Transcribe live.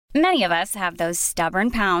Many of us have those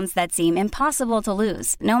stubborn pounds that seem impossible to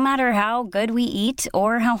lose, no matter how good we eat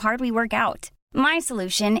or how hard we work out. My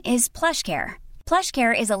solution is PlushCare.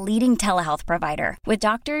 PlushCare is a leading telehealth provider with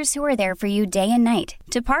doctors who are there for you day and night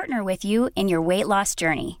to partner with you in your weight loss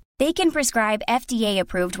journey. They can prescribe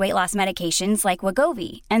FDA-approved weight loss medications like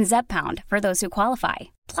Wegovy and Zepbound for those who qualify.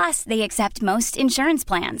 Plus, they accept most insurance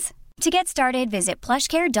plans. To get started, visit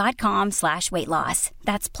plushcare.com/weightloss.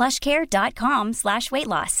 That's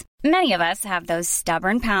plushcare.com/weightloss. Many of us have those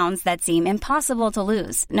stubborn pounds that seem impossible to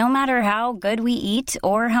lose, no matter how good we eat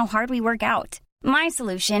or how hard we work out. My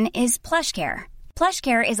solution is PlushCare.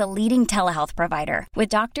 PlushCare is a leading telehealth provider with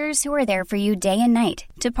doctors who are there for you day and night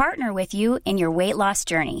to partner with you in your weight loss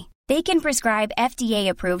journey. They can prescribe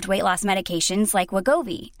FDA-approved weight loss medications like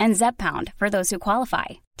Wegovy and Zepbound for those who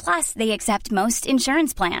qualify. Plus, they accept most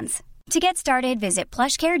insurance plans. To get started, visit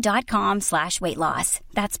plushcare.com/weightloss.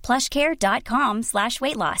 That's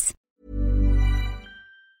plushcare.com/weightloss.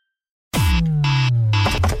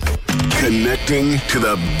 Connecting to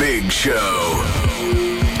the big show.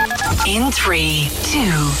 In 3, 2,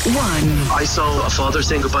 1. I saw a father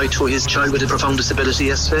saying goodbye to his child with a profound disability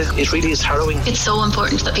yesterday. It really is harrowing. It's so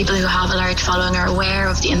important that people who have a large following are aware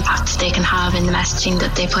of the impact they can have in the messaging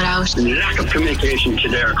that they put out. The lack of communication to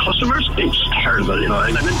their customers, it's terrible,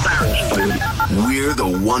 I'm embarrassed by them. We're the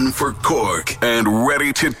one for Cork and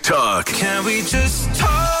ready to talk. Can we just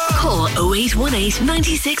talk? Call 0818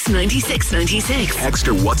 96 96 96. Text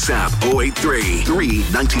or WhatsApp 083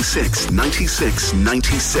 396 96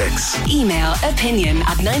 96. Email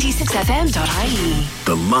opinion@96fm.ie.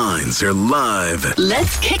 The lines are live.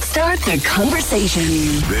 Let's kickstart the conversation.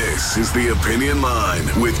 This is the Opinion Line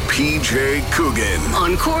with PJ Coogan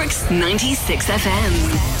On Cork's 96 FM.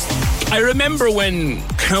 I remember when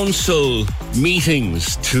council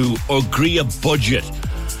meetings to agree a budget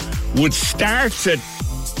would start at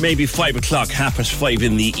maybe 5 o'clock, 5:30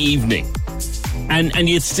 in the evening. And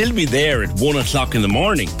you'd still be there at 1 o'clock in the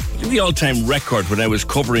morning. The all-time record when I was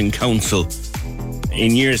covering council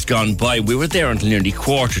in years gone by, we were there until nearly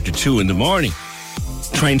 1:45 in the morning.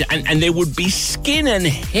 And they would be skin and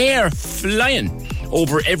hair flying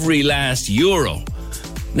over every last euro.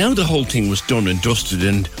 Now the whole thing was done and dusted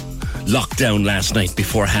and locked down last night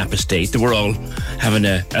before 8:30. They were all having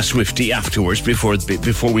a Swiftie afterwards before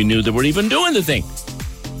we knew they were even doing the thing.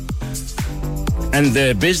 And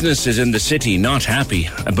the businesses in the city not happy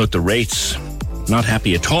about the rates, not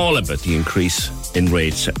happy at all about the increase in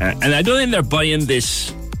rates. And I don't think they're buying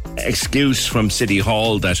this excuse from City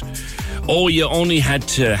Hall that, you only had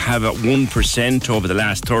to have it 1% over the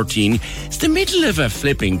last 13. It's the middle of a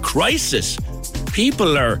flipping crisis.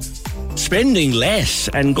 People are spending less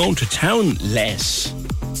and going to town less.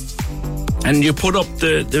 And you put up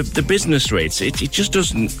the business rates. It just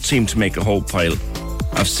doesn't seem to make a whole pile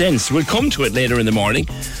of sense. We'll come to it later in the morning.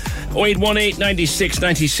 0818 96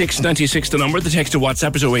 96 96 the number. The text to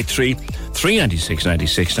WhatsApp is 083 396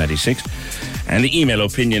 96 96. And the email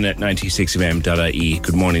opinion@96fm.ie.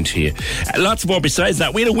 Good morning to you. Lots more besides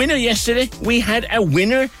that. We had a winner yesterday.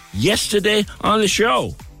 On the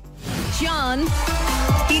show. John,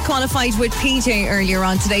 he qualified with PJ earlier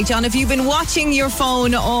on today. John, have you been watching your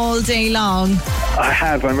phone all day long? I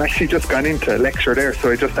have. I'm actually just gone into a lecture there,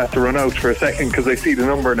 so I just have to run out for a second because I see the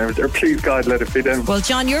number and I was there. Please God, let it be them. Well,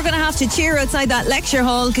 John, you're going to have to cheer outside that lecture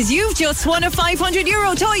hall because you've just won a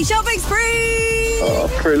 €500 toy shopping spree. Oh,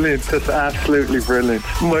 brilliant. That's absolutely brilliant.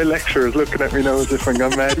 My lecturer is looking at me now as if I'm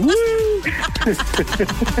gone mad. Woo!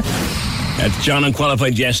 John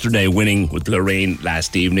unqualified yesterday, winning with Lorraine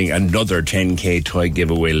last evening. Another 10k toy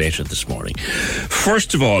giveaway later this morning.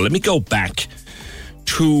 First of all, let me go back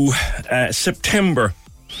to September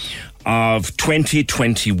of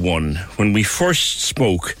 2021 when we first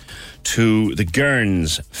spoke to the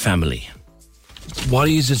Gurns family. Why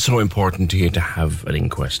is it so important to you to have an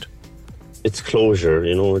inquest? It's closure,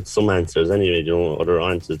 it's some answers anyway, other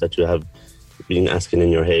answers that you have been asking in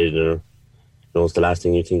your head, or it's the last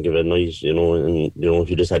thing you think of at night, and if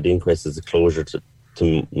you just had the inquest as a closure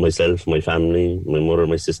to myself, my family, my mother,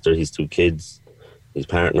 my sister, his 2 kids, his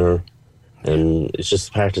partner, and it's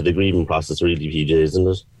just part of the grieving process really, PJ, isn't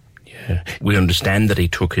it? Yeah, we understand that he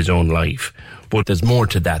took his own life, but there's more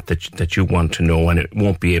to that you want to know, and it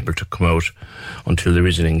won't be able to come out until there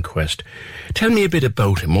is an inquest. Tell me a bit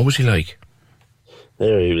about him. What was he like?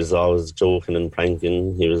 He was always joking and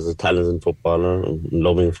pranking. He was a talented footballer and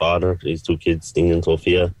loving father to his 2 kids, Sting and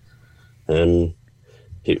Sophia. And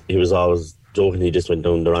he was always joking. He just went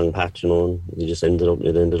down the wrong path, and he just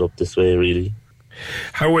ended up this way, really.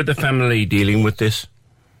 How were the family dealing with this?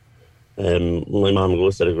 My mum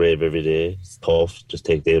goes to the grave every day. It's tough, just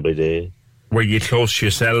take day by day. Were you close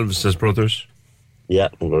yourselves as brothers? Yeah,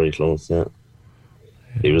 very close, yeah.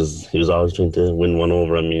 He was always trying to win one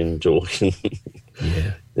over on me and joking.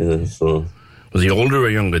 Yeah, so... Was he older or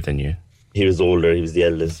younger than you? He was older. He was the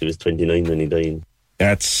eldest. He was 29 when he died.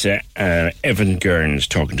 That's Evan Gurns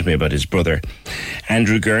talking to me about his brother,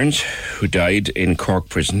 Andrew Gurns, who died in Cork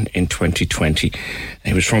Prison in 2020.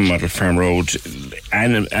 He was from Model Farm Road.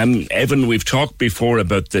 And Evan, we've talked before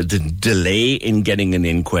about the delay in getting an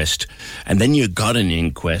inquest. And then you got an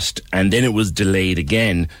inquest, and then it was delayed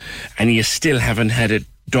again. And you still haven't had it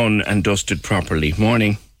done and dusted properly.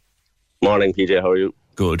 Morning. Morning, PJ. How are you?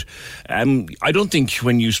 Good. I don't think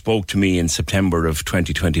when you spoke to me in September of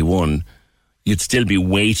 2021... you'd still be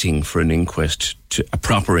waiting for an inquest, a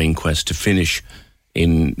proper inquest, to finish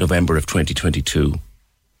in November of 2022.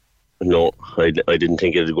 No, I didn't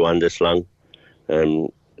think it would go on this long.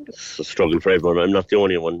 It's a struggle for everyone. I'm not the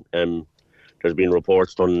only one. There's been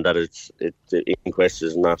reports done that the inquest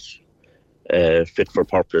is not fit for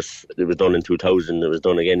purpose. It was done in 2000. It was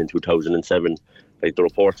done again in 2007. Like, the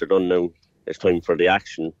reports are done now. It's time for the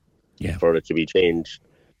action for it to be changed.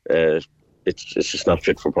 It's just not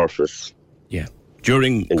fit for purpose. Yeah.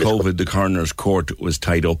 During COVID, the coroner's court was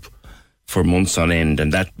tied up for months on end,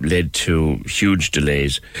 and that led to huge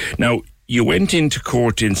delays. Now, you went into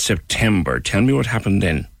court in September. Tell me what happened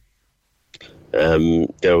then.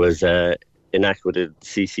 There was inadequate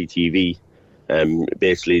CCTV.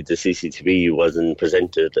 Basically, the CCTV wasn't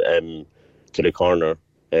presented to the coroner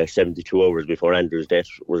 72 hours before Andrew's death.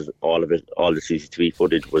 All the CCTV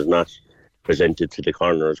footage was not presented to the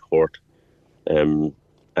coroner's court.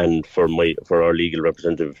 And for our legal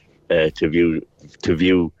representative to view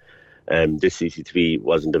this CCTV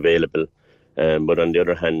wasn't available. But on the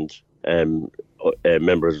other hand,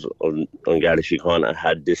 members on Garda Síochána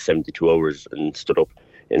had this 72 hours and stood up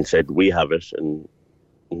and said, we have it. And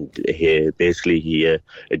he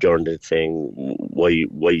adjourned it, saying, why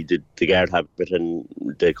did the Guard have it and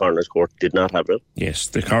the coroner's court did not have it? Yes,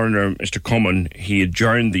 the coroner, Mr. Cummin, he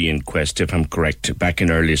adjourned the inquest, if I'm correct, back in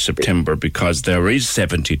early September, because there is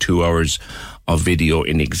 72 hours of video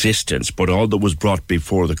in existence, but all that was brought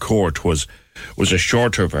before the court was a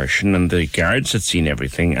shorter version, and the guards had seen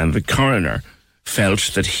everything, and the coroner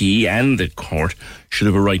felt that he and the court should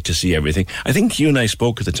have a right to see everything. I think you and I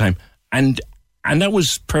spoke at the time, and that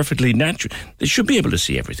was perfectly natural. They should be able to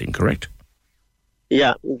see everything, correct?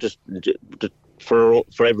 Yeah, just for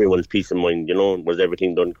everyone's peace of mind, was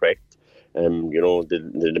everything done correct?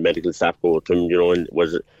 The medical staff go to him, and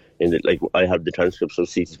was it like, I have the transcripts of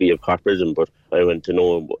CCTV of Cork Prison, but I want to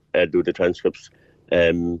know, do the transcripts,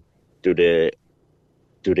 do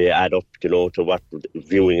they add up, to what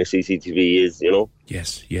viewing a CCTV is,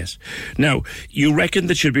 Yes. Now, you reckon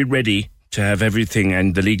that you'll be ready to have everything,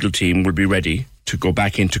 and the legal team will be ready to go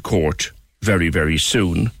back into court very, very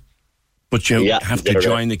soon, but you have to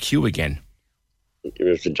join the queue again. You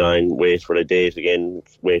have to join, wait for a date again,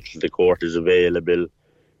 wait till the court is available.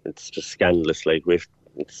 It's just scandalous. Like, it'd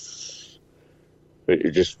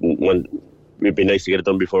be nice to get it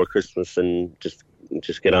done before Christmas and just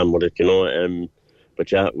get on with it,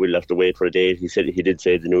 But we'll have to wait for a date. He did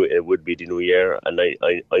say it would be the new year, and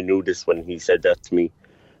I knew this when he said that to me.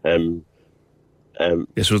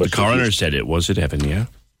 This was the coroner said it, was it, Evan?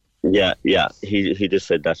 Yeah. Yeah. He just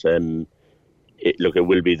said that. It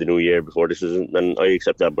will be the new year before this isn't, and I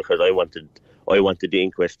accept that because I wanted the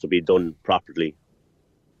inquest to be done properly,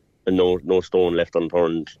 and no stone left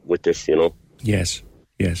unturned with this. Yes.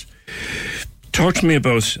 Talk to me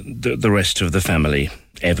about the rest of the family,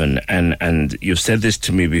 Evan, and you've said this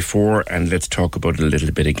to me before, and let's talk about it a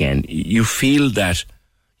little bit again. You feel that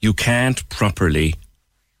you can't properly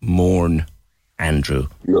mourn Andrew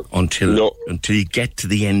until you get to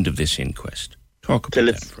the end of this inquest. Talk about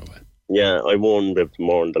that for a while. Yeah, I won't be able to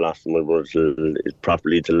mourn the last of my brothers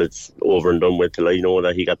properly till it's over and done with, till I know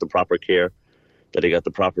that he got the proper care, that he got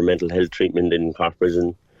the proper mental health treatment in Cork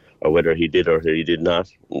Prison, or whether he did or he did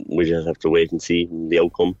not. We just have to wait and see the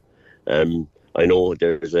outcome. I know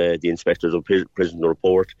there's the Inspectors of Prison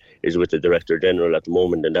report is with the Director General at the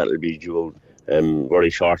moment, and that'll be due very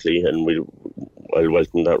shortly, and I'll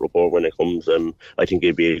welcome that report when it comes. I think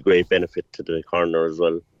it'd be a great benefit to the coroner as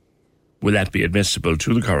well. Will that be admissible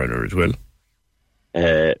to the coroner as well?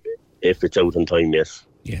 If it's out in time, yes.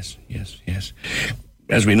 Yes.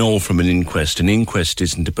 As we know from an inquest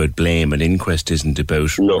isn't about blame, an inquest isn't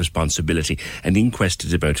about responsibility, an inquest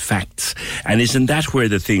is about facts. And isn't that where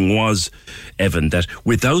the thing was, Evan, that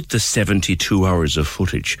without the 72 hours of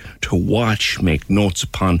footage to watch, make notes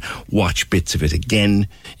upon, watch bits of it again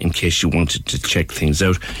in case you wanted to check things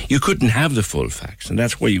out, you couldn't have the full facts, and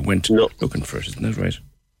that's why you went looking for it, isn't that right?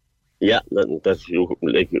 Yeah, that's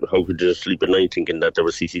like, how could you just sleep at night thinking that there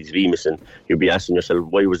was CCTV missing? You'd be asking yourself,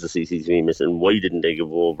 why was the CCTV missing? Why didn't they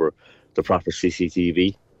give over the proper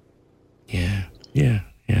CCTV? Yeah.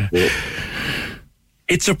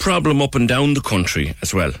 It's a problem up and down the country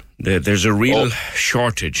as well. There's a real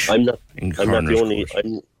shortage. I'm not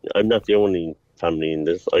the only family in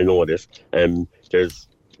this. I know this. There's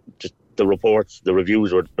just the reports, the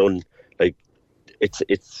reviews were done. Like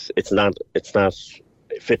it's not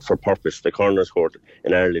fit for purpose. The Coroner's Court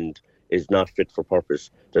in Ireland is not fit for purpose.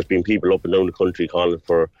 There's been people up and down the country calling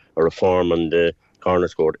for a reform on the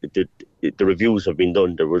Coroner's Court. The reviews have been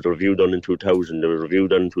done. There was a review done in 2000. There was a review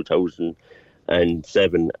done in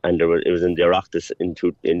 2007, and it was in the Oireachtas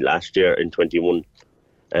in last year in 21.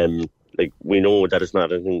 Like, we know that it's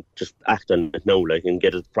not anything. Just act on it now, like, and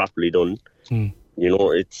get it properly done. You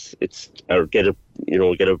know, or get a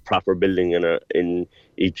proper building in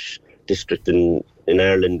each district in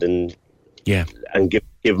Ireland, and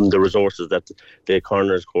give them the resources that the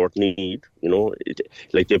Coroner's Court need. You know,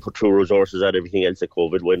 like they put through resources at everything else at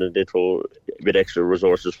COVID. Why don't they throw a bit extra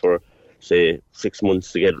resources for, say, 6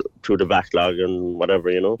 months to get through the backlog and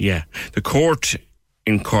whatever? You know. Yeah, the court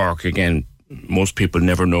in Cork again. Most people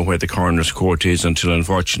never know where the Coroner's Court is until,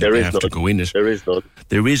 unfortunately, they have to go in it. There is none.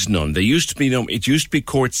 There is none. There used to be no. It used to be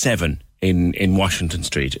Court 7 in Washington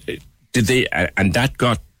Street. Did they? And that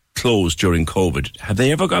got closed during COVID. Have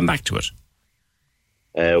they ever gone back to it?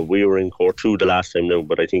 We were in Court 2 the last time now,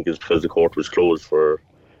 but I think it's because the court was closed for,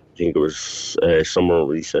 I think it was summer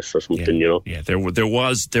recess or something. You know. Yeah, there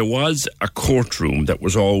was a courtroom that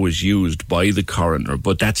was always used by the coroner,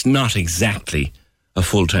 but that's not exactly a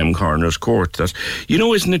full-time coroner's court. That, you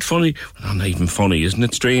know, isn't it funny? Well, not even funny, isn't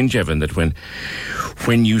it strange, Evan, that when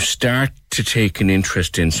you start to take an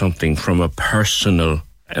interest in something from a personal...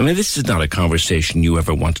 I mean, this is not a conversation you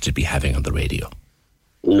ever wanted to be having on the radio.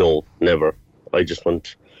 No, never. I just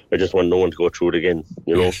want no one to go through it again,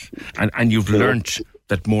 you know. And you've learnt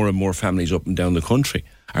that more and more families up and down the country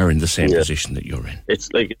are in the same position that you're in. It's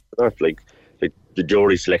not like the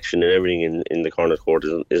jury selection and everything in the Coroner's Court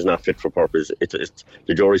is not fit for purpose. It's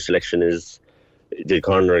the jury selection is the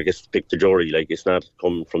coroner gets to pick the jury. Like, it's not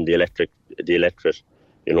come from the electorate.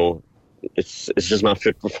 You know, it's just not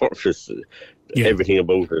fit for purpose. Everything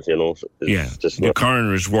about it, you know. The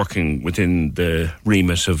coroner is working within the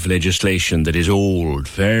remit of legislation that is old,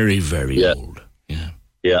 very, very old.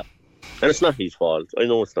 Yeah, and it's not his fault. I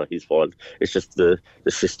know it's not his fault. It's just the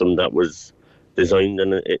system that was designed,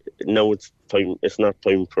 and now it's time. It's not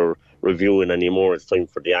time for reviewing anymore. It's time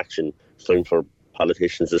for the action. It's time for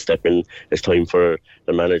politicians to step in. It's time for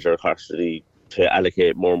the manager of Cork City to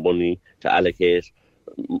allocate more money, to allocate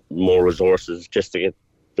more resources, just to get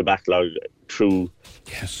the backlog through.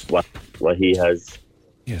 What he has.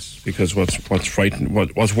 Yes, because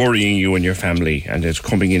what's worrying you and your family, and it's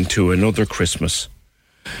coming into another Christmas,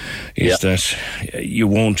 is that you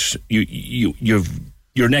won't.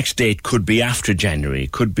 Your next date could be after January,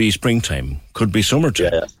 could be springtime, could be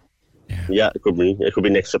summertime. Yeah, it could be. It could be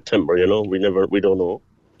next September. You know, we don't know.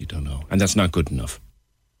 You don't know, and that's not good enough.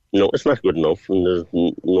 No, it's not good enough, and there's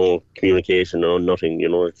no communication or nothing. You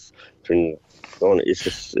know, it's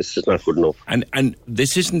just not good enough. And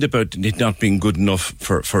this isn't about it not being good enough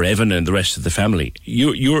for Evan and the rest of the family.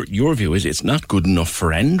 Your view is it's not good enough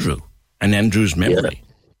for Andrew and Andrew's memory.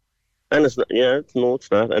 And it's not. It's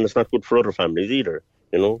not, and it's not good for other families either.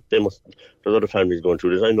 You know, there's other families going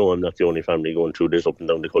through this. I know I'm not the only family going through this up and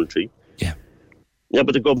down the country. Yeah,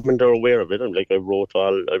 but the government are aware of it. And like I wrote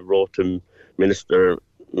to Minister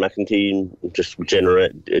McEntee just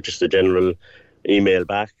a general email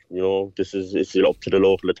back. You know, it's up to the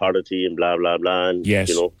local authority and blah blah blah. And, yes.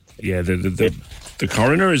 You know, the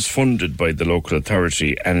coroner is funded by the local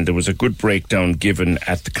authority, and there was a good breakdown given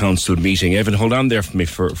at the council meeting. Evan, hold on there for me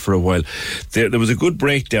for a while. There was a good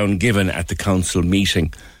breakdown given at the council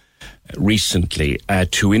meeting recently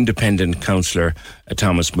to independent councillor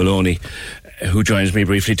Thomas Maloney, who joins me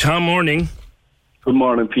briefly. Tom, morning. Good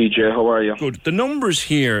morning, PJ. How are you? Good. The numbers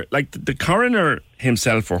here, like the coroner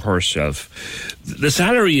himself or herself, the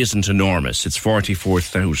salary isn't enormous. It's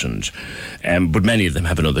 44,000, but many of them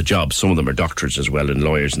have another job. Some of them are doctors as well and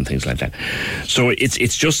lawyers and things like that. So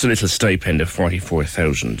it's just a little stipend of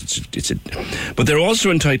 44,000. But they're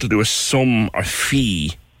also entitled to a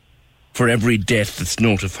fee for every death that's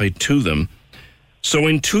notified to them. So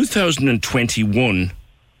in 2021,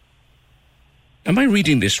 am I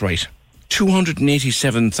reading this right?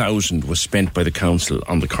 287,000 was spent by the council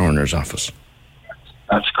on the coroner's office.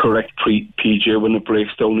 That's Correct, PJ, when it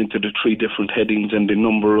breaks down into the three different headings and the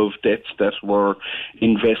number of deaths that were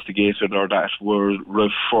investigated or that were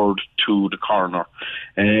referred to the coroner.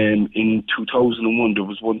 In 2001, there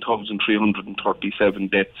was 1,337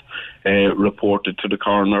 deaths reported to the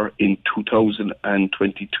coroner. In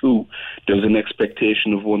 2022, there's an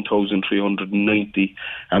expectation of 1,390.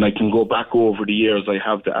 And I can go back over the years. I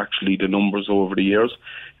have the numbers over the years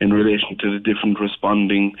in relation to the different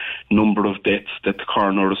responding number of deaths that the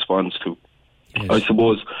coroner responds to. Yes. I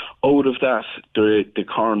suppose out of that, the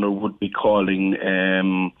coroner would be calling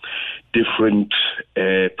different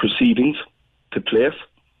proceedings to place.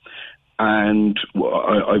 And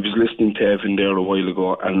I was listening to Evan there a while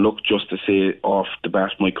ago, and look, just to say off the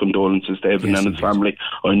bat, my condolences to Evan and his family.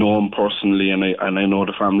 I know him personally, and I know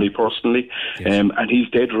the family personally. Yes. And he's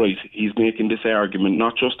dead right. He's making this argument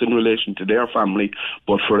not just in relation to their family,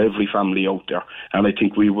 but for every family out there. And I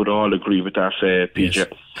think we would all agree with that, PJ. Yes.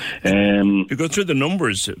 You go through the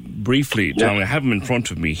numbers briefly, Tom. I have them in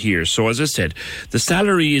front of me here. So as I said, the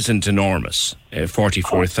salary isn't enormous,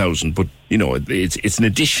 44,000, but you know it's an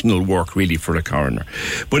additional work really for a coroner.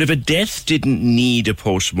 But if a death didn't need a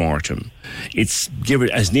post-mortem, it's, give it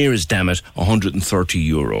as near as damn it,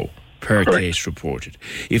 €130 per case reported.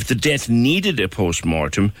 If the death needed a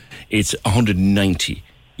post-mortem, it's €190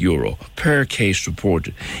 per case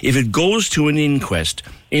reported. If it goes to an inquest,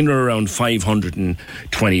 in or around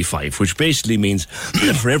 525, which basically means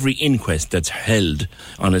for every inquest that's held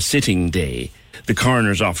on a sitting day, the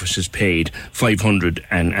coroner's office is paid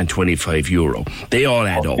 €525. They all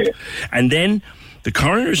add up. And then the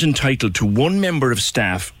coroner is entitled to one member of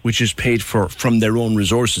staff which is paid for from their own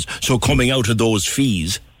resources, so coming out of those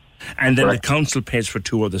fees. And then the council pays for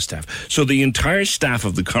two other staff. So the entire staff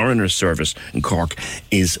of the coroner's service in Cork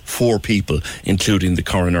is 4 people, including the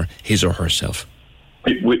coroner, his or herself.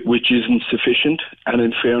 Which isn't sufficient. And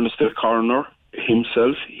in fairness to the coroner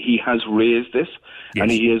himself, he has raised this, and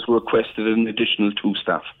he has requested an additional 2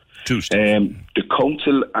 staff. 2 staff. The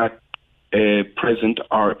council at present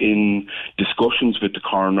are in discussions with the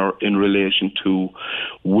coroner in relation to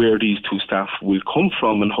where these 2 staff will come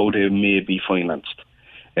from and how they may be financed.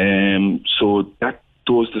 So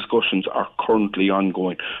those discussions are currently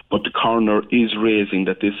ongoing, but the coroner is raising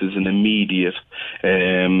that this is an immediate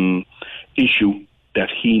issue that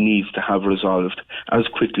he needs to have resolved as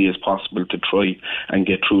quickly as possible to try and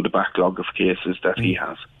get through the backlog of cases that he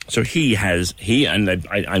has. So I'm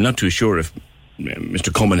not too sure if Mr.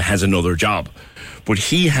 Cummin has another job, but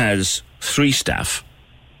he has 3 staff.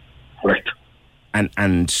 Correct.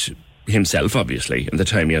 And himself, obviously, and the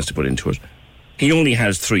time he has to put into it. He only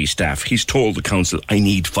has 3 staff. He's told the council, I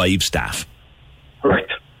need 5 staff. Right.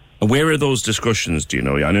 Where are those discussions, do you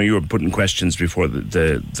know? I know you were putting questions before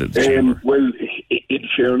the chamber. Well, in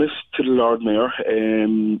fairness to the Lord Mayor,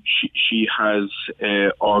 she has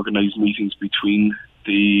organised meetings between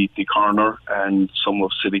the coroner and some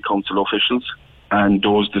of City Council officials, and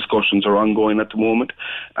those discussions are ongoing at the moment,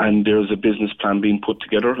 and there's a business plan being put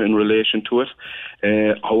together in relation to it.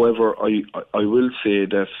 However, I will say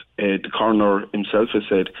that the coroner himself has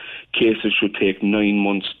said cases should take 9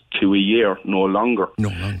 months to a year, no longer.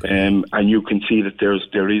 And you can see that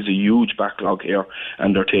there is a huge backlog here,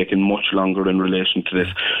 and they're taking much longer in relation to this.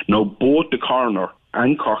 Now, both the coroner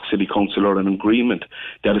and Cork City Council are in agreement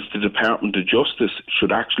that it's the Department of Justice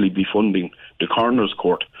should actually be funding the coroner's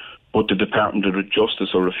court, but the Department of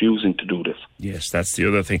Justice are refusing to do this. Yes, that's the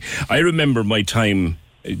other thing. I remember my time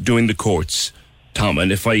doing the courts, Tom,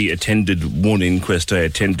 and if I attended one inquest, I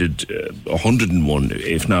attended 101,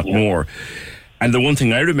 if not more. And the one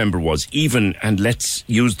thing I remember was even, and let's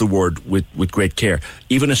use the word with great care,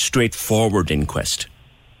 even a straightforward inquest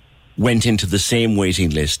went into the same waiting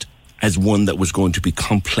list as one that was going to be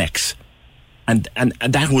complex. And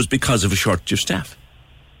that was because of a shortage of staff.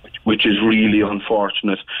 Which is really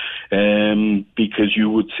unfortunate, because you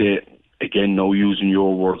would say, again, now using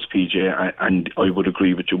your words, PJ, and I would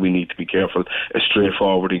agree with you, we need to be careful, a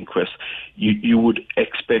straightforward inquest. You would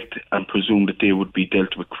expect and presume that they would be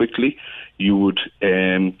dealt with quickly. You would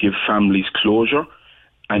give families closure,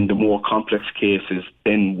 and the more complex cases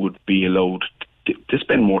then would be allowed to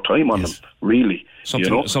spend more time on them, really.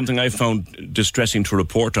 Something I found distressing to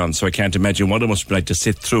report on, so I can't imagine what it must be like to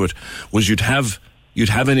sit through it, was you'd have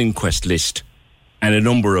an inquest list and a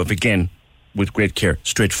number of, again, with great care,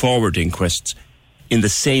 straightforward inquests in the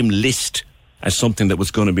same list as something that was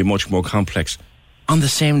going to be much more complex on the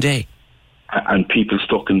same day. And people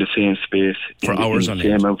stuck in the same space for hours in on the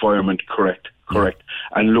same environment, correct.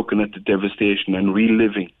 And looking at the devastation and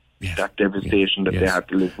reliving that devastation that they had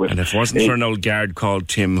to live with. And if it wasn't for an old guard called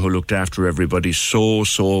Tim who looked after everybody so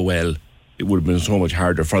well, it would have been so much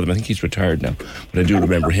harder for them. I think he's retired now, but I do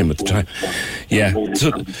remember him at the time. Yeah. So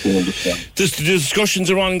the discussions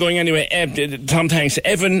are ongoing anyway. Tom, thanks.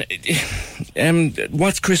 Evan,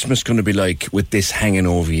 what's Christmas going to be like with this hanging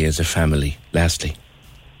over you as a family, lastly?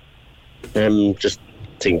 Just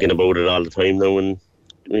thinking about it all the time now, and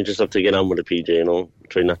we just have to get on with it, PJ, you know.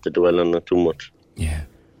 Try not to dwell on it too much. Yeah.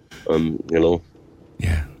 You know.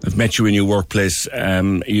 Yeah. I've met you in your workplace.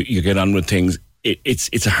 You get on with things.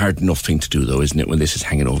 It's a hard enough thing to do, though, isn't it, when this is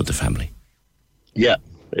hanging over the family? Yeah,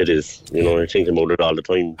 it is. You know, you're thinking about it all the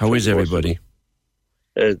time. How is everybody?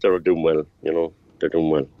 They're doing well, you know. They're doing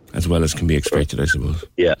well. As well as can be expected, I suppose.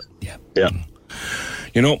 Yeah.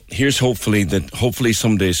 You know, here's hopefully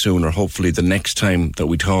someday soon, or hopefully the next time that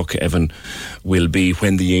we talk, Evan, will be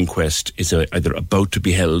when the inquest is either about to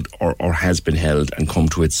be held or has been held and come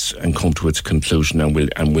to its conclusion,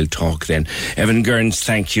 and we'll talk then. Evan Gurns,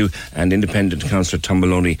 thank you, and Independent Councillor Tom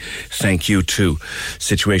Maloney, thank you too.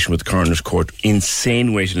 Situation with the Coroner's Court,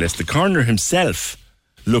 insane waiting list. The coroner himself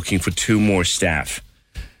looking for 2 more staff.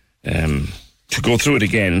 To go through it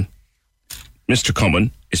again, Mr.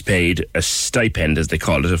 Cummin is paid a stipend, as they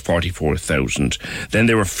call it, of 44,000. Then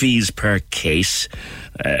there were fees per case,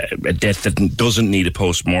 a death that doesn't need a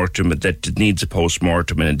post-mortem, a death that needs a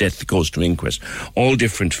post-mortem, and a death that goes to inquest. All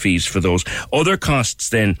different fees for those. Other costs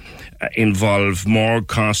then involve morgue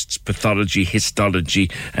costs, pathology, histology,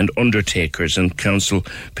 and undertakers, and council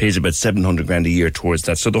pays about 700 grand a year towards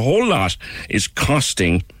that. So the whole lot is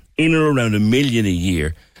costing in or around $1 million a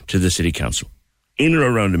year to the City Council. In or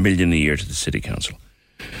around $1 million a year to the City Council.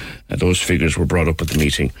 Those figures were brought up at the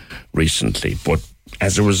meeting recently. But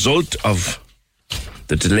as a result of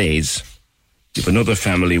the delays, you have another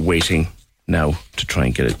family waiting now to try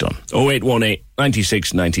and get it done. 0818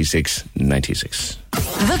 96 96 96.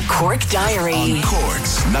 The Cork Diary. On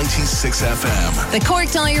Cork's 96 FM. The Cork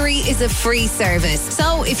Diary is a free service.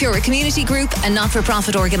 So if you're a community group, a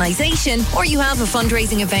not-for-profit organisation, or you have a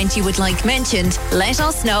fundraising event you would like mentioned, let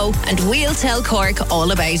us know and we'll tell Cork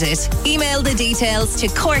all about it. Email the details to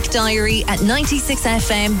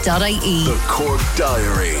corkdiary@96fm.ie. The Cork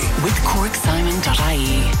Diary. With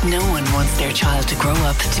corksimon.ie. No one wants their child to grow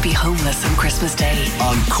up to be homeless on Christmas Day.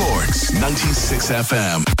 On Cork's 96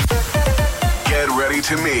 FM. Get ready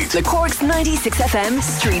to meet the Cork's 96 FM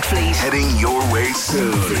Street Fleet. Heading your way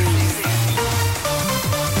soon.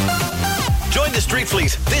 Join the Street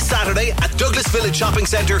Fleet this Saturday at Douglas Village Shopping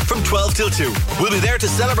Centre from 12 till 2. We'll be there to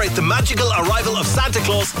celebrate the magical arrival of Santa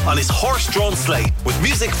Claus on his horse-drawn sleigh with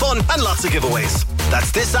music, fun and lots of giveaways. That's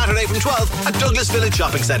this Saturday from 12 at Douglas Village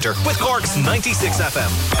Shopping Centre with Cork's 96 FM.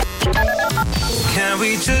 Can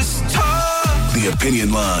we just talk? The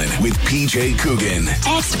Opinion Line with PJ Coogan.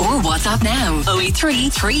 Text or WhatsApp now. 083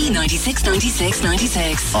 396 96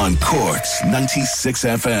 96. On Cork's 96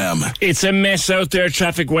 FM. It's a mess out there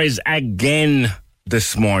traffic-wise again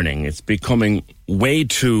this morning. It's becoming way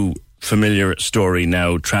too familiar story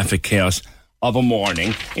now. Traffic chaos of a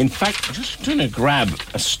morning. In fact, I'm just trying to grab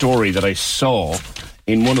a story that I saw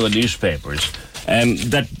in one of the newspapers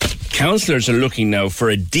that councillors are looking now for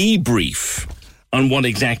a debrief on what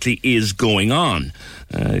exactly is going on.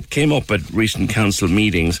 It came up at recent council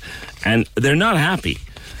meetings, and they're not happy.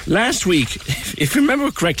 Last week, if you remember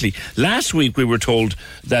correctly, last week we were told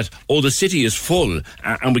that, the city is full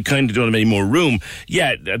and we kind of don't have any more room.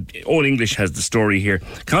 Yeah, All English has the story here.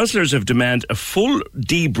 Councillors have demanded a full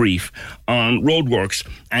debrief on roadworks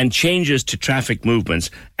and changes to traffic movements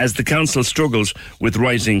as the council struggles with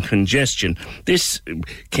rising congestion. This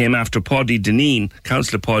came after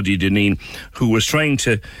Councillor Paddy Dineen, who was trying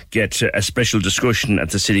to get a special discussion at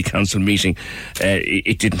the City Council meeting.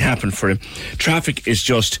 It didn't happen for him. Traffic is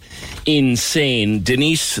just insane.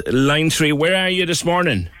 Denise, line 3, where are you this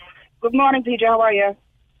morning? Good morning, PJ. How are you?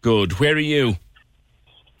 Good. Where are you?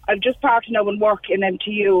 I've just parked now in work in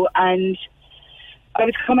MTU, and I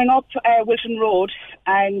was coming up Wilton Road,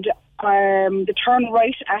 and the turn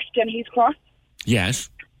right at Dennehy's Cross. Yes.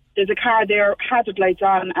 There's a car there, hazard lights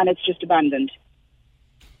on, and it's just abandoned.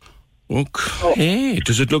 Okay.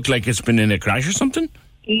 Does it look like it's been in a crash or something?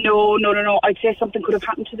 No. I'd say something could have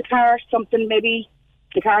happened to the car. Something, maybe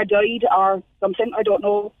the car died or something. I don't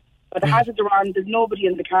know. But the hazards are on. There's nobody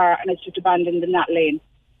in the car, and it's just abandoned in that lane.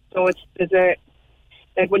 So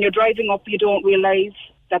like when you're driving up, you don't realise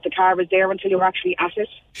that the car is there until you're actually at it.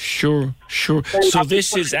 Sure. So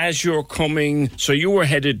this is as you're coming. So you were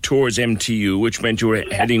headed towards MTU, which meant you were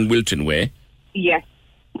heading Wilton way. Yes.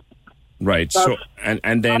 Right. So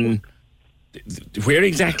and then. Where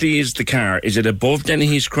exactly is the car? Is it above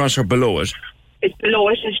Dennehy's Cross or below it? It's below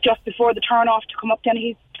it. It's just before the turn off to come up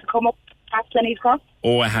past Dennehy's Cross.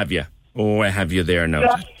 Oh, I have you. Oh, I have you there now.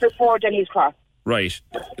 Just before Denny's Cross. Right.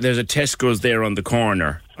 There's a Tesco's there on the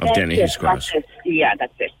corner of Denny's Cross. That's it. Yeah,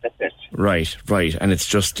 that's it. Right. And it's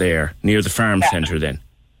just there, near the farm centre then.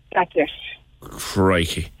 That's it.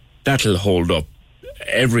 Crikey. That'll hold up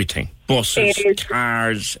everything. Buses,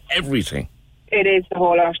 cars, everything. It is the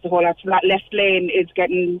whole lot. So that left lane is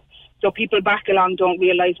getting... So people back along don't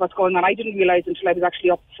realise what's going on. I didn't realise until I was actually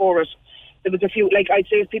up before it. There was a few, like I'd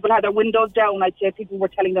say if people had their windows down, I'd say people were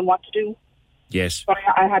telling them what to do. Yes. But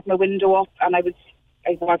I had my window up and it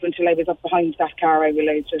wasn't until I was up behind that car I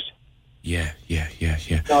realised it. Yeah.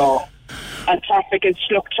 So, and traffic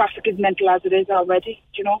is mental as it is already,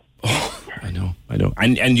 do you know? Oh, I know.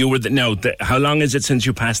 And you were, how long is it since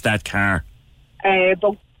you passed that car?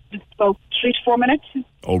 About 3 to 4 minutes.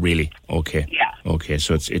 Oh, really? Okay. Yeah. Okay,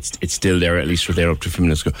 so it's still there, at least we're there up to a few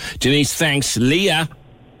minutes ago. Denise, thanks. Leah?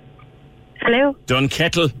 Hello?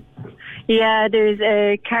 Dunkettle? Yeah, there's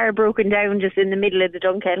a car broken down just in the middle of the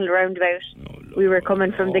Dunkettle roundabout. We were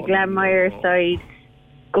coming from the Glanmire side,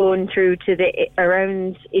 going through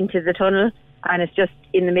around into the tunnel, and it's just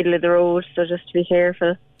in the middle of the road, so just to be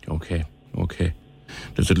careful. Okay.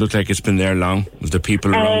 Does it look like it's been there long? Was there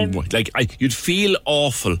people around? You'd feel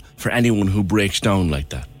awful for anyone who breaks down like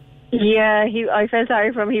that. Yeah, I felt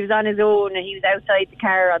sorry for him. He was on his own and he was outside the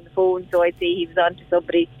car on the phone, so I'd say he was on to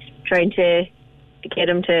somebody trying to get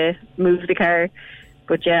him to move the car.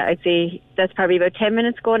 But yeah, I'd say that's probably about 10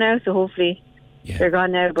 minutes ago now, so hopefully they're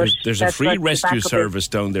gone now. But there's a free rescue service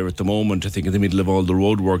down there at the moment. I think in the middle of all the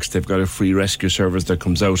roadworks, they've got a free rescue service that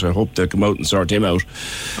comes out. I hope they'll come out and sort him out.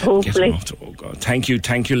 Hopefully. Oh God! Thank you,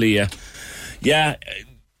 Leah. Yeah,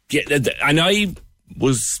 and I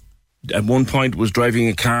was at one point was driving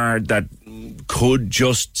a car that could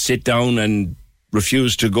just sit down and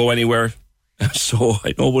refuse to go anywhere. So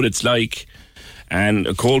I know what it's like. And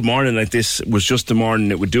a cold morning like this was just the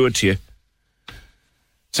morning it would do it to you.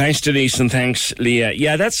 Thanks, Denise, and thanks, Leah.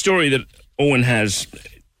 Yeah, that story that Owen has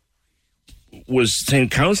was saying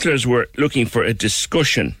councillors were looking for a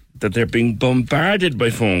discussion, that they're being bombarded by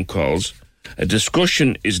phone calls. A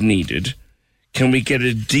discussion is needed. Can we get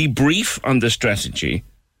a debrief on the strategy?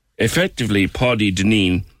 Effectively, Paddy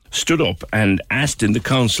Dineen stood up and asked in the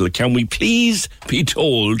council, can we please be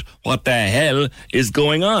told what the hell is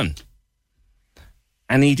going on?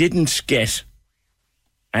 And he didn't get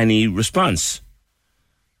any response.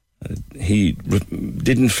 He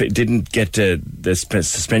didn't get the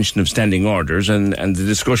suspension of standing orders, and the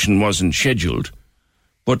discussion wasn't scheduled.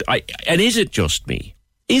 But and is it just me?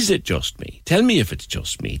 Is it just me? Tell me if it's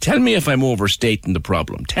just me. Tell me if I'm overstating the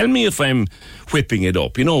problem. Tell me if I'm whipping it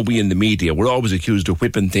up. You know, we in the media, we're always accused of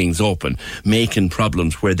whipping things up and making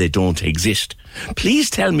problems where they don't exist. Please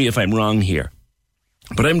tell me if I'm wrong here.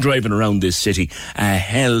 But I'm driving around this city a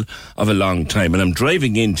hell of a long time, and I'm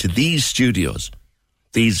driving into these studios.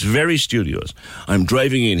 These very studios. I'm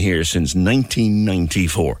driving in here since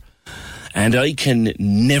 1994. And I can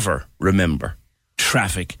never remember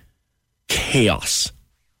traffic chaos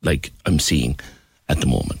like I'm seeing at the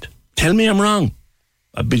moment. Tell me I'm wrong.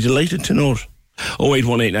 I'd be delighted to know it.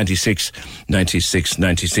 0818 96 96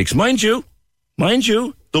 96. Mind you,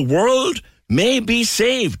 the world may be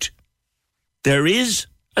saved. There is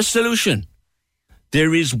a solution.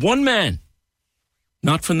 There is one man,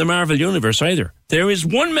 not from the Marvel Universe either. There is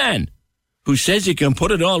one man who says he can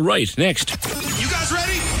put it all right. Next. You guys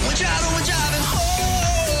ready? We're driving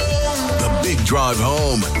home. The Big Drive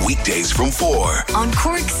Home, weekdays from 4. On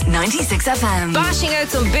Cork's 96 FM. Bashing out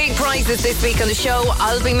some big prizes this week on the show.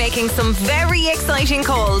 I'll be making some very exciting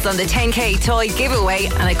calls on the 10k toy giveaway,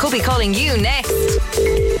 and I could be calling you next.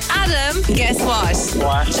 Adam, guess what?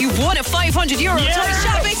 What? You've won a €500 toy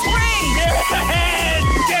shopping spree! Yes!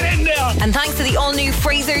 Get in there! And thanks to the all-new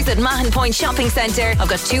Frasers at Mahon Point Shopping Centre, I've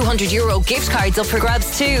got €200 gift cards up for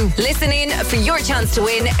grabs too. Listen in for your chance to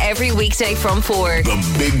win every weekday from 4.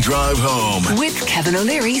 The Big Drive Home. With Kevin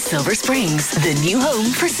O'Leary, Silver Springs, the new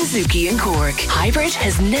home for Suzuki in Cork. Hybrid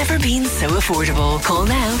has never been so affordable. Call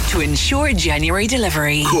now to ensure January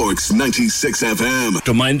delivery. Cork's 96 FM.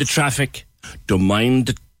 Don't mind the traffic. Don't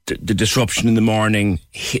mind the disruption in the morning.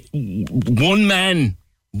 One man,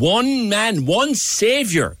 one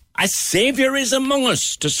saviour. A saviour is among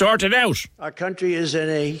us to sort it out. Our country is in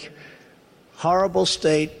a horrible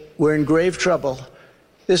state. We're in grave trouble.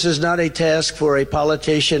 This is not a task for a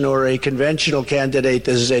politician or a conventional candidate.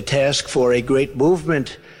 This is a task for a great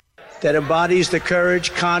movement that embodies the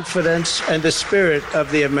courage, confidence, and the spirit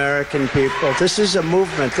of the American people. This is a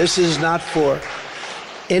movement. This is not for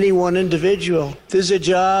any one individual. This is a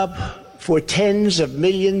job for tens of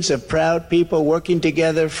millions of proud people working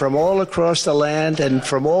together from all across the land and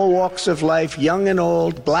from all walks of life, young and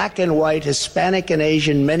old, black and white, Hispanic and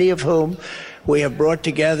Asian, many of whom we have brought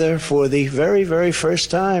together for the very, very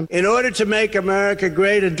first time. In order to make America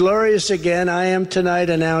great and glorious again, I am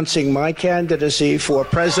tonight announcing my candidacy for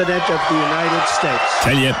President of the United States.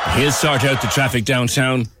 Tell you, he'll sort out the traffic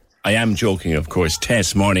downtown. I am joking, of course.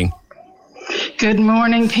 Tess, morning. Good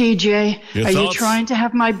morning, PJ. Your Are thoughts? you trying to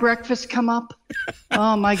have my breakfast come up?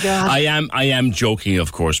 Oh my God! I am joking,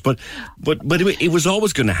 of course, but it was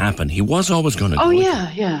always going to happen. He was always going to. Oh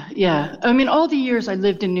yeah. I mean, all the years I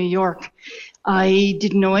lived in New York, I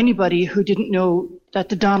didn't know anybody who didn't know that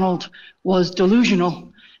the Donald was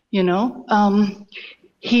delusional. You know,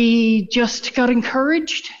 he just got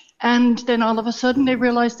encouraged, and then all of a sudden they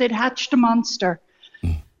realized they'd hatched a monster.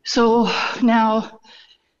 So now.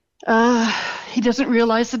 He doesn't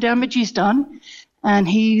realize the damage he's done, and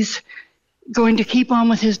he's going to keep on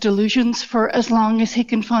with his delusions for as long as he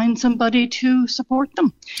can find somebody to support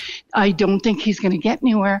them. I don't think he's going to get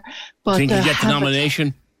anywhere. But think he'll get the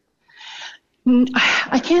nomination?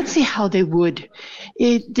 I can't see how they would.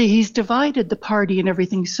 He's divided the party and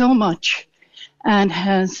everything so much, and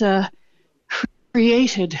has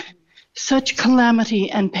created such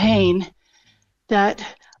calamity and pain that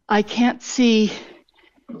I can't see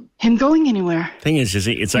him going anywhere. Thing is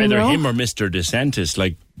it's either him or Mr. DeSantis.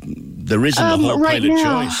 Like, there isn't a whole right pile of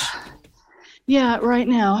now, choice. Yeah, right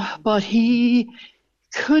now. But he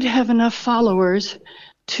could have enough followers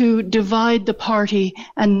to divide the party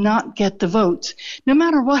and not get the votes. No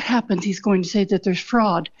matter what happens, he's going to say that there's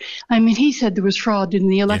fraud. I mean, he said there was fraud in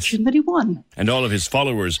the election that he won. And all of his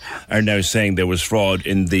followers are now saying there was fraud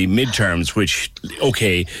in the midterms, which,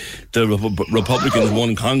 okay, the Republicans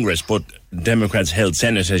won Congress, but Democrats held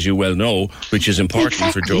Senate, as you well know, which is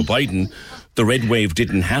important for Joe Biden. The red wave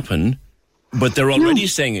didn't happen, but they're already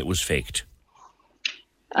saying it was faked.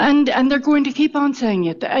 And they're going to keep on saying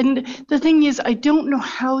it. And the thing is, I don't know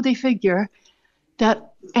how they figure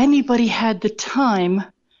that anybody had the time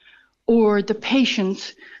or the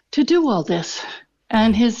patience to do all this.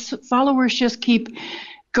 And his followers just keep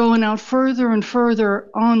going out further and further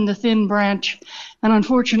on the thin branch. And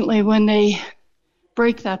unfortunately, when they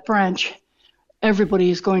break that branch, everybody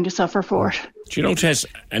is going to suffer for it. Do you know, Tess,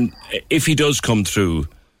 and if he does come through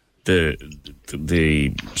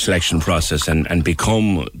the selection process and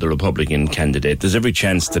become the Republican candidate, there's every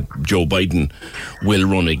chance that Joe Biden will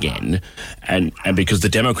run again, and because the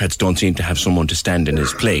Democrats don't seem to have someone to stand in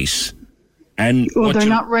his place. And they're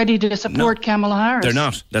not ready to support Kamala Harris. They're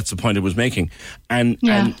not. That's the point I was making. And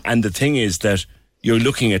the thing is that you're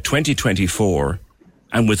looking at 2024,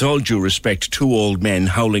 and with all due respect, two old men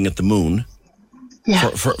howling at the moon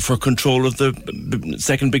for control of the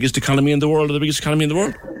second biggest economy in the world, or the biggest economy in the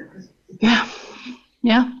world.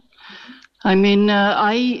 Yeah. I mean,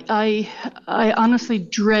 I honestly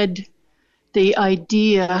dread the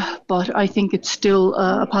idea, but I think it's still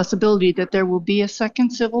a possibility that there will be a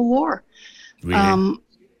second civil war. Really?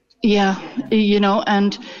 Yeah, you know,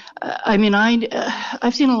 and I mean,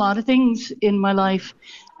 I've seen a lot of things in my life,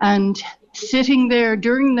 and sitting there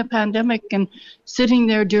during the pandemic and sitting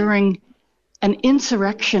there during an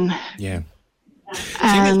insurrection. Yeah.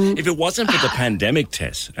 If it wasn't for the pandemic,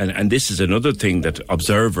 Tess, and this is another thing that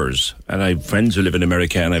observers, and I have friends who live in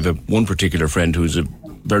America, and I have one particular friend who's a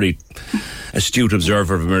very astute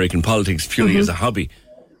observer of American politics purely as a hobby.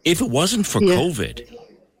 If it wasn't for COVID,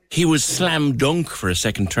 he was slam dunk for a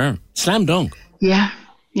second term. Slam dunk. Yeah.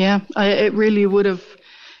 It really would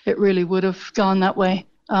have gone that way.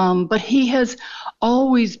 But he has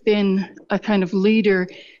always been a kind of leader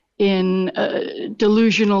in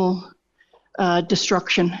delusional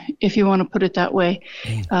destruction, if you want to put it that way.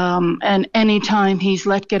 And any time he's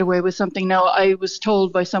let get away with something. Now, I was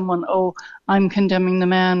told by someone, I'm condemning the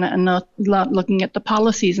man and not looking at the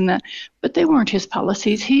policies and that. But they weren't his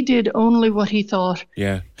policies. He did only what he thought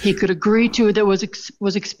he could agree to that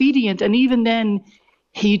was expedient. And even then,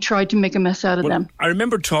 he tried to make a mess out of them. I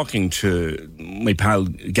remember talking to my pal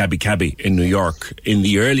Gabby Cabby in New York in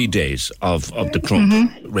the early days of the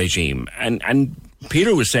Trump regime. And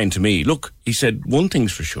Peter was saying to me, look, he said, one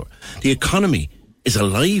thing's for sure. The economy is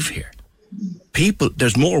alive here.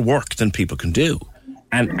 There's more work than people can do.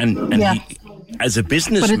 And he, as a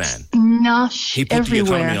businessman, he put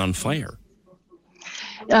everywhere. The economy on fire.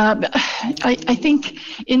 I think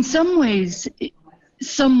in some ways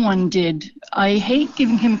someone did. I hate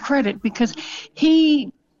giving him credit because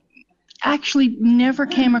he actually never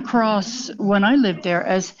came across, when I lived there,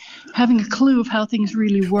 as having a clue of how things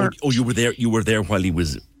really worked. Oh, you were there. You were there while he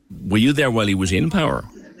was. Were you there while he was in power,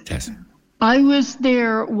 Tess? I was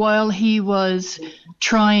there while he was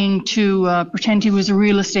trying to pretend he was a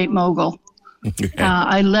real estate mogul.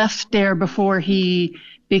 I left there before he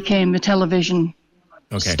became the television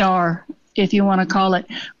star, if you want to call it.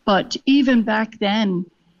 But even back then,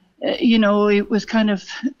 it was kind of,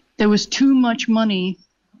 there was too much money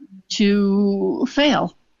to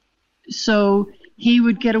fail. So he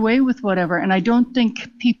would get away with whatever. And I don't think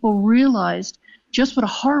people realized just what a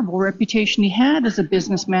horrible reputation he had as a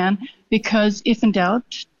businessman, because if in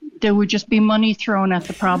doubt, there would just be money thrown at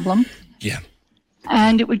the problem. Yeah.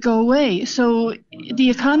 And it would go away. So the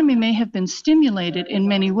economy may have been stimulated in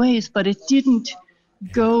many ways, but it didn't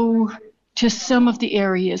go to some of the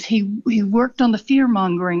areas. He worked on the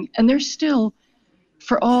fear-mongering, and there's still,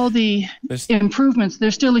 for all the improvements,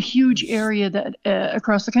 there's still a huge area that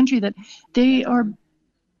across the country that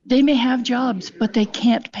they may have jobs, but they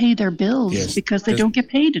can't pay their bills because they don't get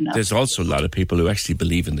paid enough. There's also a lot of people who actually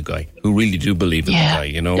believe in the guy, who really do believe in the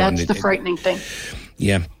guy, That's the frightening thing.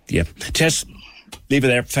 Yeah. Tess, leave it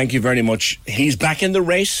there. Thank you very much. He's back in the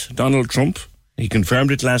race, Donald Trump. He confirmed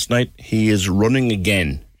it last night. He is running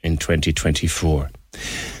again in 2024.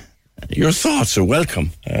 Your thoughts are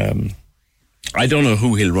welcome. I don't know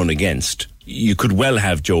who he'll run against. You could well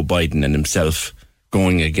have Joe Biden and himself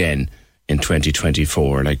going again in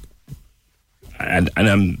 2024. And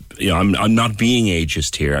I'm not being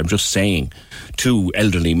ageist here. I'm just saying, two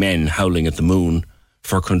elderly men howling at the moon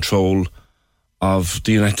for control of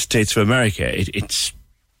the United States of America. It's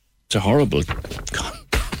a horrible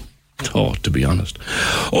thought, to be honest.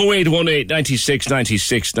 0818 96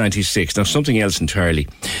 96 96. Now, something else entirely.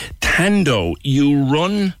 Tando, you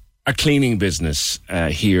run a cleaning business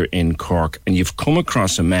here in Cork, and you've come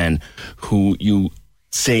across a man who you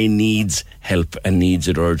say needs help and needs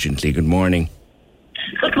it urgently. Good morning.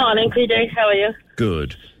 Good morning, PJ. How are you?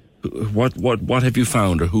 Good. What have you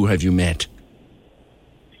found, or who have you met?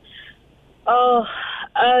 Oh,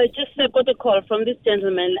 I just got a call from this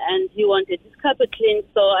gentleman, and he wanted his carpet cleaned,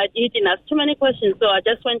 so he didn't ask too many questions, so I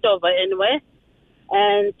just went over anyway.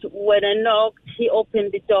 And when I knocked, he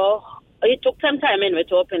opened the door. It took some time anyway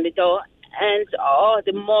to open the door, and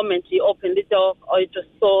the moment he opened the door, it was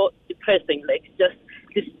so depressing, just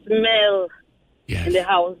the smell in the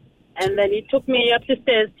house. And then he took me up the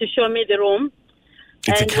stairs to show me the room.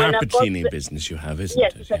 It's a carpet cleaning business you have, isn't it?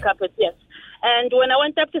 Yes, it's a carpet, yes. And when I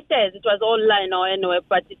went up the stairs, it was all lino anyway,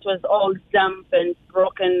 but it was all damp and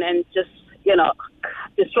broken and just,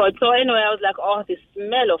 destroyed. So anyway, I was like, the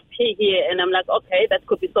smell of pee here. And I'm like, okay, that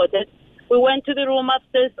could be sorted. We went to the room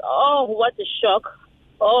upstairs. Oh, what a shock.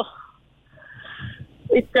 Oh,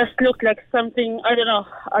 it just looked like something, I don't know,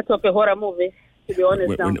 out of a horror movie, to be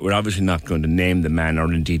honest. We're obviously not going to name the man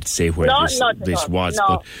or indeed say where this was.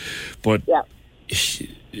 No. But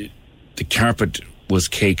the carpet was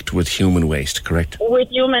caked with human waste, correct? With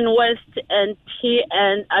human waste and pee,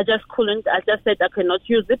 and I just couldn't. I just said I cannot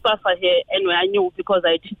use the buffer here. Anyway, I knew because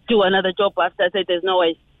I did do another job after. I said there's no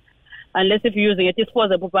way. Unless if you're using a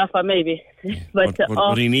disposable buffer, maybe. But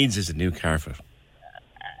what he needs is a new carpet.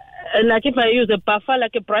 Like if I use a buffer,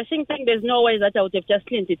 like a brushing thing, there's no way that I would have just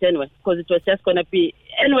cleaned it anyway, because it was just going to be...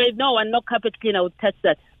 Anyway, no carpet cleaner would touch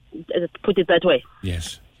that, put it that way.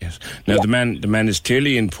 Yes. Now, the man is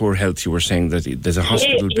clearly in poor health. You were saying that there's a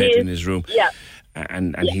hospital bed in his room. Yeah.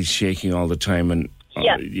 And he's shaking all the time. And,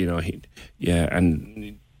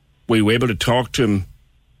 and were you able to talk to him?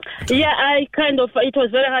 Yeah, it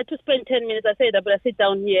was very hard to spend 10 minutes. I said, but I sit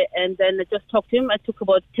down here and then I just talked to him. I took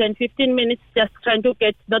about 10-15 minutes just trying to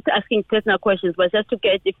get, not asking personal questions, but just to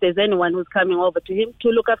get if there's anyone who's coming over to him to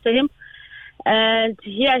look after him. And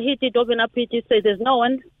he did open up it. He said there's no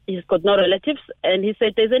one. He's got no relatives. And he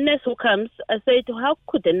said there's a nurse who comes. I said, how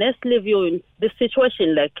could the nurse leave you in this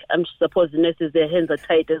situation? Like, I'm suppose the nurses, their hands are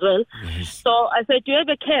tied as well. Yes. So I said, do you have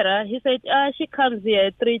a carer? He said, she comes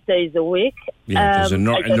here 3 days a week. Yeah, there's a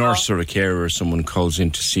nurse or a carer or someone calls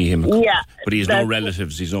in to see him. Yeah. But he has no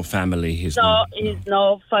relatives, he's no family. He's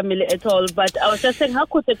no family at all. But I was just saying, how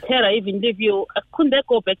could the carer even leave you? Couldn't they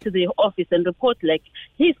go back to the office and report, like,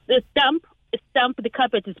 he's damp, the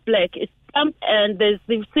carpet is black, it's damp, and the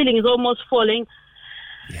ceiling is almost falling.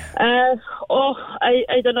 Yeah.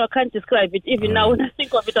 I don't know, I can't describe it. Even now, when I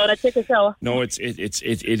think of it, I want to take a shower. No, it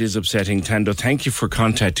is upsetting, Tando. Thank you for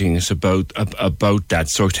contacting us about that.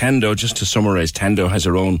 So Tando, just to summarise, Tando has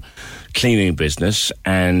her own cleaning business,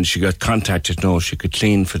 and she got contacted. No, she could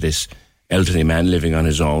clean for this elderly man living on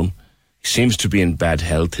his own. He seems to be in bad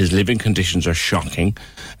health. His living conditions are shocking.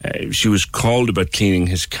 She was called about cleaning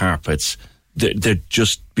his carpets. They're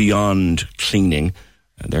just beyond cleaning.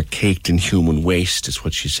 They're caked in human waste, is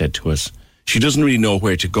what she said to us. She doesn't really know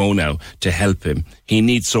where to go now to help him. He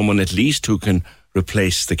needs someone at least who can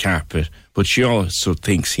replace the carpet, but she also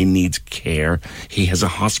thinks he needs care. He has a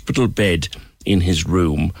hospital bed in his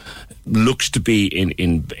room, looks to be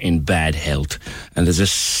in bad health, and there's a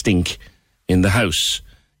stink in the house.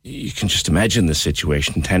 You can just imagine the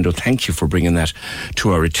situation. Tando, thank you for bringing that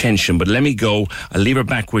to our attention. But let me go. I'll leave her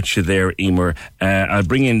back with you there, Emer. I'll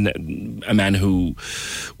bring in a man who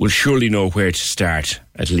will surely know where to start,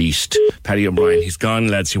 at least. Paddy O'Brien. He's gone,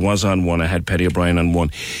 lads. He was on one. I had Paddy O'Brien on one.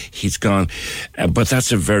 He's gone. But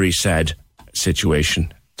that's a very sad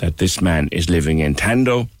situation that this man is living in.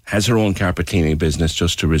 Tando has her own carpet cleaning business,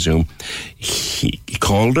 just to resume. He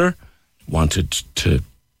called her, wanted to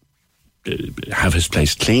have his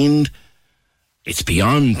place cleaned. It's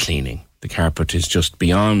beyond cleaning. The carpet is just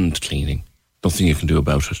beyond cleaning. Nothing you can do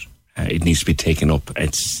about it. It needs to be taken up.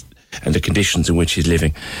 And the conditions in which he's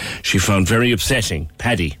living, she found very upsetting.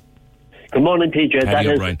 Paddy. Good morning, PJ. Paddy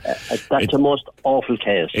O'Brien. That's the most awful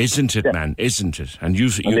case, isn't it, man? Isn't it? And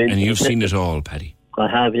you've seen it all, Paddy. I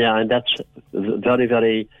have, yeah, and that's very,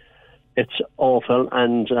 very. It's awful,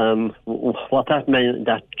 and what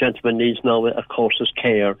that gentleman needs now, of course, is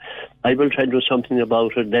care. I will try to do something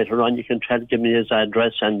about it later on. You can try to give me his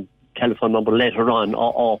address and telephone number later on,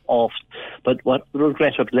 off. But what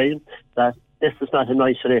regrettably, that this is not an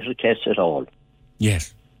isolated case at all.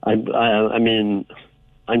 Yes. I mean,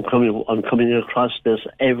 I'm coming across this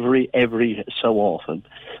every so often,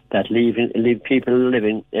 that leave people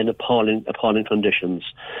living in appalling conditions.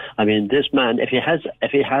 I mean, this man, if he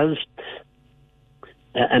has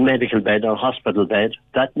a medical bed or hospital bed,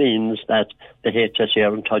 that means that the HSE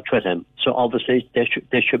are in touch with him. So obviously they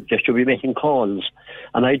should be making calls.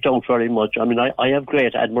 And I don't very much. I mean, I have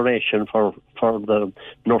great admiration for the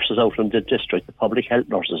nurses out in the district, the public health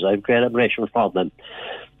nurses. I have great admiration for them,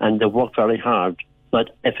 and they work very hard. But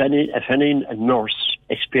if any nurse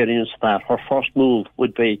experienced that, her first move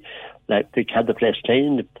would be like to have the place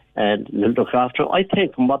cleaned and look after. I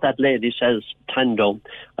think from what that lady says, Tando,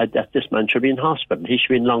 that this man should be in hospital. He should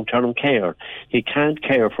be in long-term care. He can't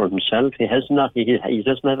care for himself. He has not. He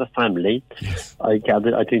doesn't have a family. Yes. I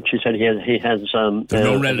think she said he has. There's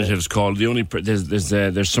no relatives called. The only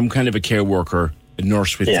there's some kind of a care worker, a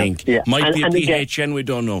nurse. We think might be a PHN. We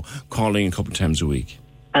don't know. Calling a couple of times a week.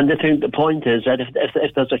 And the point is that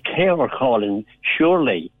if there's a carer calling,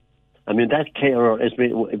 surely, I mean, that carer is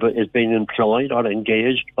being employed or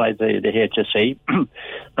engaged by the HSE,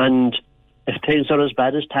 and if things are as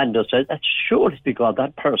bad as Tando said, that's surely because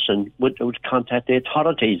that person would contact the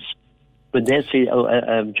authorities when they see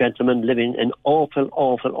a gentleman living in awful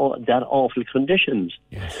conditions.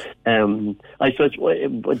 Yes. I suppose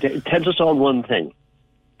it tells us all one thing,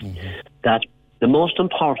 that the most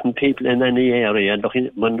important people in any area,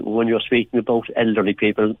 when you're speaking about elderly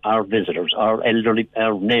people, are visitors, are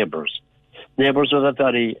neighbours. Neighbours have a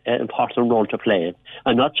very important role to play.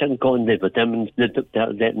 I'm not saying go and live with them and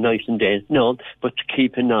live night and day, no, but to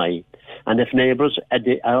keep an eye. And if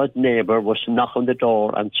our neighbour was to knock on the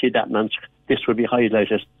door and see that man, this would be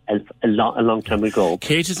highlighted a long time ago.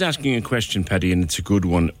 Kate is asking a question, Paddy, and it's a good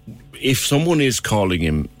one. If someone is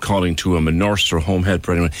calling to him, a nurse or a home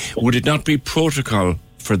helper, or anyone, would it not be protocol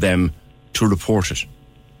for them to report it?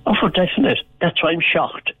 Oh, for definite. That's why I'm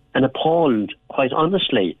shocked and appalled, quite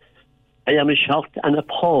honestly. I am shocked and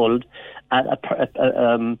appalled at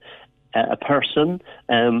a person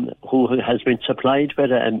who has been supplied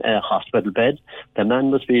with a hospital bed. The man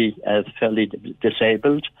must be fairly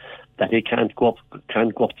disabled, that he can't go up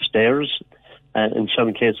the stairs in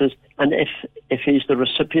some cases. And if he's the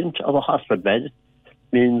recipient of a hospital bed,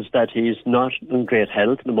 means that he's not in great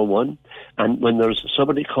health, number one. And when there's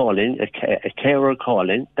somebody calling, a carer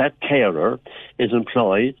calling, that carer is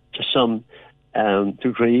employed to some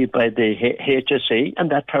degree by the HSE, and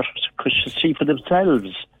that person should see for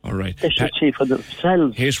themselves. All right. They should see for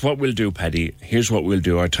themselves. Here's what we'll do, Paddy. Here's what we'll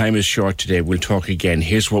do. Our time is short today. We'll talk again.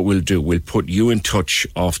 Here's what we'll do. We'll put you in touch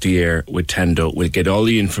off the air with Tando. We'll get all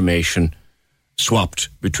the information swapped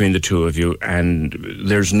between the two of you, and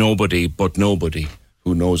there's nobody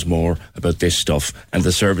who knows more about this stuff and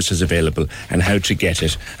the services available and how to get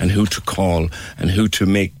it and who to call and who to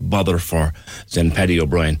make bother for than Paddy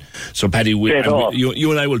O'Brien. So Paddy, you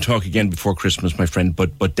and I will talk again before Christmas, my friend,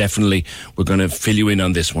 but definitely we're going to fill you in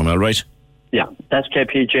on this one, all right? Yeah, that's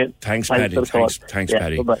KPJ. Thanks, Paddy. Thanks,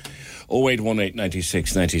 Paddy. Bye-bye. 0818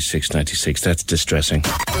 96 96 96. That's distressing.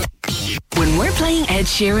 When we're playing Ed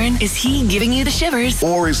Sheeran, is he giving you the shivers?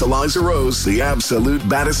 Or is Eliza Rose the absolute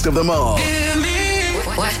baddest of them all?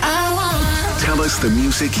 What I want. Tell us the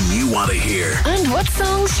music you want to hear. And what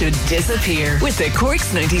songs should disappear with the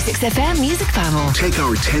Cork's 96 FM Music Panel. Take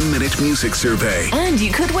our 10-minute music survey. And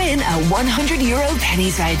you could win a €100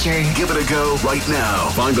 pennies voucher. Give it a go right now.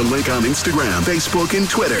 Find the link on Instagram, Facebook, and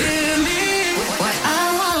Twitter.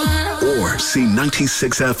 Or see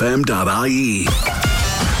 96fm.ie.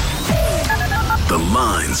 The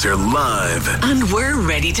lines are live. And we're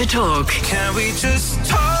ready to talk. Can we just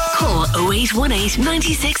talk? Call 0818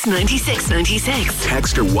 96 96 96.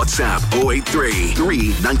 Text or WhatsApp 083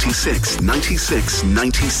 396 96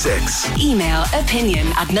 96. Email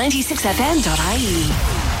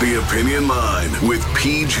opinion@96fm.ie. The Opinion Line with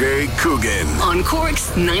PJ Coogan. On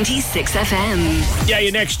Cork's 96 FM. Yeah,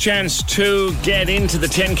 your next chance to get into the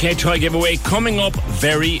 10K toy giveaway coming up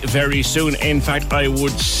very, very soon. In fact, I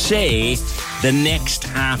would say the next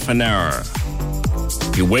half an hour.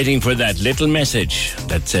 You're waiting for that little message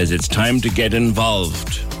that says it's time to get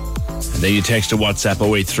involved. And then you text a WhatsApp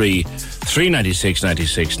 083 396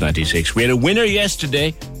 96 96. We had a winner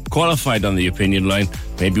yesterday, qualified on the Opinion Line.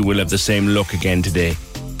 Maybe we'll have the same luck again today.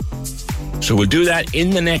 So we'll do that in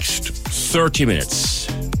the next 30 minutes.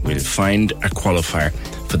 We'll find a qualifier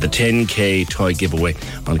for the 10K toy giveaway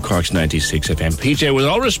on Cork's 96 FM. PJ, with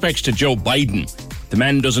all respects to Joe Biden, the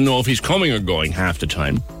man doesn't know if he's coming or going half the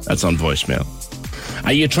time. That's on voicemail.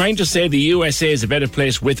 Are you trying to say the USA is a better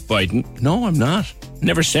place with Biden? No, I'm not.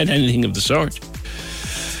 Never said anything of the sort.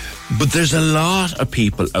 But there's a lot of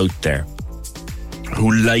people out there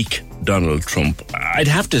who like Donald Trump. I'd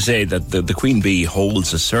have to say that the Queen Bee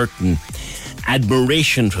holds a certain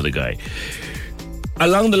admiration for the guy.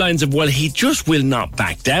 Along the lines of, well, he just will not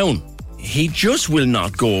back down. He just will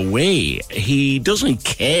not go away. He doesn't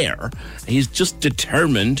care. He's just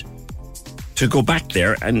determined to go back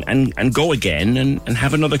there and go again and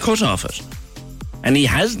have another cut off it. And he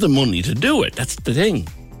has the money to do it. That's the thing.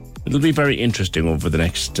 It'll be very interesting over the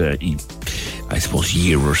next, I suppose,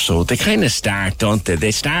 year or so. They kind of start, don't they?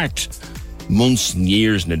 They start months and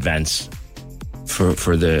years in advance for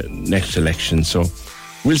the next election. So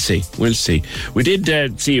we'll see. We'll see. We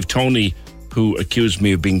did see if Tony, who accused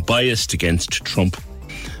me of being biased against Trump,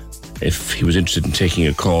 if he was interested in taking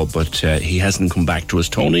a call, but he hasn't come back to us.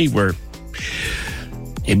 Tony, we're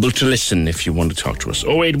able to listen if you want to talk to us.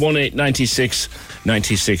 0818 96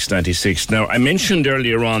 96 96. Now, I mentioned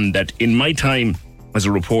earlier on that in my time as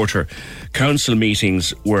a reporter, council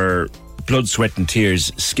meetings were blood, sweat and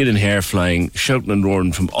tears, skin and hair flying, shouting and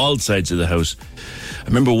roaring from all sides of the house. I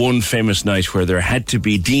remember one famous night where there had to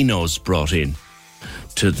be dinos brought in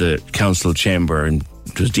to the council chamber, and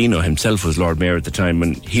it was Dino himself was Lord Mayor at the time,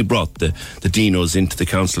 and he brought the dinos into the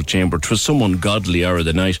council chamber. It was some ungodly hour of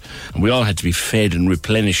the night, and we all had to be fed and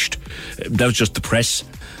replenished. That was just the press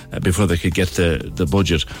before they could get the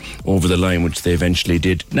budget over the line, which they eventually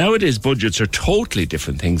did. Nowadays, budgets are totally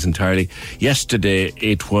different things entirely. Yesterday,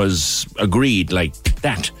 it was agreed like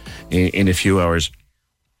that in a few hours.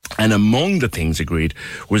 And among the things agreed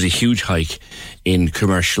was a huge hike in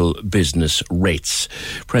commercial business rates.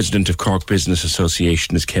 President of Cork Business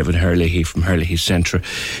Association is Kevin Herlihy from Herlihy Centre.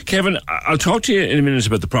 Kevin, I'll talk to you in a minute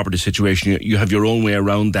about the property situation. You have your own way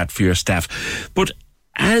around that for your staff. But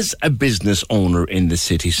as a business owner in the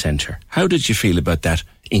city centre, how did you feel about that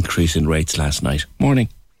increase in rates last night? Morning.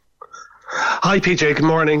 Hi, PJ. Good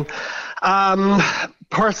morning.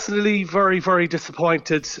 Personally, very, very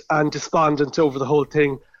disappointed and despondent over the whole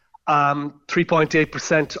thing.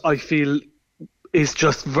 3.8% I feel is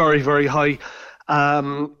just very, very high.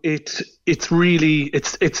 It's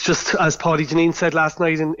just, as Paddy Janine said last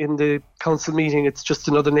night in the council meeting, it's just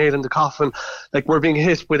another nail in the coffin. Like, we're being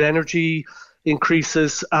hit with energy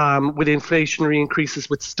increases, with inflationary increases,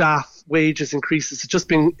 with staff wages increases. It's just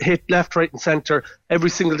being hit left, right and centre.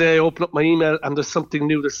 Every single day I open up my email and there's something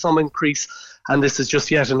new, there's some increase, and this is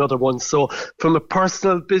just yet another one. So from a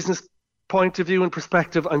personal business point of view and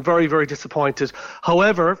perspective, I'm very, very disappointed.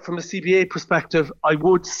 However, from a CBA perspective, I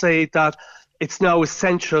would say that it's now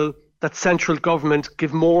essential that central government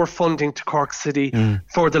give more funding to Cork City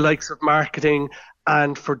for the likes of marketing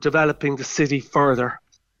and for developing the city further.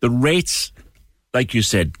 The rates, like you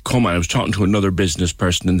said, come on. I was talking to another business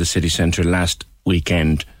person in the city centre last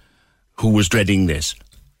weekend who was dreading this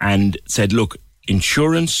and said, look,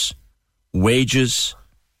 insurance, wages,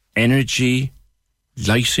 energy,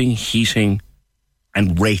 lighting, heating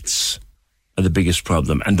and rates are the biggest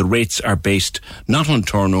problem. And the rates are based not on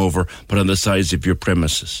turnover, but on the size of your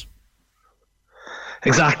premises.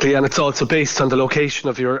 Exactly, and it's also based on the location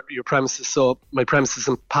of your premises. So my premises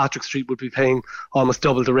in Patrick Street would be paying almost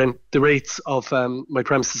double the rates of my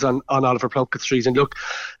premises on Oliver Plunkett Street. And look,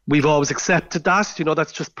 we've always accepted that.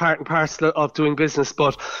 That's just part and parcel of doing business.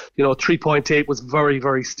 But 3.8 was very,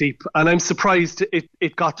 very steep, and I'm surprised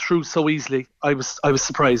it got through so easily. I was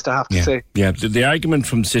surprised, I have to say. Yeah, the argument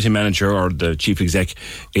from the city manager or the chief exec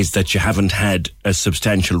is that you haven't had a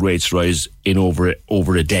substantial rates rise in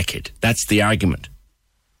over a decade. That's the argument.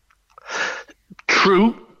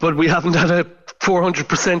 True, but we haven't had a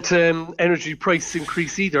 400% energy price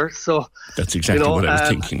increase either. So that's exactly what I was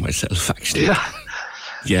thinking myself, actually.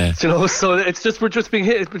 Yeah. So it's just we're just being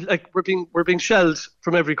hit, like we're being shelled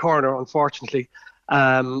from every corner, unfortunately.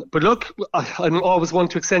 But look, I'm always one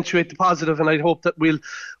to accentuate the positive, and I'd hope that we'll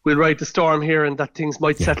ride the storm here and that things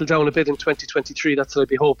might settle down a bit in 2023. That's what I'd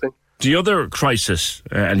be hoping. The other crisis,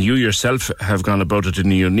 and you yourself have gone about it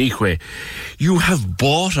in a unique way, you have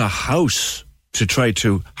bought a house to try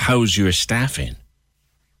to house your staff in.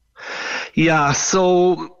 Yeah,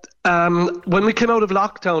 so when we came out of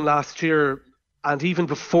lockdown last year, and even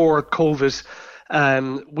before COVID,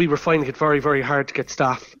 we were finding it very, very hard to get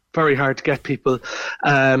staff, very hard to get people.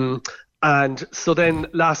 And so then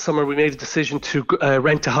last summer we made a decision to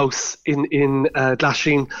rent a house in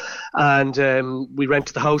Glasheen, and we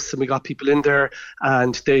rented the house and we got people in there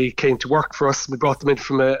and they came to work for us. We brought them in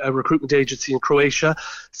from a recruitment agency in Croatia.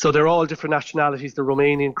 So they're all different nationalities. They're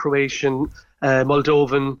Romanian, Croatian,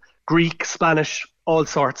 Moldovan, Greek, Spanish, all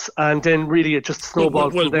sorts. And then really it just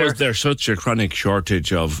snowballed from there. Was there such a chronic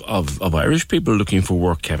shortage of Irish people looking for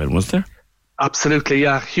work, Kevin, was there? Absolutely,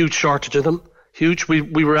 yeah. Huge shortage of them. Huge. We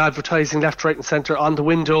were advertising left, right and centre on the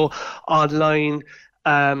window, online,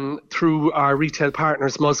 through our retail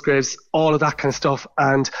partners, Musgraves, all of that kind of stuff.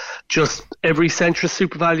 And just every Centris,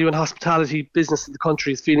 SuperValu and hospitality business in the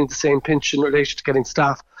country is feeling the same pinch in relation to getting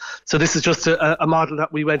staff. So this is just a model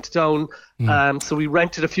that we went down. So we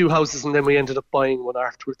rented a few houses and then we ended up buying one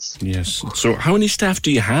afterwards. Yes. So how many staff do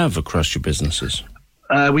you have across your businesses?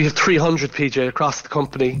 We have 300 PJ across the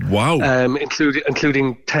company. Wow.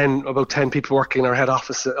 Including about 10 people working in our head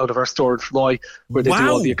office out of our store in Fermoy, where they do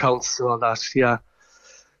all the accounts and all that. Yeah.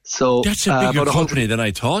 So that's a bigger company than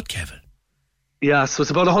I thought, Kevin. Yeah, so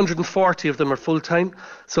it's about 140 of them are full-time.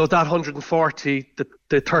 So that 140,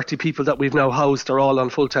 the 30 people that we've now housed are all on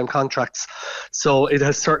full-time contracts. So it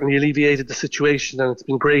has certainly alleviated the situation and it's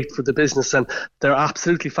been great for the business. And they're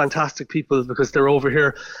absolutely fantastic people because they're over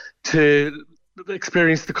here to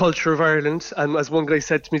experience the culture of Ireland, and as one guy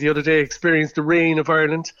said to me the other day, experience the rain of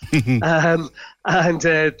Ireland. And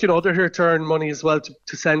they're here to earn money as well,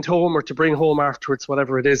 to send home or to bring home afterwards,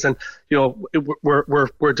 whatever it is. And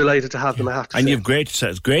we're delighted to have them. I have to say. And you have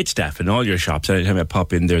great staff in all your shops. Anytime I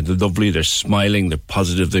pop in there, they're lovely, they're smiling, they're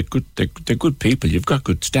positive, they're good people. You've got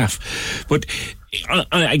good staff. But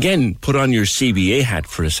again, put on your CBA hat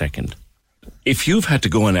for a second. If you've had to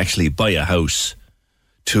go and actually buy a house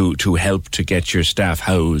to help to get your staff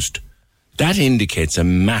housed, that indicates a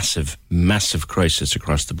massive, massive crisis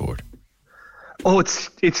across the board. Oh,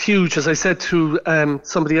 it's huge. As I said to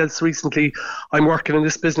somebody else recently, I'm working in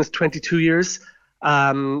this business 22 years.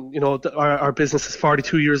 Our business is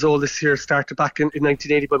 42 years old this year, started back in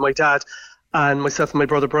 1980 by my dad. And myself and my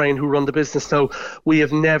brother Brian, who run the business now, we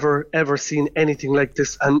have never, ever seen anything like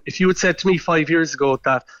this. And if you had said to me 5 years ago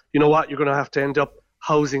that, you know what, you're going to have to end up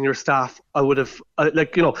housing your staff, I would have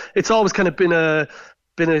it's always kind of been a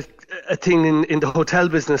thing in the hotel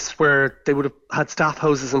business where they would have had staff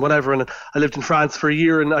houses and whatever. And I lived in France for a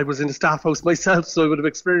year and I was in a staff house myself, so I would have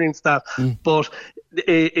experienced that. But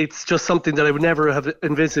it's just something that I would never have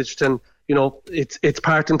envisaged. And it's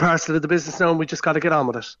part and parcel of the business now, and we just got to get on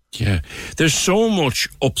with it. Yeah, there's so much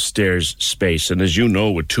upstairs space, and as you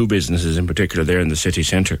know, with two businesses in particular there in the city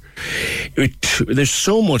centre, there's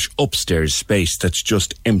so much upstairs space that's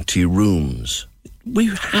just empty rooms. We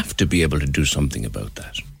have to be able to do something about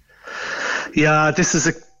that. Yeah, this is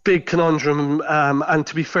a big conundrum, and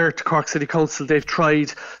to be fair to Cork City Council, they've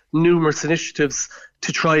tried numerous initiatives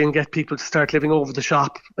to try and get people to start living over the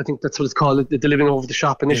shop. I think that's what it's called, the living over the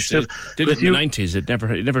shop initiative. Yes, it did in the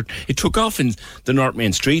 90s. It took off in the North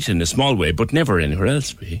Main Street in a small way, but never anywhere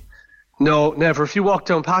else. No, never. If you walk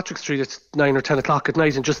down Patrick Street at 9 or 10 o'clock at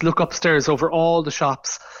night and just look upstairs over all the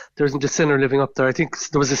shops, there isn't a sinner living up there. I think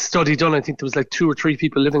there was a study done. I think there was like 2 or 3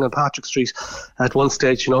 people living on Patrick Street at one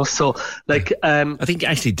stage, So, I think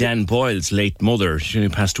actually Dan Boyle's late mother, she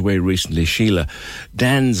passed away recently, Sheila.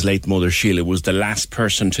 Dan's late mother, Sheila, was the last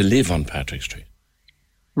person to live on Patrick Street.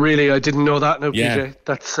 Really, I didn't know that. No, Yeah.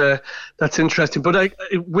 PJ, that's interesting. But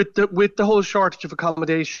with the whole shortage of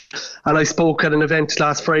accommodation, and I spoke at an event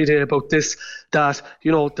last Friday about this. That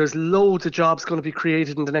there's loads of jobs going to be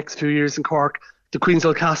created in the next few years in Cork. The Queen's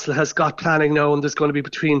Castle has got planning now, and there's going to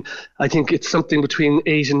be I think it's something between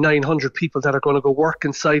 800 and 900 people that are going to go work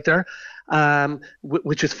inside there,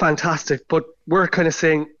 which is fantastic. But we're kind of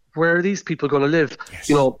saying, where are these people going to live? Yes.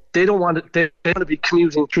 They don't want to be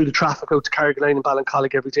commuting through the traffic out to Carrigaline and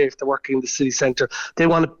Ballincollig every day if they're working in the city centre. They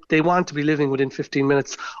want to be living within 15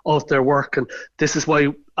 minutes of their work, and this is why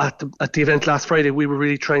at the event last Friday we were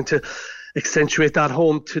really trying to accentuate that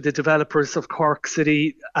home to the developers of Cork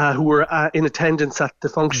City who were in attendance at the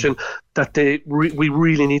function, that we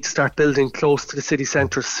really need to start building close to the city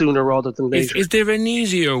centre sooner rather than later. Is there an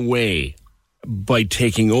easier way by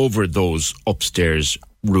taking over those upstairs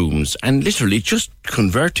rooms and literally just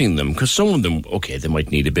converting them? Because some of them, okay, they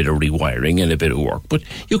might need a bit of rewiring and a bit of work, but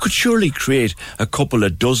you could surely create a couple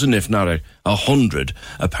of dozen, if not 100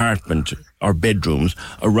 apartment or bedrooms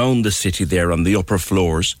around the city there on the upper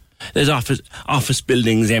floors. There's office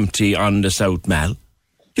buildings empty on the South Mall.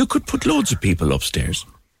 You could put loads of people upstairs.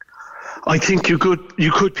 I think you could,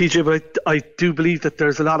 PJ, but I do believe that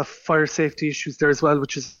there's a lot of fire safety issues there as well,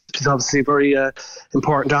 which is obviously a very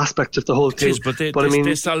important aspect of the whole thing. It is, but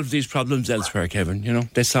they solve these problems elsewhere, Kevin.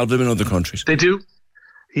 They solve them in other countries. They do.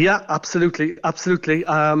 Yeah, absolutely.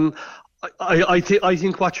 I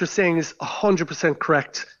think what you're saying is 100%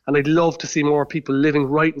 correct, and I'd love to see more people living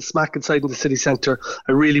right and smack inside in the city centre.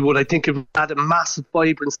 I really would. I think it would add a massive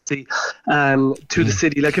vibrancy to the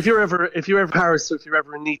city. Like if you're ever in Paris, or if you're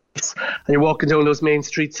ever in Nice, and you're walking down those main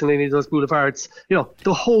streets and any of those boulevards,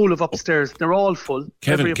 the whole of upstairs, they're all full.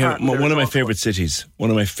 Kevin, one of my favourite cities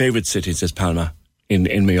is Palma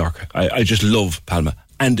in Mallorca. I just love Palma,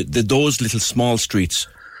 and those little small streets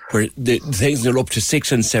where the things are up to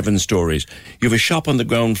 6 and 7 stories. You have a shop on the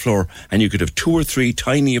ground floor, and you could have 2 or 3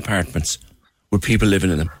 tiny apartments with people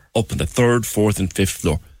living in them up on the 3rd, 4th and 5th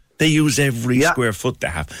floor. They use every square foot they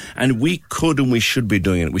have. And we could and we should be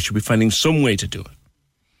doing it. We should be finding some way to do it.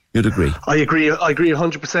 You'd agree? I agree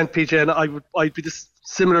 100%, PJ, and I'd be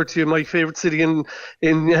similar to you. My favourite city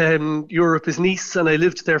in Europe is Nice, and I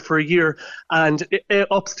lived there for a year. And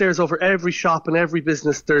upstairs over every shop and every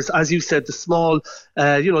business, there's, as you said, the small,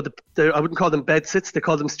 I wouldn't call them bed sits, they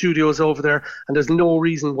call them studios over there. And there's no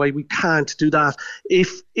reason why we can't do that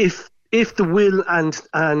if the will and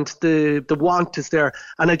the want is there.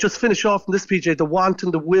 And I just finish off on this, PJ, the want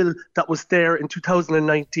and the will that was there in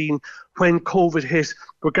 2019 when COVID hit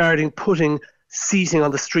regarding putting seating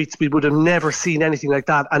on the streets. We would have never seen anything like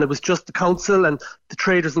that. And it was just the council and the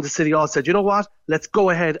traders in the city all said, you know what, let's go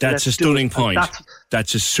ahead. That's a stunning point.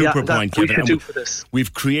 That's a super point, Kevin. We can do for this.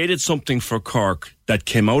 We've created something for Cork that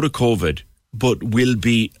came out of COVID, but will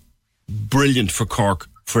be brilliant for Cork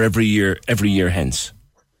for every year hence.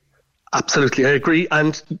 Absolutely, I agree.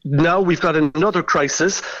 And now we've got another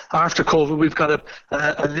crisis after COVID. We've got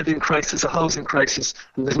a living crisis, a housing crisis,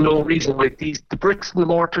 and there's no reason why the bricks and the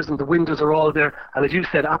mortars and the windows are all there. And as you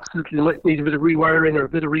said, absolutely might need a bit of rewiring or a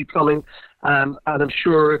bit of replumbing. And I'm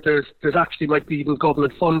sure there's actually might be even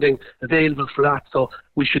government funding available for that. So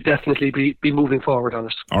we should definitely be moving forward on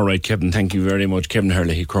it. All right, Kevin, thank you very much. Kevin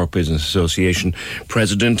Herlihy, Cork Business Association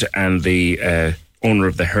President and the owner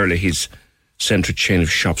of the Herlihy's Centre chain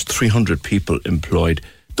of shops, 300 people employed.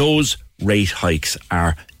 Those rate hikes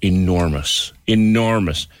are enormous.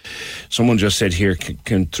 Someone just said here,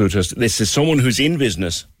 came through to us, this is someone who's in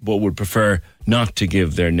business but would prefer not to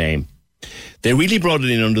give their name. They really brought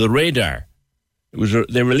it in under the radar.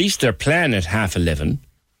 They released their plan at 11:30.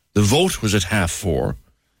 The vote was at 4:30.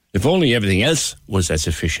 If only everything else was as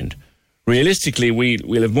efficient. Realistically,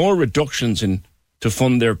 we'll have more reductions to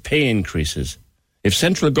fund their pay increases. If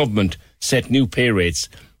central government set new pay rates,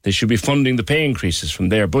 they should be funding the pay increases from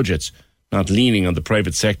their budgets, not leaning on the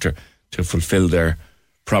private sector to fulfil their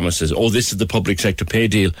promises. Oh, this is the public sector pay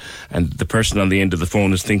deal. And the person on the end of the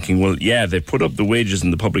phone is thinking, well, yeah, they put up the wages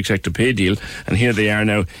in the public sector pay deal, and here they are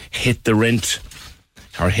now, hit the rent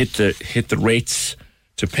or hit the rates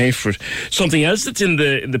to pay for it. Something else that's in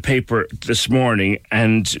the paper this morning,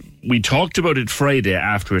 and we talked about it Friday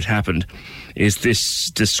after it happened, is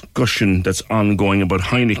this discussion that's ongoing about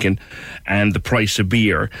Heineken and the price of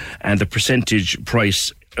beer and the percentage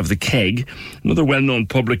price of the keg. Another well-known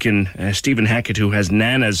publican, Stephen Hackett, who has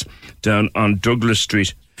Nana's down on Douglas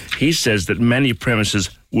Street, he says that many premises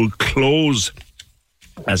will close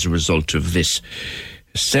as a result of this.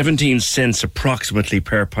 17 cents approximately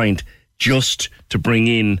per pint just to bring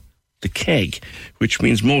in the keg, which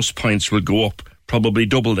means most pints will go up probably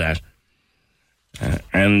double that.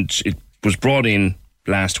 And it was brought in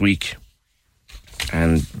last week,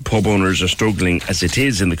 and pub owners are struggling as it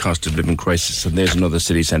is in the cost of living crisis. And there's another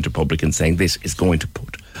city centre publican saying this is going to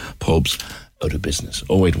put pubs out of business.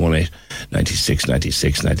 0818 96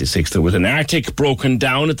 96 96. There was an Arctic broken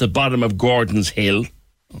down at the bottom of Gordon's Hill.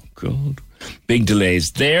 Oh, God. Big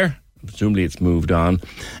delays there. Presumably it's moved on.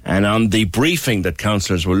 And on the briefing that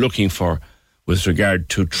councillors were looking for with regard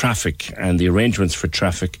to traffic and the arrangements for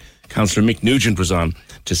traffic, Councillor Mick Nugent was on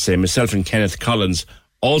to say myself and Kenneth Collins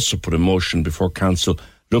also put a motion before council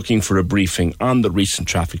looking for a briefing on the recent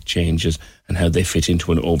traffic changes and how they fit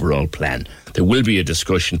into an overall plan. There will be a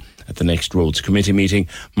discussion at the next Roads Committee meeting.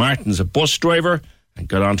 Martin's a bus driver and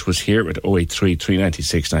got on to us here at 083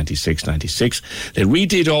 396 96 96. They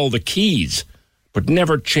redid all the keys but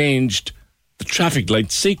never changed the traffic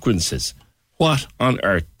light sequences. What on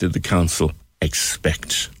earth did the council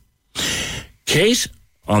expect? Kate,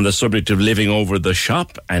 on the subject of living over the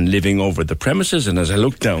shop and living over the premises, and as I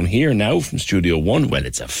look down here now from Studio 1, well,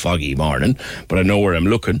 it's a foggy morning, but I know where I'm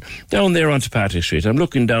looking. Down there onto Patrick Street. I'm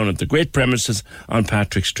looking down at the great premises on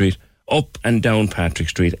Patrick Street, up and down Patrick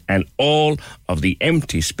Street, and all of the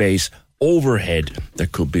empty space overhead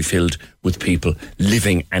that could be filled with people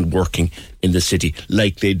living and working in the city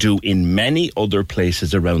like they do in many other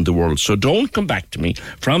places around the world. So don't come back to me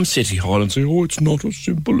from City Hall and say, oh, it's not as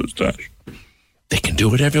simple as that. They can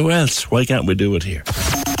do it everywhere else. Why can't we do it here?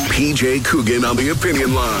 PJ Coogan on the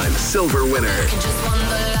opinion line. Silver winner.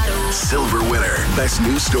 Silver winner. Best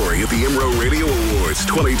news story at the IMRO Radio Awards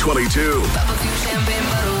 2022.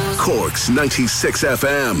 Cork's 96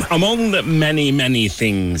 FM. Among the many, many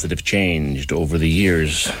things that have changed over the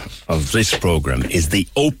years of this programme is the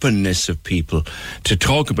openness of people to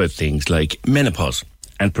talk about things like menopause,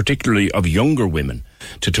 and particularly of younger women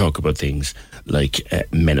to talk about things like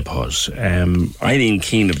menopause. Eileen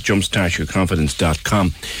Keane of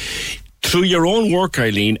jumpstartyourconfidence.com. Through your own work,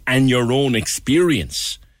 Eileen, and your own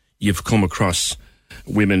experience, you've come across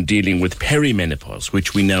women dealing with perimenopause,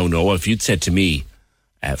 which we now know. If you'd said to me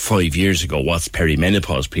 5 years ago, what's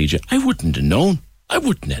perimenopause, PJ? I wouldn't have known. I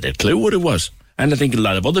wouldn't have a clue what it was. And I think a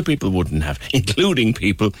lot of other people wouldn't have, including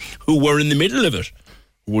people who were in the middle of it,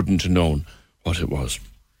 wouldn't have known what it was.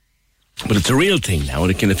 But it's a real thing now,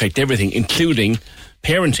 and it can affect everything, including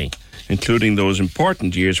parenting, including those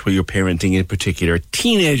important years where you're parenting, in particular,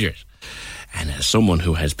 teenagers. And as someone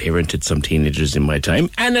who has parented some teenagers in my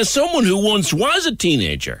time, and as someone who once was a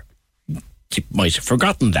teenager, you might have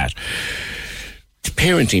forgotten that.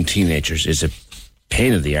 Parenting teenagers is a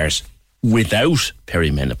pain in the arse without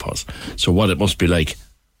perimenopause. So what it must be like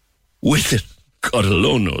with it, God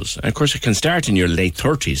alone knows. And of course, it can start in your late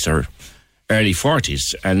 30s or early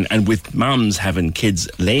 40s. And with mums having kids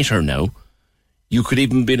later now, you could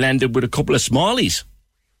even be landed with a couple of smallies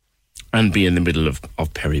and be in the middle of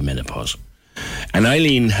perimenopause. And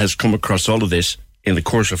Eileen has come across all of this in the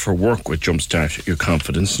course of her work with Jumpstart Your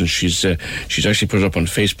Confidence, and she's actually put up on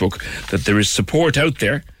Facebook that there is support out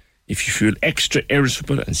there if you feel extra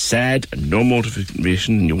irritable and sad and no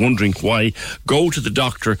motivation and you're wondering why. Go to the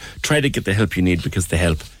doctor, try to get the help you need, because the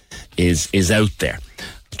help is out there.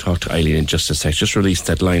 I'll talk to Eileen in just a sec. Just release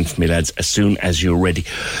that line for me, lads, as soon as you're ready.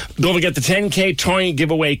 Don't forget the 10k toy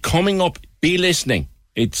giveaway coming up. Be listening.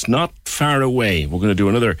 It's not far away. We're going to do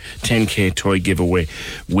another 10k toy giveaway.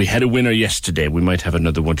 We had a winner yesterday. We might have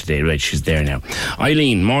another one today. Right, she's there now.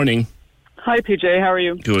 Eileen, morning. Hi, PJ. How are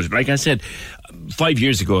you? Good. Like I said, 5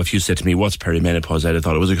 years ago, if you said to me, what's perimenopause, I'd have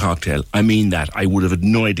thought it was a cocktail. I mean that. I would have had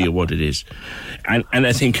no idea what it is. And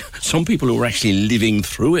I think some people who were actually living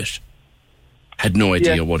through it had no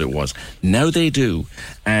idea what it was. Now they do.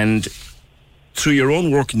 And through your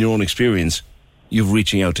own work and your own experience, you're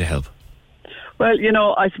reaching out to help. Well, you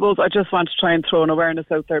know, I suppose I just want to try and throw an awareness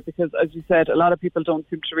out there because, as you said, a lot of people don't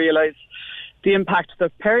seem to realise the impact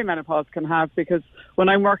that perimenopause can have, because when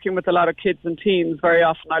I'm working with a lot of kids and teens, very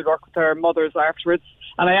often I'll work with their mothers afterwards,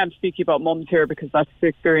 and I am speaking about mums here because that's the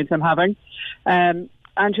experience I'm having. And,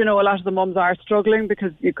 you know, a lot of the mums are struggling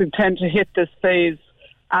because you can tend to hit this phase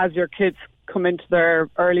as your kids come into their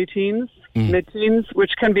early teens, mid-teens,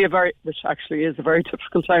 which actually is a very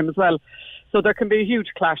difficult time as well. So there can be a huge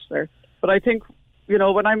clash there. But I think, you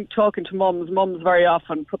know, when I'm talking to mums very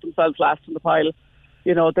often put themselves last in the pile.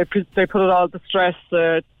 You know, they put it all, the stress,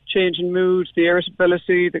 the change in mood, the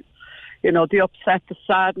irritability, the upset, the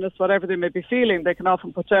sadness, whatever they may be feeling, they can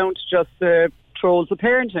often put down to just the trolls of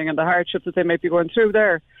parenting and the hardship that they may be going through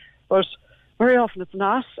there. But very often it's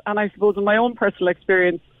not. And I suppose in my own personal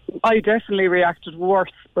experience, I definitely reacted a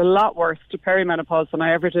lot worse to perimenopause than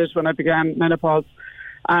I ever did when I began menopause.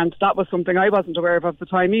 And that was something I wasn't aware of at the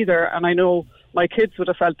time either. And I know my kids would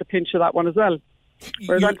have felt the pinch of that one as well.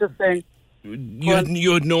 Whereas I'm just saying... You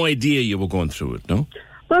had no idea you were going through it, no?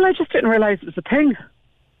 Well, I just didn't realise it was a thing.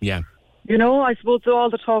 Yeah. You know, I suppose all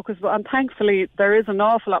the talk was, and thankfully there is an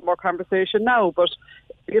awful lot more conversation now, but,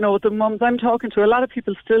 you know, the mums I'm talking to, a lot of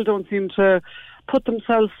people still don't seem to put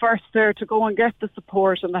themselves first there to go and get the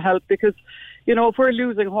support and the help, because, you know, if we're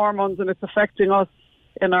losing hormones and it's affecting us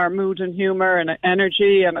in our mood and humour and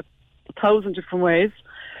energy and 1,000 different ways,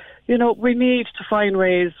 you know, we need to find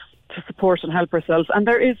ways to support and help ourselves. And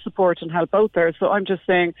there is support and help out there. So I'm just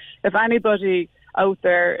saying, if anybody out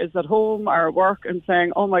there is at home or at work and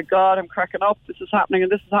saying, oh my God, I'm cracking up, this is happening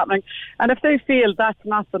and this is happening, and if they feel that's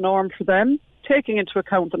not the norm for them, taking into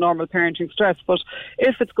account the normal parenting stress, but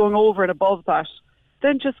if it's going over and above that,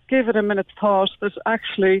 then just give it a minute's thought that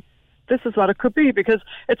actually this is what it could be, because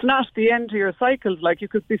it's not the end of your cycles. Like, you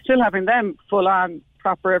could be still having them full on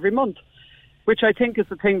proper every month, which I think is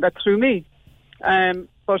the thing that threw me.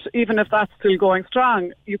 But even if that's still going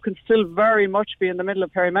strong, you can still very much be in the middle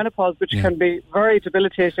of perimenopause, which can be very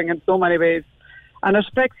debilitating in so many ways. And it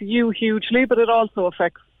affects you hugely, but it also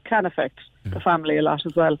can affect the family a lot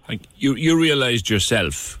as well. Like you realised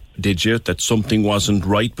yourself, did you, that something wasn't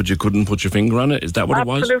right, but you couldn't put your finger on it? Is that what it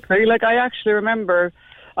was? Absolutely. Like, I actually remember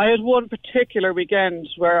I had one particular weekend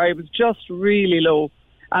where I was just really low,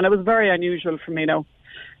 and it was very unusual for me now.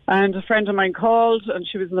 And a friend of mine called, and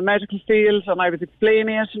she was in the medical field, and I was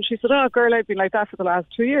explaining it, and she said, oh, girl, I've been like that for the last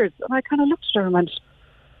 2 years. And I kind of looked at her and went,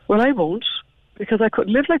 well, I won't, because I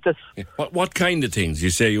couldn't live like this. What kind of things? You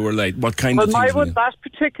say you were like, what kind of things? Well, that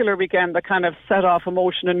particular weekend that kind of set off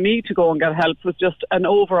emotion in me to go and get help was just an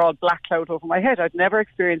overall black cloud over my head. I'd never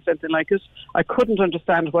experienced anything like it. I couldn't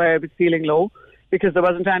understand why I was feeling low, because there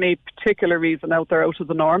wasn't any particular reason out there out of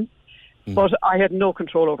the norm. But I had no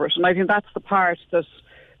control over it. And I think that's the part that,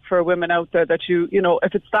 for women out there, that you know,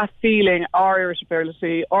 if it's that feeling or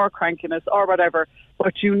irritability or crankiness or whatever,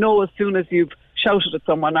 but you know as soon as you've shouted at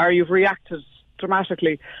someone or you've reacted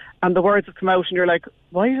dramatically and the words have come out and you're like,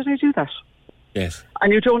 why did I do that? Yes.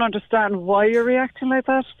 And you don't understand why you're reacting like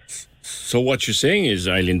that. So what you're saying is,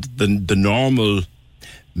 Eileen, the normal,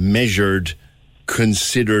 measured,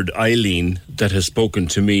 considered Eileen that has spoken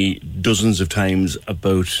to me dozens of times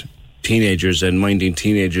about teenagers and minding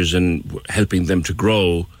teenagers and helping them to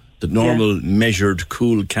grow, the normal, measured,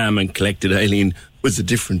 cool, calm and collected Eileen was a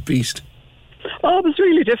different beast. Oh, it was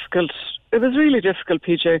really difficult. It was really difficult,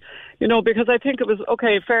 PJ. You know, because I think it was,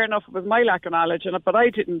 okay, fair enough, it was my lack of knowledge, but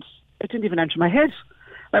it didn't even enter my head.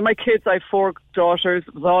 Like, my kids, I have 4 daughters,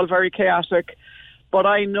 it was all very chaotic, but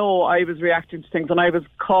I know I was reacting to things and I was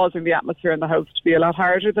causing the atmosphere in the house to be a lot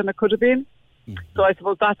harder than it could have been. So I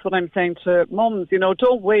suppose that's what I'm saying to mums, you know,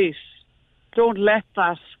 don't wait. Don't let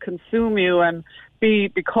that consume you and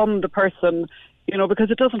become the person, you know,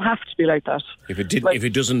 because it doesn't have to be like that. If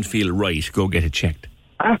it doesn't feel right, go get it checked.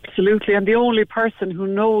 Absolutely. And the only person who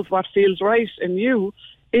knows what feels right in you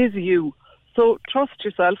is you. So trust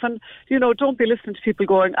yourself and, you know, don't be listening to people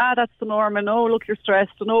going, that's the norm, and oh, look, you're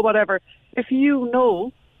stressed, and oh, whatever. If you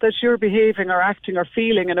know that you're behaving or acting or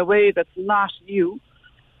feeling in a way that's not you,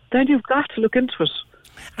 then you've got to look into it.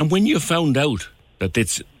 And when you found out that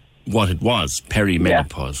it's what it was,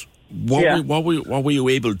 perimenopause, what were you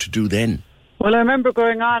able to do then? Well, I remember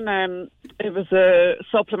going on, it was a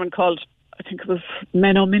supplement called, I think it was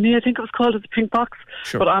Meno Mini, I think it was called, it's a pink box.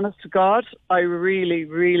 Sure. But honest to God, I really,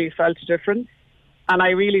 really felt a difference. And I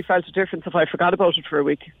really felt a difference if I forgot about it for a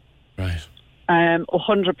week. Right.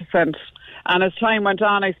 100%. And as time went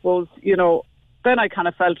on, I suppose, you know, then I kind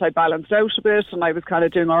of felt I balanced out a bit and I was kind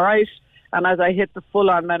of doing all right. And as I hit the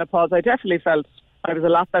full-on menopause, I definitely felt I was a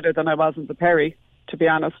lot better than I was in the peri, to be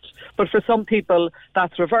honest. But for some people,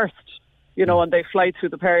 that's reversed, you know, and they fly through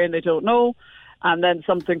the peri and they don't know. And then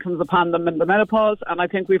something comes upon them in the menopause. And I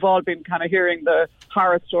think we've all been kind of hearing the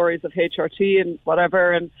horror stories of HRT and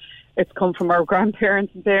whatever. And it's come from our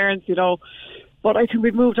grandparents and parents, you know. But I think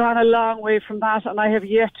we've moved on a long way from that. And I have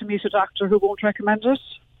yet to meet a doctor who won't recommend it.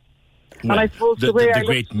 Well, and I suppose the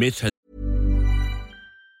great myth has...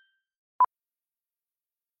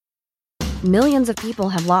 Millions of people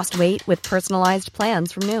have lost weight with personalized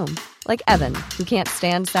plans from Noom. Like Evan, who can't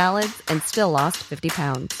stand salads and still lost 50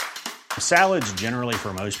 pounds. Salads generally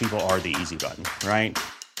for most people are the easy button, right?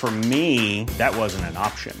 For me, that wasn't an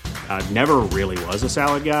option. I never really was a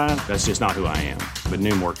salad guy. That's just not who I am. But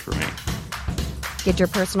Noom worked for me. Get your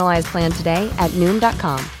personalized plan today at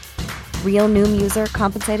Noom.com. Real Noom user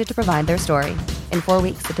compensated to provide their story. In 4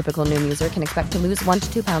 weeks, the typical Noom user can expect to lose 1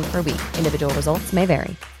 to 2 pounds per week. Individual results may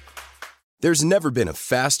vary. There's never been a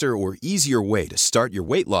faster or easier way to start your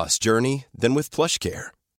weight loss journey than with PlushCare.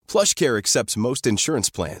 PlushCare accepts most insurance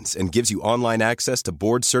plans and gives you online access to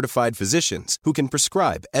board-certified physicians who can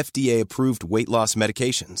prescribe FDA-approved weight loss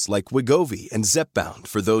medications like Wegovy and Zepbound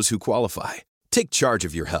for those who qualify. Take charge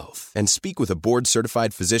of your health and speak with a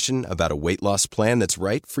board-certified physician about a weight loss plan that's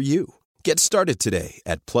right for you. Get started today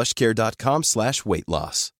at plushcare.com/weight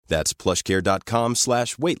loss. That's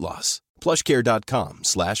plushcare.com/weight loss.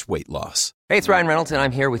 plushcare.com/weight loss. Hey, it's Ryan Reynolds, and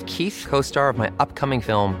I'm here with Keith, co-star of my upcoming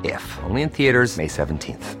film, If, only in theaters May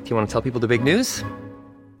 17th. Do you want to tell people the big news?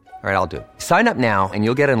 All right, I'll do it. Sign up now and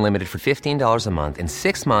you'll get unlimited for $15 a month and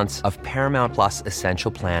 6 months of Paramount Plus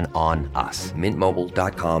Essential Plan on us.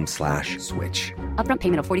 MintMobile.com/switch. Upfront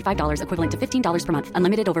payment of $45 equivalent to $15 per month.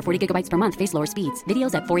 Unlimited over 40 gigabytes per month. Face lower speeds.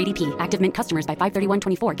 Videos at 480p. Active Mint customers by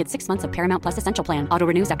 531.24 get 6 months of Paramount Plus Essential Plan. Auto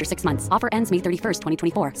renews after 6 months. Offer ends May 31st,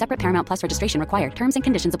 2024. Separate Paramount Plus registration required. Terms and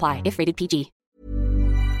conditions apply if rated PG.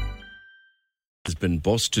 Has been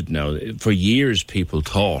busted now. For years, people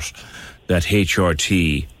thought that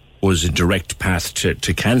HRT was a direct path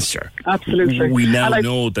to cancer. Absolutely. We now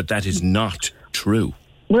know that is not true.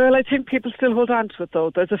 Well, I think people still hold on to it,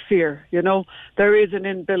 though. There's a fear, you know. There is an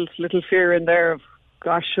inbuilt little fear in there of,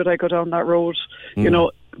 gosh, should I go down that road? You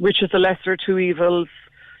know, which is the lesser of two evils?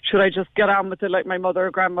 Should I just get on with it like my mother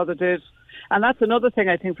or grandmother did? And that's another thing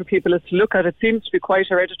I think for people is to look at. It seems to be quite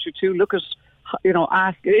hereditary too. Look at, you know,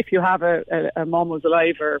 ask if you have a mum who's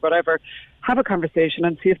alive or whatever, have a conversation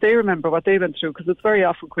and see if they remember what they went through, because it's very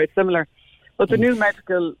often quite similar. But the new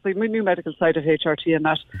medical side of HRT and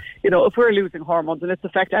that, you know, if we're losing hormones and it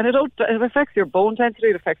affects your bone density,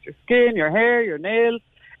 it affects your skin, your hair, your nails,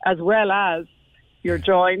 as well as your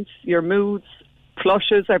joints, your moods,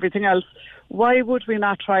 flushes, everything else. Why would we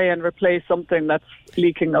not try and replace something that's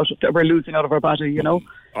leaking out, that we're losing out of our body, you know?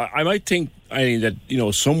 I might think, Eileen, that, you know,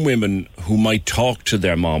 some women who might talk to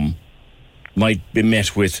their mum might be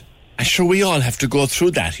met with, sure, we all have to go through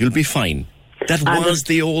that. You'll be fine. That was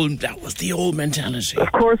the old mentality.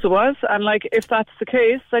 Of course it was. And, like, if that's the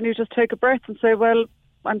case, then you just take a breath and say, well,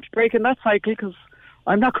 I'm breaking that cycle because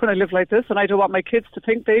I'm not going to live like this, and I don't want my kids to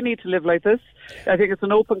think they need to live like this. I think it's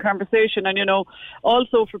an open conversation. And, you know,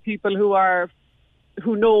 also for people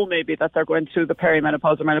who know maybe that they're going through the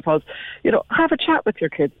perimenopause or menopause, you know, have a chat with your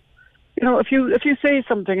kids. You know, if you say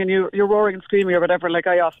something and you're roaring and screaming or whatever, like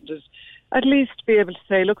I often do, at least be able to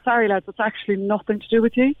say, look, sorry lads, it's actually nothing to do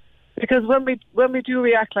with you. Because when we do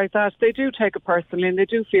react like that, they do take it personally and they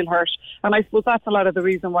do feel hurt. And I suppose that's a lot of the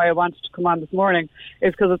reason why I wanted to come on this morning,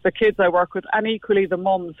 is because of the kids I work with and equally the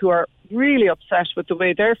mums who are really upset with the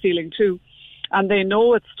way they're feeling too. And they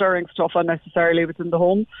know it's stirring stuff unnecessarily within the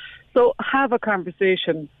home. So have a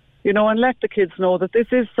conversation, you know, and let the kids know that this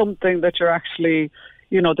is something that you're actually,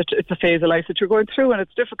 you know, that it's a phase of life that you're going through and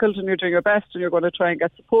it's difficult and you're doing your best and you're going to try and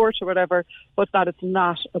get support or whatever, but that it's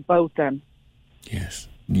not about them. Yes.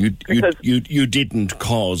 You didn't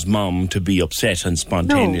cause mum to be upset and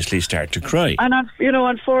spontaneously start to cry. And, you know,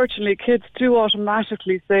 unfortunately, kids do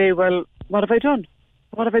automatically say, well, what have I done?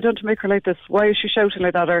 What have I done to make her like this? Why is she shouting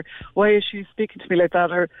like that? Or why is she speaking to me like that?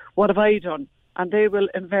 Or what have I done? And they will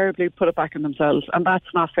invariably put it back on themselves. And that's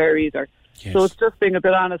not fair either. Yes. So it's just being a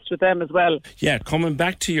bit honest with them as well. Yeah, coming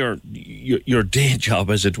back to your day job,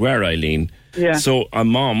 as it were, Eileen. Yeah. So a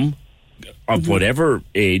mum of whatever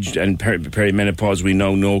age, and perimenopause we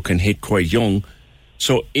now know can hit quite young.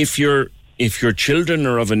 So if your children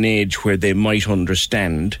are of an age where they might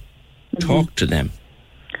understand, talk to them.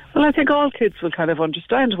 Well, I think all kids will kind of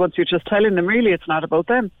understand once you're just telling them, really, it's not about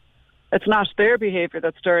them. It's not their behaviour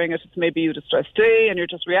that's stirring it. It's maybe you distressed day and you're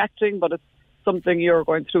just reacting, but it's something you're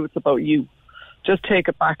going through. It's about you. Just take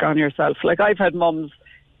it back on yourself. Like, I've had mums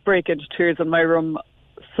break into tears in my room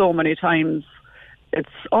so many times. It's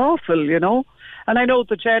awful, you know. And I know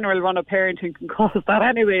the general run of parenting can cause that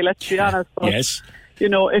anyway, let's be honest. But, yes. You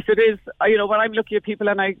know, if it is, you know, when I'm looking at people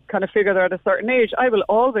and I kind of figure they're at a certain age, I will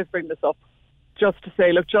always bring this up just to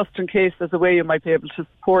say, look, just in case there's a way you might be able to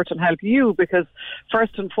support and help you, because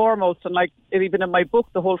first and foremost, and like even in my book,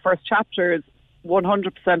 the whole first chapter is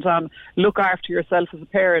 100% on look after yourself as a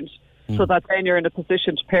parent so that then you're in a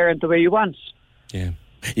position to parent the way you want. Yeah.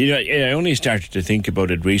 You know, I only started to think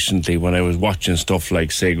about it recently when I was watching stuff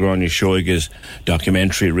like, say, Gráinne Seoige's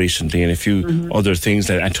documentary recently and a few other things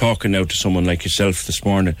that I'm talking now to someone like yourself this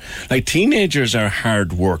morning. Like, teenagers are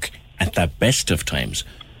hard work at the best of times.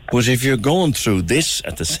 But if you're going through this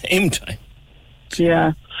at the same time...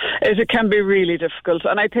 Yeah, it can be really difficult.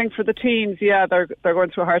 And I think for the teens, yeah, they're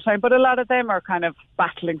going through a hard time. But a lot of them are kind of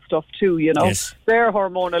battling stuff too, you know. Yes. They're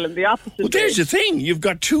hormonal in the opposite Well, there's the thing. You've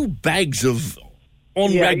got two bags of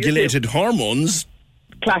unregulated hormones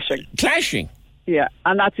clashing. Yeah,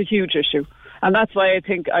 and that's a huge issue. And that's why I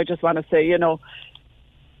think I just want to say, you know,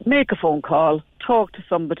 make a phone call, talk to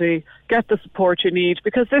somebody, get the support you need,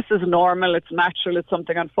 because this is normal, it's natural, it's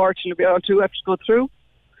something unfortunately we all do have to go through.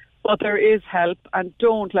 But there is help, and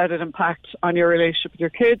don't let it impact on your relationship with your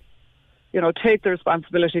kids. Take the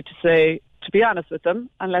responsibility to be honest with them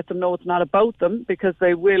and let them know it's not about them, because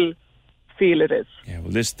they will feel it is. Yeah,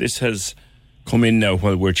 well, this has come in now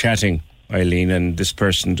while we're chatting, Eileen, and this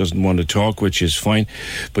person doesn't want to talk, which is fine.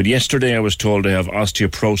 But yesterday I was told I have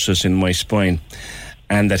osteoporosis in my spine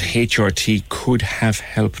and that HRT could have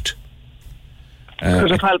helped.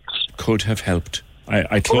 Could have helped.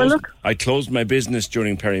 I closed my business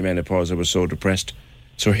during perimenopause. I was so depressed.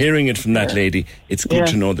 So hearing it from that lady, it's good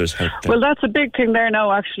to know there's help there. Well, that's a big thing there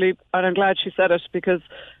now, actually, and I'm glad she said it, because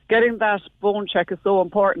getting that bone check is so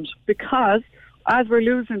important, because as we're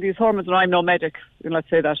losing these hormones, and I'm no medic, let's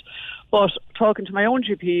say that, but talking to my own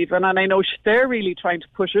GP, and I know they're really trying to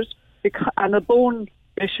push it, and the bone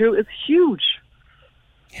issue is huge.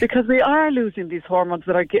 Because we are losing these hormones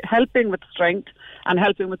that are helping with strength and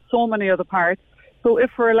helping with so many other parts. So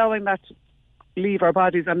if we're allowing that to leave our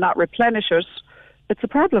bodies and not replenish it, it's a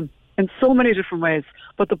problem in so many different ways.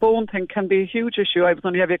 But the bone thing can be a huge issue. I was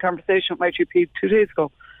only having a conversation with my GP 2 days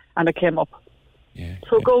ago, and it came up.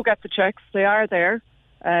 Go get the checks. They are there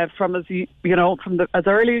from as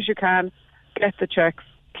early as you can. Get the checks.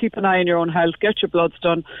 Keep an eye on your own health. Get your bloods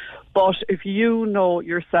done. But if you know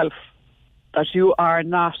yourself that you are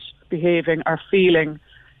not behaving or feeling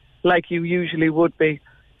like you usually would be,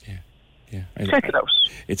 check it out.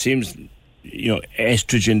 It seems,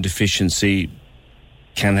 estrogen deficiency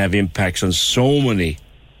can have impacts on so many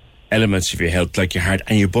elements of your health, like your heart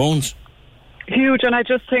and your bones. Huge, and I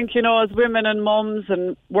just think, as women and mums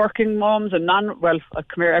and working mums and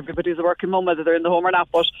everybody's a working mum, whether they're in the home or not,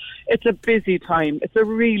 but it's a busy time. It's a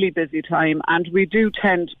really busy time, and we do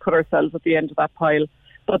tend to put ourselves at the end of that pile.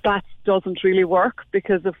 But that doesn't really work,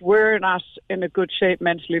 because if we're not in a good shape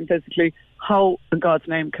mentally and physically, how in God's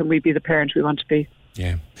name can we be the parent we want to be?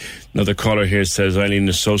 Yeah. Another caller here says, Eileen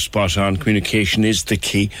is so spot on. Communication is the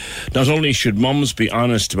key. Not only should mums be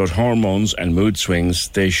honest about hormones and mood swings,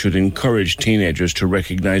 they should encourage teenagers to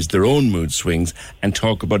recognise their own mood swings and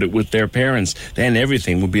talk about it with their parents. Then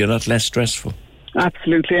everything will be a lot less stressful.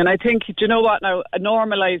 Absolutely. And I think, do you know what now?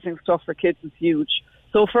 Normalising stuff for kids is huge.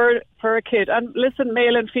 So for a kid, and listen,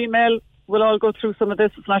 male and female will all go through some of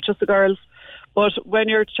this. It's not just the girls. But when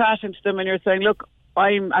you're chatting to them and you're saying, look,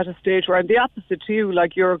 I'm at a stage where I'm the opposite to you.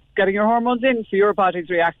 Like, you're getting your hormones in, so your body's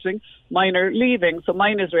reacting. Mine are leaving, so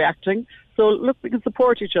mine is reacting. So, look, we can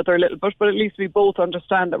support each other a little bit, but at least we both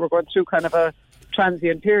understand that we're going through kind of a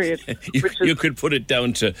transient period. You could put it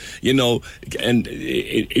down to, and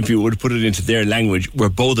if you would put it into their language, we're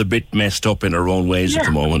both a bit messed up in our own ways at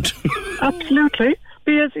the moment. Absolutely.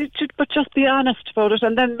 But just be honest about it,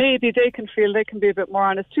 and then maybe they can feel they can be a bit more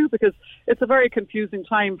honest too, because it's a very confusing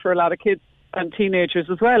time for a lot of kids and teenagers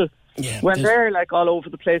as well, when they're like all over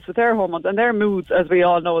the place with their hormones and their moods, as we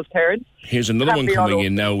all know as parents. Here's another one coming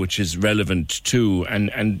in now, which is relevant too,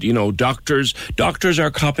 and doctors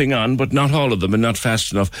are copping on, but not all of them, and not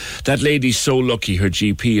fast enough. That lady's so lucky her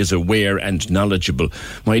GP is aware and knowledgeable.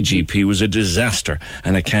 My GP was a disaster,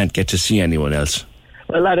 and I can't get to see anyone else.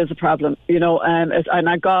 Well, that is a problem, and I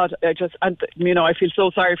feel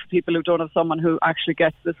so sorry for people who don't have someone who actually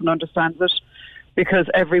gets this and understands it, because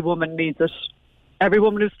every woman needs it. Every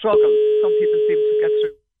woman who struggles, some people seem to get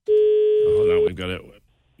through. Oh, no, we've got it.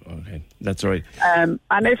 Okay, that's all right. And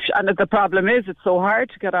the problem is, it's so hard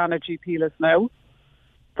to get on a GP list now,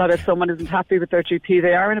 that if someone isn't happy with their GP,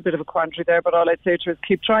 they are in a bit of a quandary there, but all I'd say to her is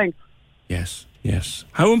keep trying. Yes.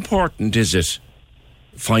 How important is it,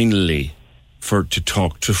 finally, to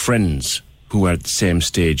talk to friends who are at the same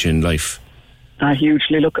stage in life?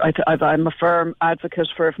 Hugely. Look, I'm a firm advocate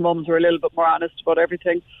for if mums were a little bit more honest about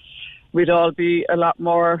everything, we'd all be a lot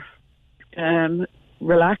more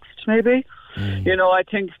relaxed, maybe. I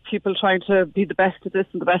think people trying to be the best at this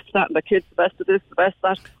and the best at that, and the kids the best at this, the best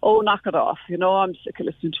at that. Oh, knock it off. I'm sick of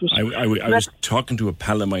listening to it. I was talking to a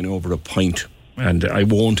pal of mine over a pint, and I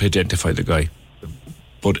won't identify the guy,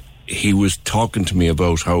 but he was talking to me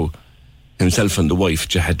about how himself and the wife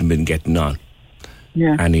just hadn't been getting on.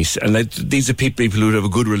 Yeah. And these are people who have a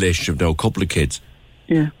good relationship now, a couple of kids.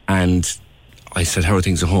 Yeah. And I said, how are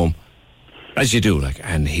things at home? As you do,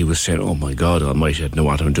 and he was saying, oh my God almighty, I don't know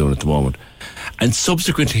what I'm doing at the moment. And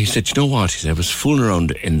subsequently he said, you know what? He said, I was fooling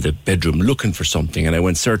around in the bedroom looking for something, and I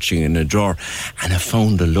went searching in a drawer, and I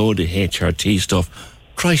found a load of HRT stuff.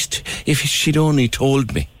 Christ, if she'd only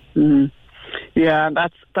told me. Mm-hmm. Yeah,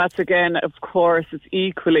 that's again, of course, it's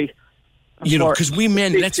equally important. Because we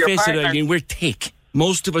men, let's face it, Eileen, we're thick.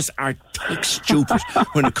 Most of us are thick stupid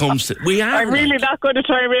when it comes to... We are. I'm really not going to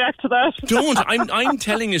try and react to that. Don't. I'm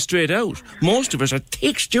telling you straight out. Most of us are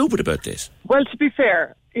thick stupid about this. Well, to be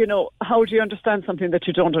fair, you know, how do you understand something that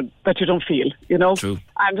you don't feel, you know? True.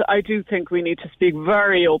 And I do think we need to speak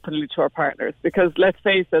very openly to our partners, because let's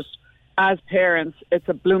face it, as parents, it's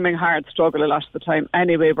a blooming hard struggle a lot of the time.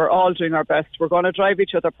 Anyway, we're all doing our best. We're going to drive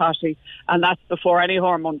each other potty, and that's before any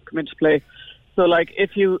hormones come into play. So, like,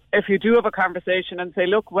 if you do have a conversation and say,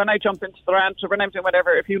 look, when I jump into the rant or when I'm doing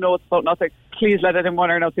whatever, if you know it's about nothing, please let it in one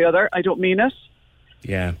or not the other. I don't mean it.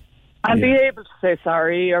 Yeah. And be able to say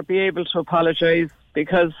sorry or be able to apologise,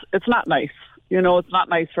 because it's not nice. You know, it's not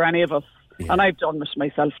nice for any of us. Yeah. And I've done it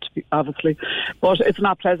myself, obviously. But it's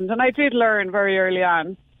not pleasant. And I did learn very early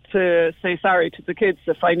on to say sorry to the kids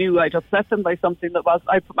if I knew I'd upset them by something that was...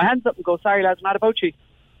 I'd put my hands up and go, sorry, lads, not about you.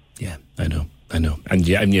 Yeah, I know. And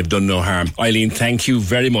you've done no harm. Eileen, thank you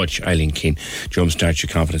very much. Eileen Keane,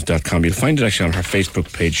 jumpstartyourconfidence.com. You'll find it actually on her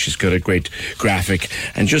Facebook page. She's got a great graphic.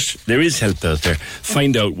 And just, there is help out there.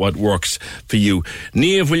 Find out what works for you.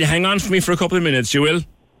 Niamh, will you hang on for me for a couple of minutes? You will?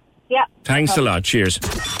 Yeah. Thanks a lot. Cheers.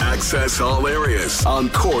 Access all areas on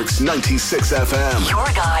Cork's 96 FM. Your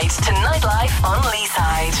guide to nightlife on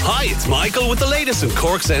Leeside. Hi, it's Michael with the latest in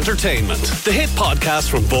Cork's entertainment. The hit podcast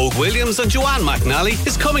from Vogue Williams and Joanne McNally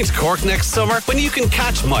is coming to Cork next summer, when you can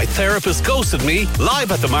catch My Therapist Ghosted Me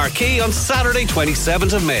live at the Marquee on Saturday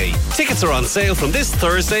 27th of May. Tickets are on sale from this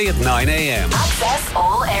Thursday at 9 a.m. Access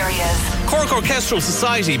all areas. Cork Orchestral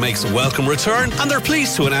Society makes a welcome return, and they're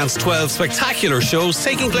pleased to announce 12 spectacular shows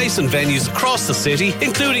taking place in venues across the city,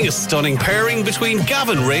 including a stunning pairing between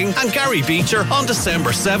Gavin Ring and Gary Beecher on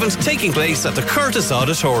December 7th, taking place at the Curtis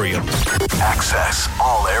Auditorium. Access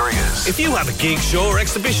all areas. If you have a gig, show or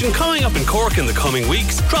exhibition coming up in Cork in the coming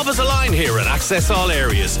weeks, drop us a line here at Access All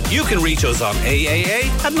Areas. You can reach us on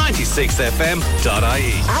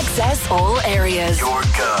aaa@96fm.ie. Access all areas. Your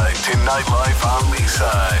guide to nightlife on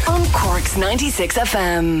Leeside. On Cork's 96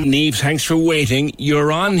 FM. Niamh, thanks for waiting.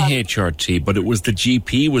 You're on HRT, but it was the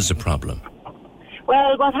GP was the problem.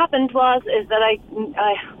 Well, what happened is that I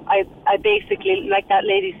basically, like that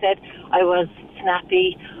lady said, I was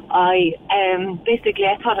snappy. I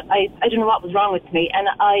thought I don't know what was wrong with me, and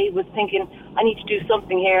I was thinking I need to do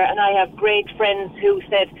something here. And I have great friends who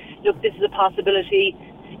said, look, this is a possibility.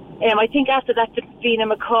 I think after that Davina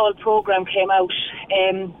McCall program came out,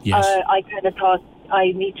 yes. I kind of thought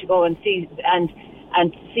I need to go and see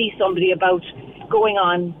somebody about going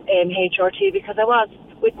on HRT, because I was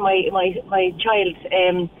with my child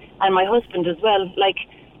and my husband as well. Like,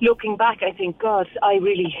 looking back, I think, God, I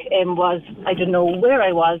really was, I don't know where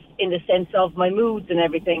I was in the sense of my moods and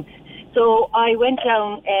everything. So I went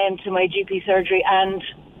down to my GP surgery, and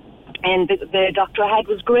the doctor I had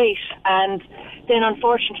was great. And then,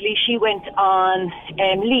 unfortunately, she went on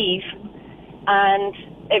leave, and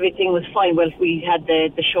everything was fine. Well, we had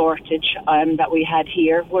the shortage that we had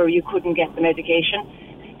here, where you couldn't get the medication.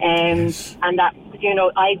 Yes. And that, you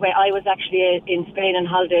know, I was actually in Spain on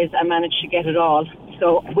holidays. I managed to get it all,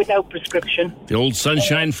 so without prescription. The old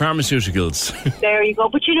Sunshine Pharmaceuticals. There you go.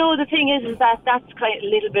 But you know, the thing is that that's kind of a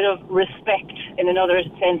little bit of respect in another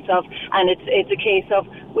sense of, and it's a case of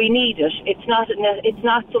we need it. It's not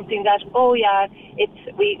something that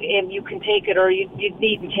you can take it or you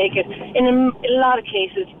needn't take it. In a lot of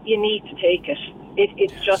cases, you need to take it.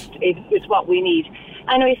 It's what we need.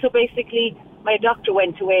 Anyway, so basically, my doctor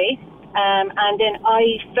went away, and then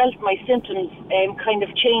I felt my symptoms kind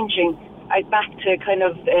of changing. Back to kind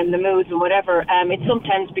of the moods and whatever. It's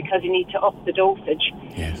sometimes because you need to up the dosage.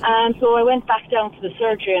 Yes. And so I went back down to the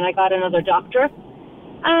surgery and I got another doctor.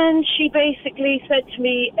 And she basically said to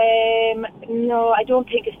me, no, I don't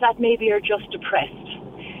think it's that. Maybe you're just depressed.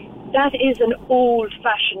 That is an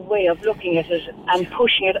old-fashioned way of looking at it and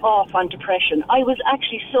pushing it off on depression. I was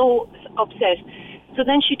actually so upset. So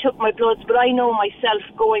then she took my bloods, but I know myself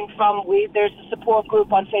going from, there's a support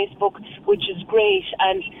group on Facebook, which is great,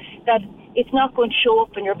 and that it's not going to show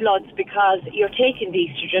up in your bloods because you're taking the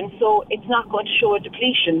estrogen, so it's not going to show a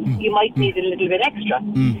depletion. You might need a little bit extra.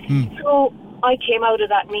 So I came out of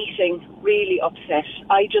that meeting really upset.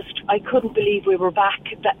 I couldn't believe we were back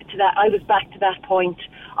to that. I was back to that point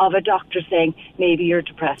of a doctor saying, maybe you're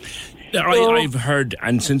depressed. I've heard,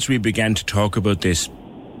 and since we began to talk about this,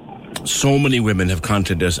 so many women have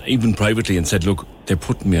contacted us, even privately, and said, look, they're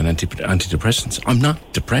putting me on antidepressants. I'm not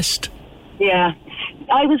depressed. Yeah.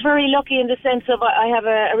 I was very lucky in the sense of I have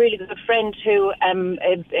a really good friend who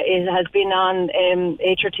has been on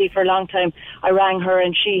HRT for a long time. I rang her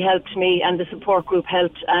and she helped me, and the support group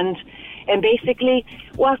helped. And basically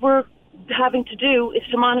what we're having to do is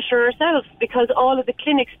to monitor ourselves, because all of the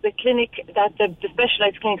clinic, the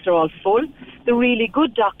specialised clinics are all full. The really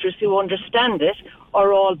good doctors who understand it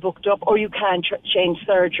are all booked up, or you can't change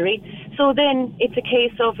surgery. So then it's a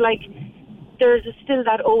case of like, there's still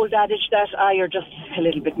that old adage that you're just a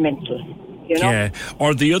little bit mental, you know? Yeah,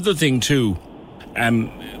 or the other thing too,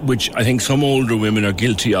 which I think some older women are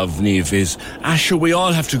guilty of, Niamh, is, sure, we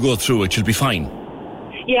all have to go through it, you'll be fine.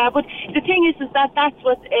 Yeah, but the thing is that that's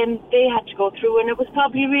what they had to go through, and it was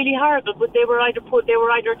probably really horrible. But they were either told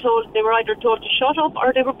to shut up,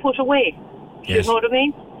 or they were put away. Yes. You know what I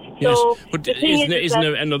mean? Yes, so but isn't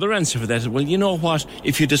another answer for that? Well, you know what?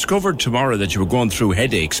 If you discovered tomorrow that you were going through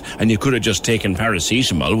headaches and you could have just taken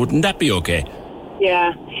paracetamol, wouldn't that be okay?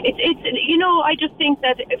 Yeah, it's you know, I just think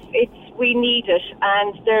that we need it,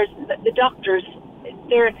 and there's the doctors.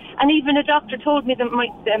 And even a doctor told me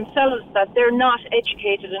themselves that they're not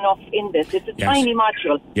educated enough in this. It's a tiny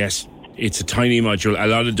module. Yes, it's a tiny module. A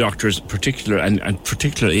lot of doctors,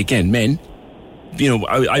 particularly again, men, you know,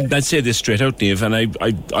 I'd say this straight out, Niamh,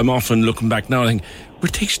 and I'm often looking back now and think, we're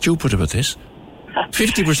take stupid about this.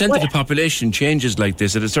 50% of the population changes like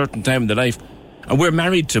this at a certain time in their life, and we're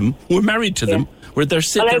married to them.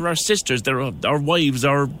 They're our sisters, they're our wives,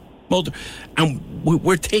 our mother, and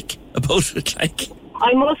we're thick about it, like.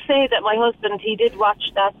 I must say that my husband, he did watch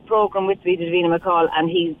that programme with Davina McCall, and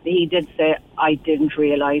he did say, I didn't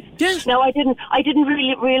realise. Yes. No, I didn't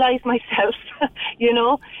really realise myself, you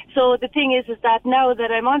know. So the thing is that now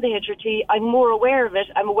that I'm on the HRT, I'm more aware of it.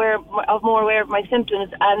 I'm more aware of my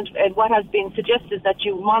symptoms, and what has been suggested is that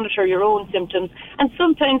you monitor your own symptoms. And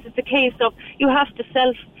sometimes it's a case of you have to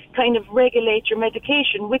kind of regulate your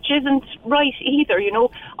medication, which isn't right either, you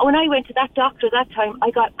know. When I went to that doctor that time,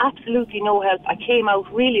 I got absolutely no help. I came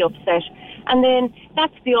out really upset. And then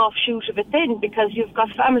that's the offshoot of it then, because you've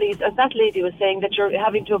got families, as that lady was saying, that you're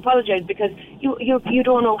having to apologise because you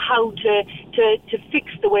don't know how to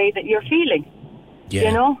fix the way that you're feeling. Yeah.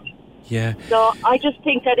 You know? Yeah. So I just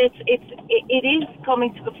think that it is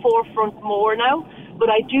coming to the forefront more now, but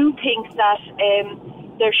I do think that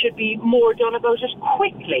there should be more done about it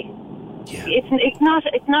quickly. Yeah. It's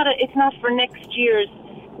not for next year's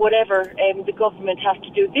whatever the government have to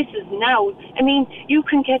do. This is now. I mean, you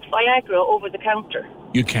can get Viagra over the counter.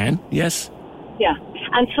 You can, yes. Yeah,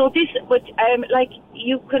 and so this, but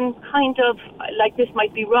you can kind of, this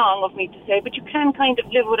might be wrong of me to say, but you can kind of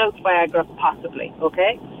live without Viagra possibly,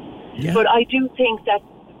 okay? Yeah. But I do think that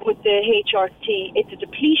with the HRT, it's a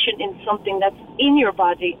depletion in something that's in your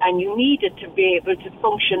body, and you need it to be able to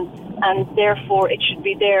function, and therefore it should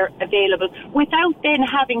be there available without then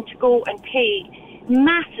having to go and pay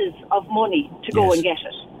masses of money to go and get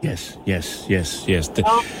it. Yes.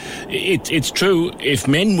 It's true. If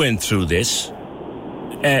men went through this,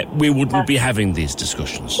 we wouldn't be having these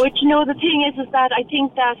discussions. But you know, the thing is that I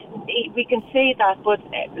think that we can say that, but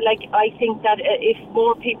I think that if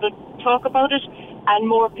more people talk about it and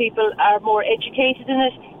more people are more educated in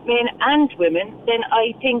it, men and women, then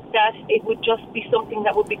I think that it would just be something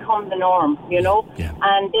that would become the norm, you know. Yeah.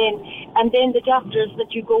 And then the doctors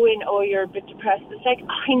that you go in, you're a bit depressed. It's like,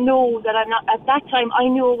 I know that I'm not. At that time, I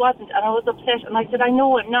knew I wasn't, and I was upset. And I said, I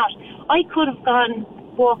know I'm not. I could have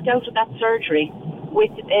walked out of that surgery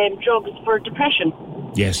with drugs for depression.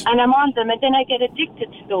 Yes. And I'm on them, and then I get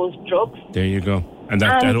addicted to those drugs. There you go. And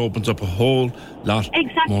that opens up a whole lot.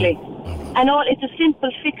 Exactly. More. And it's a simple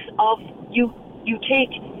fix of you take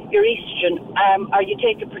your estrogen, or you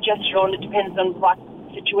take a progesterone. It depends on what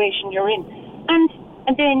situation you're in,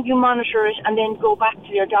 and then you monitor it, and then go back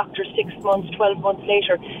to your doctor 6 months, 12 months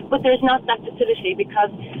later. But there's not that facility, because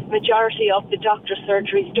majority of the doctor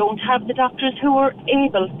surgeries don't have the doctors who are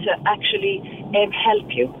able to actually help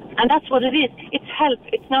you, and that's what it is. It's help.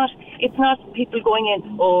 It's not people going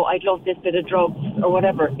in, I'd love this bit of drugs or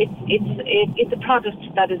whatever. It's a product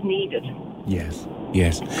that is needed. Yes.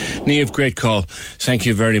 Niamh, great call. Thank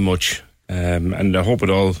you very much. And I hope it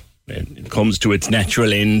all comes to its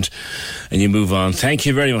natural end and you move on. Thank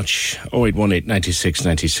you very much. 0818 96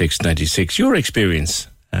 96 96. Your experience.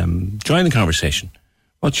 Join the conversation.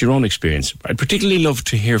 What's your own experience? I'd particularly love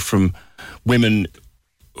to hear from women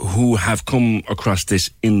who have come across this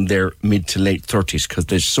in their mid to late 30s, because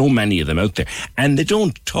there's so many of them out there and they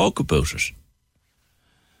don't talk about it.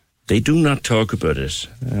 They do not talk about it.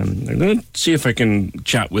 I'm going to see if I can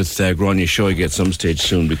chat with Gráinne Seoige at some stage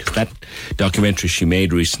soon, because that documentary she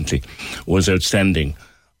made recently was outstanding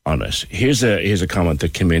on it. Here's a comment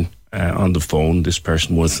that came in on the phone. This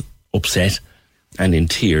person was upset and in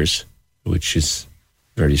tears, which is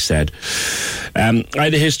very sad. I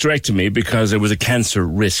had a hysterectomy because there was a cancer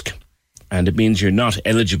risk, and it means you're not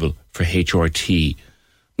eligible for HRT.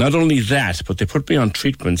 Not only that, but they put me on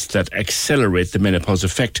treatments that accelerate the menopause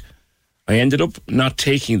effect. I ended up not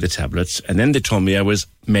taking the tablets, and then they told me I was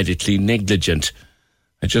medically negligent.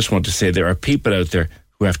 I just want to say there are people out there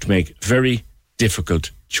who have to make very difficult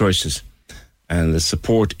choices, and the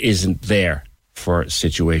support isn't there for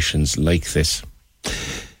situations like this.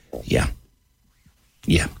 Yeah.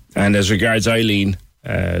 And as regards Eileen,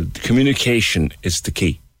 communication is the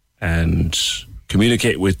key. And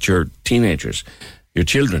communicate with your teenagers, your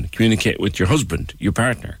children, communicate with your husband, your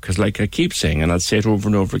partner. Because like I keep saying, and I'll say it over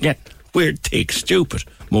and over again, we're thick stupid,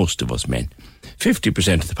 most of us men.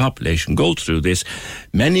 50% of the population go through this,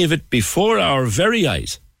 many of it before our very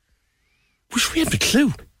eyes. Wish we had a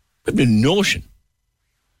clue. We have no notion.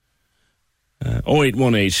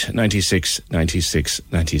 0818 96 96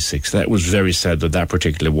 96. That was very sad that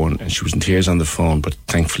particular one, and she was in tears on the phone, but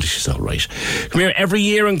thankfully she's all right. Come here, every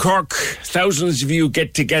year in Cork, thousands of you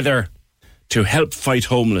get together to help fight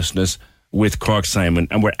homelessness with Cork Simon,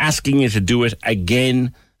 and we're asking you to do it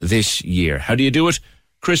again this year. How do you do it?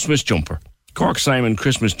 Christmas jumper. Cork Simon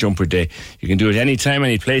Christmas Jumper Day. You can do it anytime,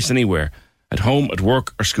 any place, anywhere. At home, at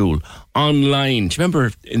work or school. Online. Do you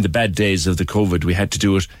remember in the bad days of the COVID, we had to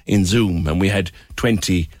do it in Zoom, and we had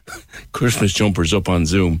 20 Christmas jumpers up on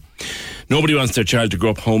Zoom. Nobody wants their child to grow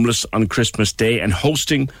up homeless on Christmas Day, and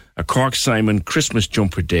hosting a Cork Simon Christmas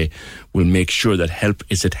Jumper Day will make sure that help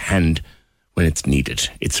is at hand when it's needed.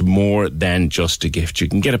 It's more than just a gift. You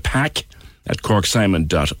can get a pack at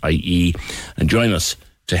corksimon.ie and join us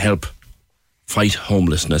to help fight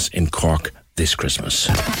homelessness in Cork this Christmas.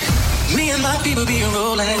 Me and my people be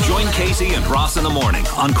rolling. Join Casey and Ross in the morning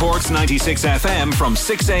on Cork's 96 FM from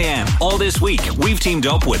 6 a.m. All this week, we've teamed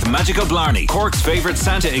up with Magical Blarney, Cork's favourite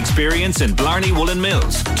Santa experience in Blarney Woolen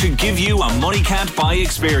Mills, to give you a money can't buy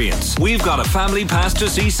experience. We've got a family pass to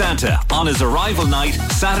see Santa on his arrival night,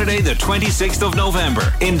 Saturday the 26th of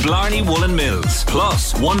November in Blarney Woolen Mills.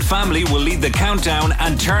 Plus, one family will lead the countdown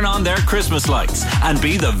and turn on their Christmas lights and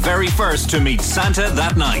be the very first to meet Santa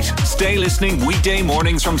that night. Stay listening weekday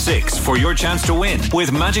mornings from 6 for your chance to win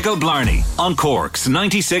with Magical Blarney on Cork's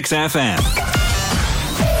 96 FM.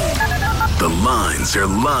 The lines are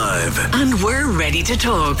live. And we're ready to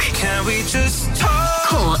talk. Can we just talk?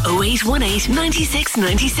 Call 0818 96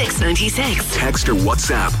 96 96. Text or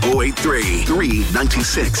WhatsApp 083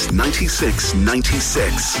 396 96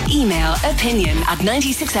 96. Email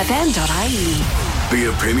opinion@96fm.ie. The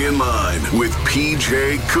Opinion Line with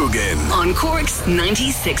PJ Coogan on Cork's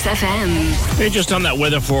 96 FM. They're just on that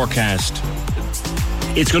weather forecast.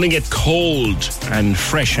 It's going to get cold and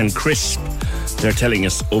fresh and crisp, they're telling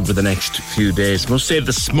us, over the next few days. I must say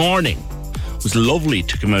this morning it was lovely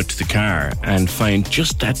to come out to the car and find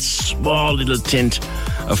just that small little tint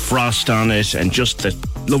of frost on it and just that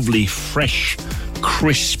lovely, fresh,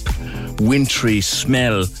 crisp, wintry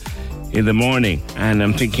smell in the morning. And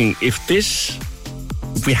I'm thinking, if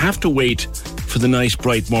we have to wait for the nice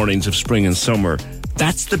bright mornings of spring and summer,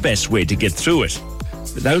 that's the best way to get through it.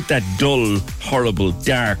 Without that dull, horrible,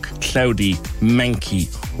 dark, cloudy, manky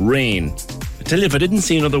rain. I tell you, if I didn't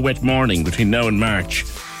see another wet morning between now and March,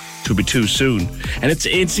 it would be too soon. And it's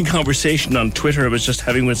an instant conversation on Twitter I was just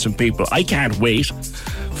having with some people. I can't wait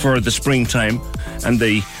for the springtime and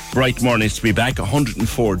the bright mornings to be back.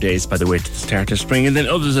 104 days, by the way, to the start of spring. And then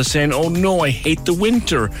others are saying, oh no, I hate the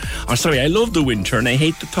winter. Or sorry, I love the winter and I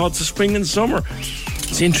hate the thoughts of spring and summer.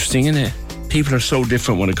 It's interesting, isn't it? People are so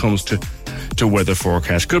different when it comes to weather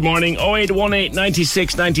forecast. Good morning. 0818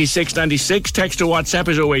 96 96 96. Text to WhatsApp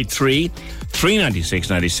is 083 396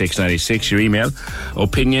 96 96. Your email,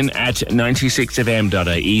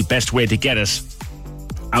 opinion@96fm.ie. Best way to get us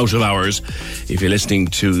out of hours if you're listening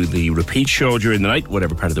to the repeat show during the night,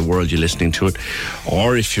 whatever part of the world you're listening to it,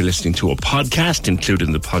 or if you're listening to a podcast,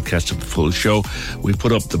 including the podcast of the full show. We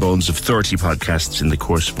put up the bones of 30 podcasts in the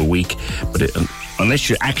course of a week, but unless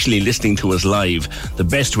you're actually listening to us live, the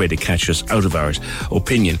best way to catch us out of hours,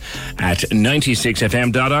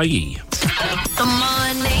 opinion@96fm.ie.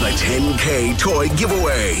 The 10K toy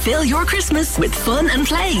giveaway. Fill your Christmas with fun and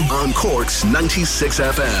play on Cork's 96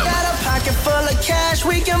 FM. Got a pocket full of cash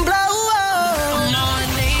we can blow.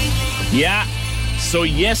 Yeah, so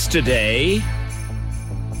yesterday,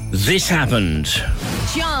 this happened.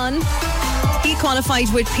 John, he qualified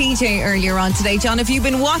with PJ earlier on today. John, have you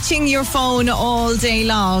been watching your phone all day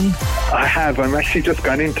long? I have. I'm actually just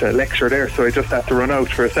gone into a lecture there, so I just had to run out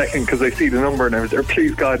for a second because I see the number and I was there,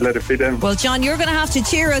 please God, let it be them. Well, John, you're going to have to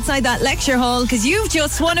cheer outside that lecture hall because you've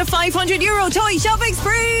just won a €500 toy shopping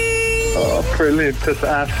spree! Oh, brilliant. Just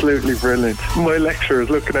absolutely brilliant. My lecturer is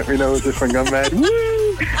looking at me now as if I'm gone mad.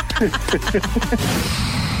 Woo!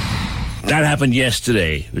 That happened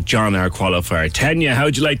yesterday with John, our qualifier. Tanya,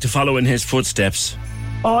 how'd you like to follow in his footsteps?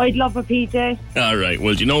 Oh, I'd love a PJ. All right.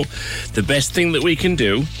 Well, you know, the best thing that we can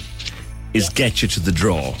do is get you to the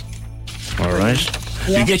draw. All right?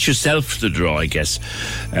 Yeah. You get yourself to the draw, I guess.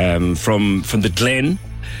 From the Glen.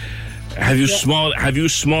 Have you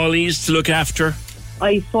smallies to look after?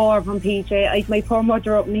 I 4 of them, PJ. I my poor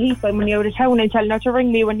mother up in the heath. I'm only out of town and telling her to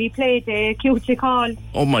ring me when we play the cutesy call.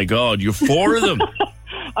 Oh my God, you're 4 of them.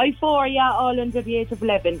 I 4, yeah, all under the age of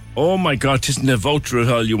 11. Oh my God, isn't a voucher at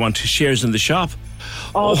all you want shares in the shop?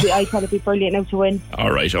 Oh. I thought it'd be brilliant now to win.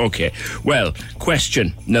 All right, okay. Well,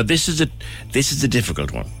 question. Now this is a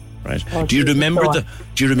difficult one, right? Oh, do you remember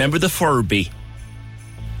the Furby?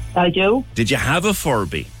 I do. Did you have a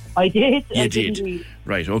Furby? I did. You did.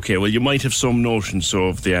 Right, okay. Well, you might have some notion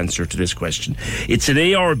of the answer to this question. It's an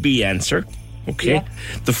A or B answer, okay? Yeah.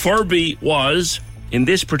 The Furby was, in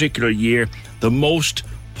this particular year, the most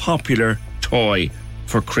popular toy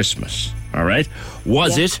for Christmas, all right?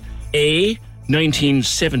 Was it A,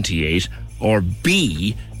 1978, or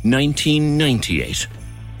B, 1998?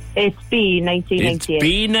 It's B, 1998. It's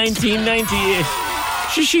B, 1998.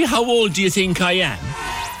 Shishi, how old do you think I am?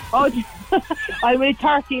 Oh, I'm only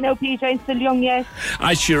 30 now, PJ. I'm still young yet.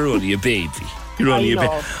 You're only a baby. You're only a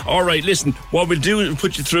baby. All right, listen. What we'll do is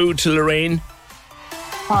put you through to Lorraine.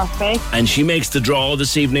 Perfect. And she makes the draw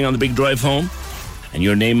this evening on the big drive home. And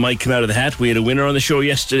your name might come out of the hat. We had a winner on the show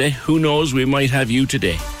yesterday. Who knows? We might have you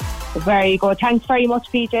today. Very good. Thanks very much,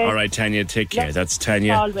 PJ. All right, Tanya, take care. Yes. That's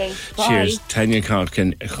Tanya. Always. Cheers. Bye. Tanya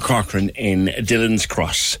Corcoran in Dillon's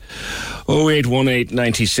Cross. 0818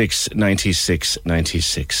 96 96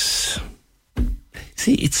 96.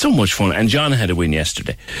 See, it's so much fun. And John had a win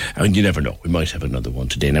yesterday. And you never know. We might have another one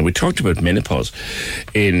today. Now, we talked about menopause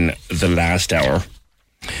in the last hour.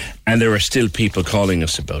 And there are still people calling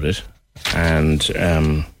us about it. And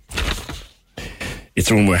it's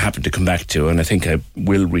the one we're happy to come back to. And I think I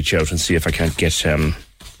will reach out and see if I can't get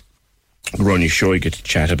Ronnie Shoy get to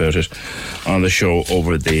chat about it on the show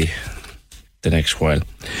over the next while.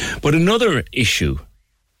 But another issue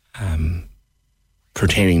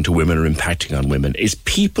pertaining to women or impacting on women is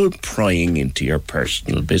people prying into your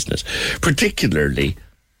personal business, particularly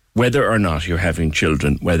whether or not you're having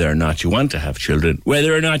children, whether or not you want to have children,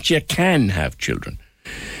 whether or not you can have children.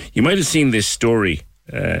 You might have seen this story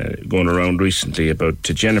going around recently about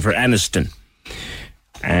Jennifer Aniston.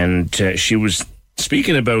 And she was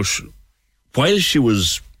speaking about while she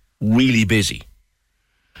was really busy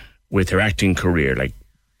with her acting career, like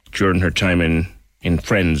during her time in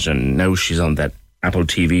Friends, and now she's on that Apple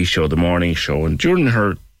TV show, The Morning Show, and during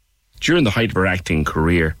the height of her acting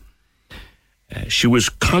career, she was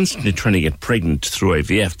constantly trying to get pregnant through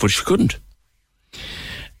IVF, but she couldn't.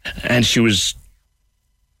 And she was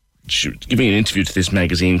giving an interview to this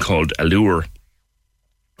magazine called Allure,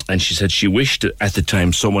 and she said she wished at the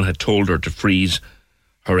time someone had told her to freeze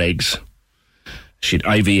her eggs. She'd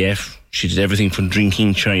IVF, she did everything from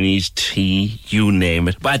drinking Chinese tea, you name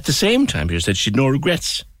it. But at the same time, she said she'd no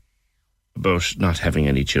regrets about not having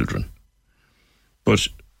any children. But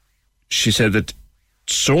she said that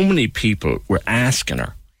so many people were asking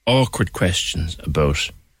her awkward questions about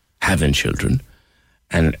having children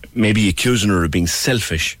and maybe accusing her of being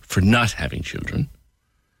selfish for not having children.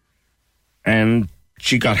 And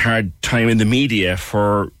she got hard time in the media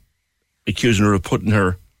for accusing her of putting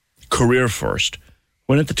her career first.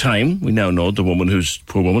 When at the time, we now know the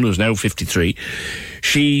poor woman who's now 53,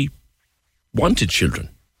 she wanted children,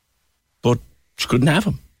 but she couldn't have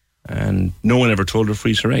them. And no one ever told her to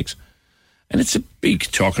freeze her eggs. And it's a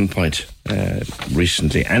big talking point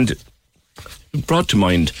recently. And it brought to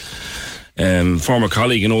mind former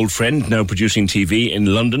colleague and old friend, now producing TV in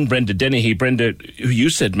London, Brenda Dennehy. Brenda, who you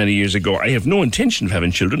said many years ago, I have no intention of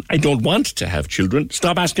having children. I don't want to have children.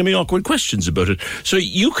 Stop asking me awkward questions about it. So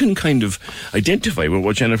you can kind of identify with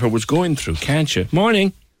what Jennifer was going through, can't you?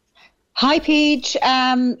 Morning. Hi, Paige.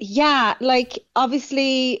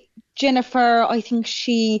 Obviously Jennifer, I think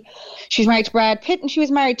she's married to Brad Pitt, and she was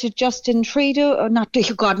married to Justin Trudeau. Not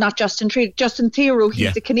Justin Trudeau, Justin Theroux.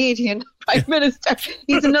 He's the Canadian Prime Minister.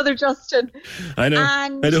 He's another Justin. I know.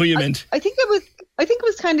 And I know who you meant. I think it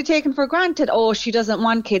was kind of taken for granted. Oh, she doesn't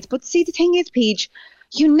want kids. But see, the thing is, Paige,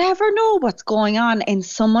 you never know what's going on in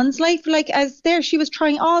someone's life. Like she was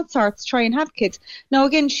trying all sorts, try and have kids. Now,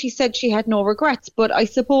 again, she said she had no regrets, but I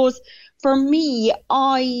suppose for me,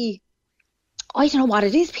 I don't know what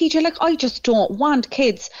it is, Peter. Like, I just don't want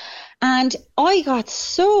kids. And I got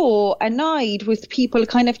so annoyed with people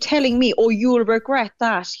kind of telling me, oh, you'll regret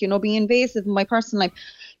that, being invasive in my personal life.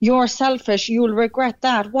 you're selfish, you'll regret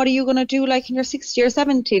that. What are you going to do like in your 60 or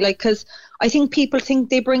 70? Like, because I think people think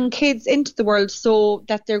they bring kids into the world so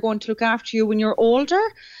that they're going to look after you when you're older.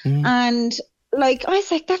 And like, I was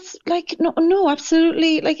like, that's like, no,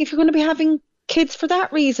 absolutely. Like, if you're going to be having kids for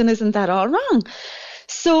that reason, isn't that all wrong?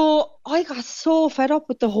 So I got so fed up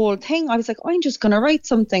with the whole thing. I was like, I'm just going to write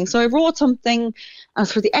something. So I wrote something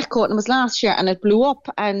as for the Echo, and it was last year, and it blew up.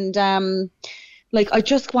 And like, I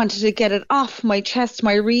just wanted to get it off my chest,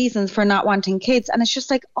 my reasons for not wanting kids. And it's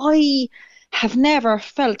just like, I have never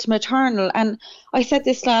felt maternal. And I said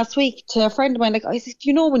this last week to a friend of mine, like, I said,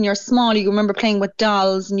 you know, when you're small, you remember playing with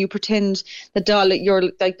dolls and you pretend the doll,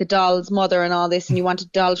 you're like the doll's mother and all this, and you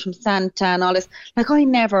wanted dolls from Santa and all this. Like, I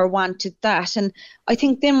never wanted that. And I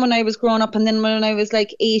think then when I was growing up, and then when I was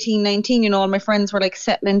like 18, 19, you know, all my friends were like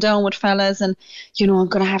settling down with fellas and, you know, I'm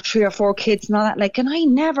going to have 3 or 4 kids and all that. Like, and I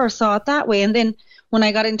never saw it that way. And then when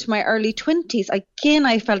I got into my early 20s, again,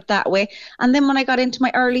 I felt that way. And then when I got into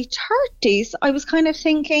my early 30s, I was kind of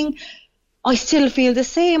thinking, I still feel the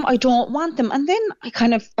same. I don't want them. And then I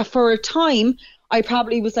kind of, for a time, I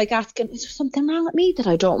probably was like asking, is there something wrong with me that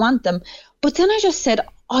I don't want them? But then I just said,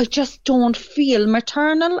 I just don't feel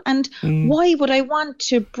maternal. And why would I want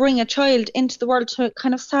to bring a child into the world to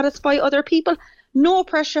kind of satisfy other people? No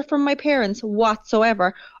pressure from my parents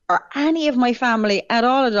whatsoever, or any of my family at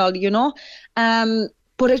all, you know.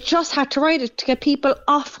 But it just had to write it to get people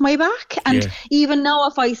off my back. And even now,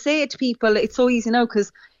 if I say it to people, it's so easy now,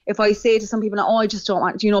 because if I say to some people, oh, I just don't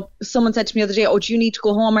want, you know, someone said to me the other day, oh, do you need to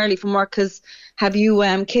go home early from work because have you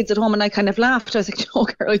kids at home? And I kind of laughed. I was like, no,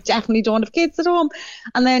 girl, I definitely don't have kids at home.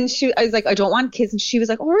 And then I was like, I don't want kids. And she was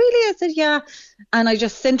like, oh, really? I said, yeah. And I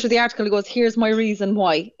just sent her the article. It goes, here's my reason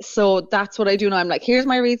why. So that's what I do now. I'm like, here's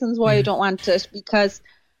my reasons why I don't want it, because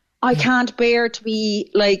I can't bear to be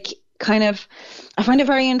like, kind of, I find it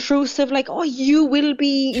very intrusive, like, oh, you'll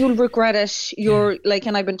regret it. You're like,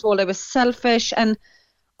 and I've been told I was selfish, and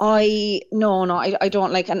I don't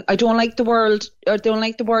like, and I don't like the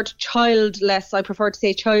word childless. I prefer to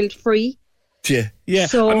say child free. Yeah.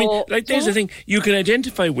 So, I mean, like, there's the thing. You can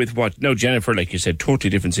identify with what... No, Jennifer, like you said, totally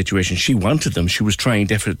different situation. She wanted them. She was trying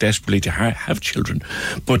desperately to have children,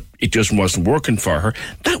 but it just wasn't working for her.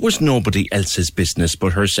 That was nobody else's business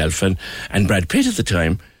but herself and Brad Pitt at the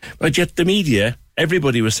time. But yet the media,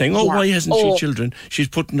 everybody was saying, why hasn't she children? She's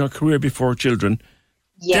putting her career before children.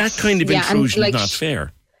 Yes. That kind of intrusion is not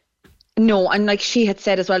fair. No, and like she had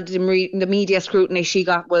said as well, the media scrutiny she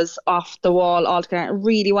got was off the wall altogether. It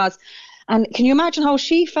really was. And can you imagine how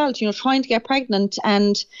she felt, you know, trying to get pregnant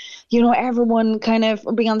and, you know, everyone kind of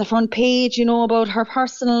being on the front page, you know, about her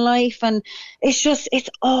personal life. And it's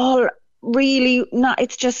all really not,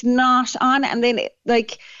 it's just not on. And then,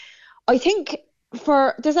 I think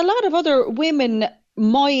there's a lot of other women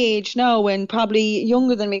my age now and probably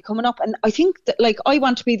younger than me coming up. And I think that, like, I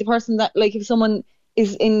want to be the person that, like, if someone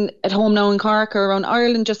is at home now in Cork or around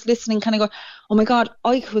Ireland just listening, kind of go, oh my God,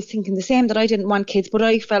 I was thinking the same, that I didn't want kids, but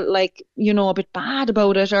I felt like, you know, a bit bad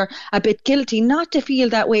about it or a bit guilty not to feel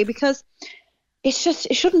that way, because it's just,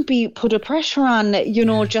 it shouldn't be put a pressure on, you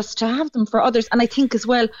know, just to have them for others. And I think as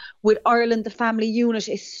well with Ireland, the family unit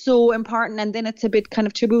is so important. And then it's a bit kind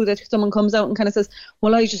of taboo that someone comes out and kind of says,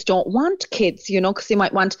 well, I just don't want kids, you know, because they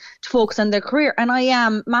might want to focus on their career. And I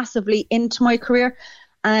am massively into my career.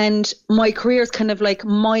 And my career is kind of like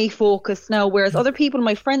my focus now, whereas other people,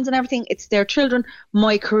 my friends and everything, it's their children.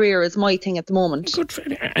 My career is my thing at the moment.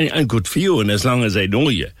 And good for you. And as long as I know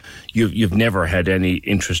you've never had any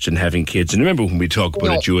interest in having kids. And remember when we talk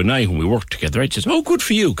about it, you and I, when we worked together, I just, oh, good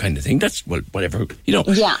for you kind of thing. That's, well, whatever, you know.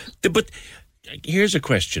 Yeah. But here's a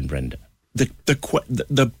question, Brenda. The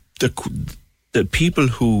people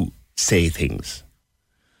who say things.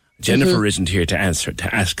 Jennifer isn't here to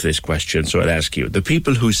ask this question, so I'll ask you. The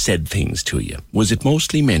people who said things to you, was it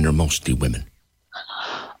mostly men or mostly women?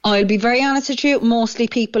 I'll be very honest with you, mostly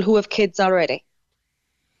people who have kids already.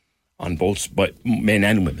 On both, but men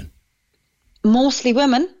and women? Mostly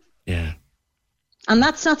women. Yeah. And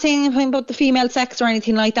that's not saying anything about the female sex or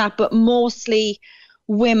anything like that, but mostly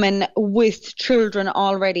women with children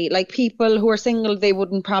already. Like, people who are single, they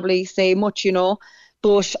wouldn't probably say much, you know.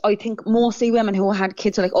 But I think mostly women who had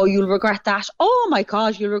kids are like, oh, you'll regret that. Oh, my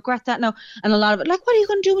God, you'll regret that now. And a lot of it, like, what are you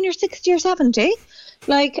going to do when you're 60 or 70?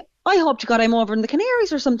 Like, I hope to God I'm over in the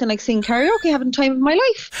Canaries or something, like singing karaoke, having the time of my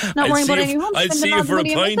life. Not worrying about any home. I'd see you for a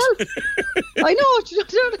pint. I know, do you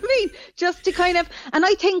know what I mean? Just to kind of, and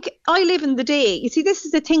I think I live in the day. You see, this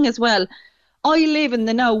is the thing as well. I live in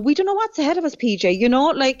the now. We don't know what's ahead of us, PJ, you know,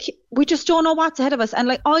 like we just don't know what's ahead of us. And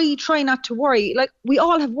like, I try not to worry. Like we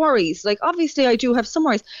all have worries. Like obviously I do have some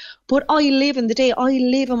worries, but I live in the day. I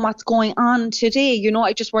live in what's going on today. You know,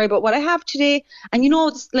 I just worry about what I have today. And you know,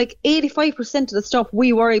 it's like 85% of the stuff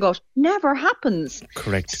we worry about never happens.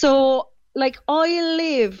 Correct. So like I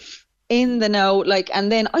live in the now, like,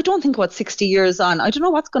 and then I don't think about 60 years on. I don't know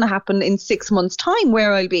what's going to happen in 6 months' time,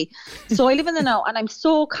 where I'll be. So I live in the now, and I'm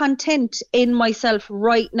so content in myself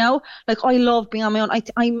right now. Like, I love being on my own.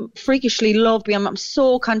 I'm freakishly love being on my own. I'm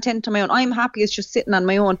so content on my own. I'm happy as just sitting on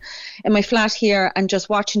my own in my flat here and just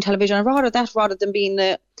watching television. I'd rather that rather than being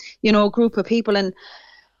a, you know, group of people. And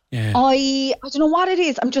yeah. I don't know what it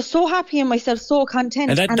is. I'm just so happy in myself, so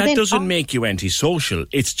content. And that doesn't make you antisocial.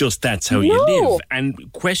 It's just that's how you live.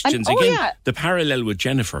 And questions, the parallel with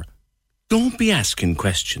Jennifer, don't be asking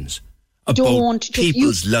questions about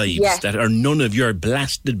people's lives that are none of your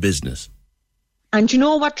blasted business. And you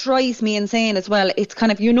know what drives me insane as well? It's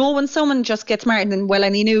kind of, you know, when someone just gets married and, well,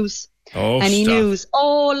 any news.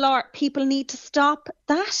 Oh Lord, people need to stop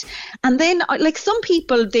that. And then like some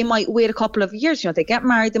people, they might wait a couple of years, you know, they get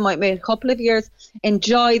married, they might wait a couple of years,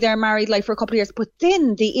 enjoy their married life for a couple of years, but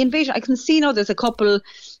then the invasion, I can see now there's a couple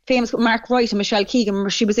famous, Mark Wright and Michelle Keegan, remember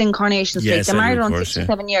she was in Coronation Street, they married around 6 or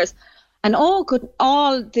 7 years. And all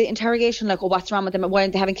the interrogation, like, oh, what's wrong with them? Why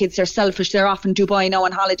aren't they having kids? They're selfish. They're off in Dubai now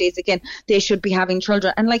on holidays again. They should be having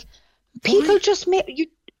children. And like, people just make you.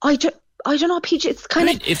 I don't know, PJ. It's kind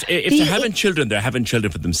of if they're having children, they're having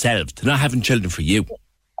children for themselves. They're not having children for you.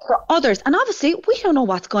 For others, and obviously we don't know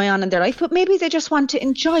what's going on in their life, but maybe they just want to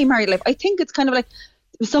enjoy married life. I think it's kind of like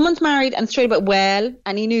if someone's married and straight about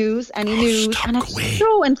any news, and it's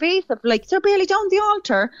so invasive. Like they're barely down the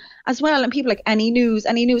altar as well, and people like any news,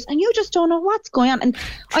 and you just don't know what's going on. And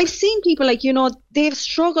I've seen people like, you know, they've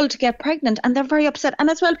struggled to get pregnant, and they're very upset.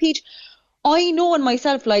 And as well, Peach, I know in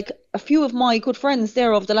myself, like a few of my good friends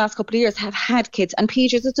there over the last couple of years have had kids, and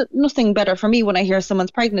Peaches, it's nothing better for me when I hear someone's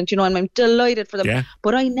pregnant, you know, and I'm delighted for them. Yeah.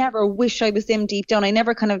 But I never wish I was them deep down. I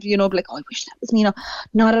never kind of, you know, be like, oh, I wish that was me. No,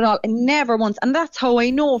 not at all. I never once. And that's how I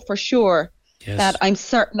know for sure that I'm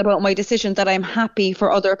certain about my decision, that I'm happy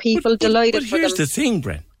for other people, delighted for them. But here's the thing,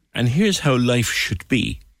 Bren, and here's how life should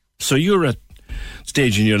be. So you're at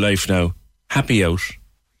stage in your life now, happy out,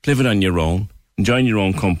 living on your own, enjoying your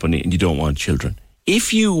own company, and you don't want children.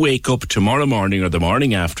 If you wake up tomorrow morning or the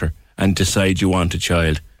morning after and decide you want a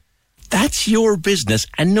child, that's your business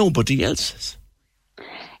and nobody else's.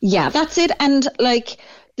 Yeah, that's it. And like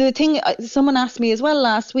the thing, someone asked me as well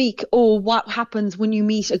last week, oh, what happens when you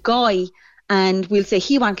meet a guy and we'll say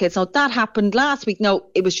he wants kids? Now that happened last week. No,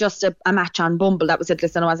 it was just a match on Bumble. That was it.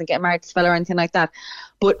 Listen, I wasn't getting married to this fella or anything like that.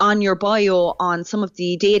 But on your bio, on some of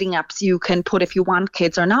the dating apps, you can put if you want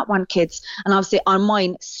kids or not want kids. And obviously on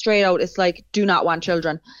mine, straight out, it's like, do not want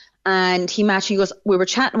children. And he matched, he goes, we were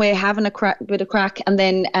chatting away, having a bit of crack. And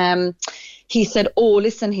then he said, oh,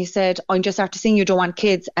 listen, he said, I'm just after seeing you don't want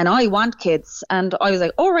kids. And I want kids. And I was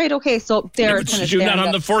like, oh, right, okay. So they're finished. You're not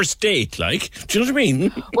on the first date, like, do you know what I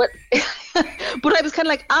mean? But I was kind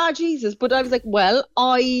of like, Jesus. But I was like, well,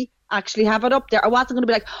 I actually have it up there. I wasn't going to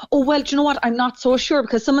be like, oh, well, do you know what? I'm not so sure,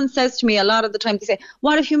 because someone says to me a lot of the time, they say,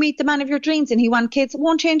 what if you meet the man of your dreams and he wants kids? It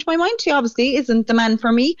won't change my mind. He obviously isn't the man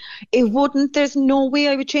for me. It wouldn't. There's no way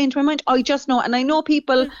I would change my mind. I just know. And I know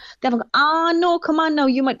people, they go, no, come on now.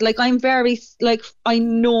 You might, like, I'm very, like, I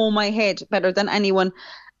know my head better than anyone.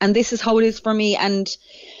 And this is how it is for me. And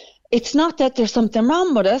it's not that there's something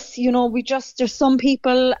wrong with us. You know, there's some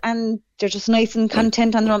people and they're just nice and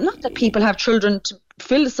content on their own. Not that people have children to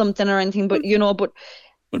fill something or anything, but you know, but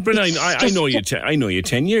Brian, I know you. I know you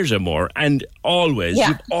 10 years or more, and always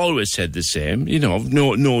you've always said the same. You know,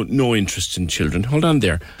 no interest in children. Hold on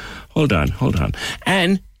there, hold on.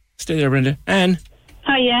 Anne, stay there, Brenda. Anne.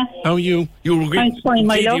 Hiya. How are you? You were I'm fine,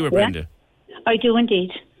 my love. You were Brenda. I do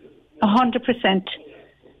indeed, 100%,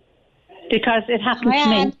 because it happened to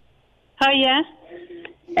me. Hiya.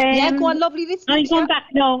 Go on, lovely. I'm going back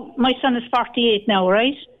now. My son is 48 now,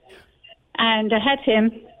 right? And I had him,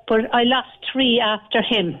 but I lost 3 after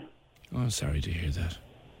him. Oh, I'm sorry to hear that.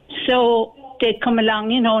 So they'd come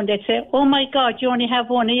along, you know, and they'd say, oh my God, you only have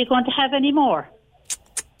one. Are you going to have any more?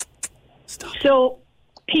 Stop. So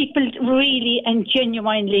people really and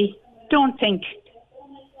genuinely don't think.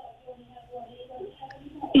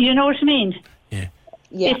 You know what I mean? Yeah.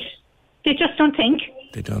 They just don't think.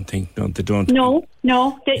 They don't think. No, they don't. No.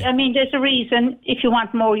 I mean, there's a reason. If you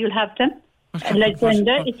want more, you'll have them. Like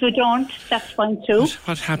Brenda, if you don't, that's fine too.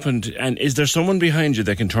 What happened? And is there someone behind you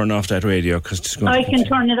that can turn off that radio? I can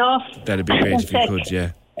turn it off. That'd be great if you could,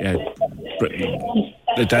 yeah.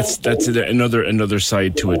 that's another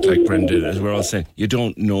side to it, like Brenda, as we're all saying. You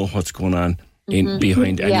don't know what's going on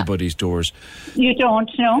behind anybody's doors. You don't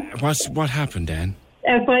know. What happened, Anne?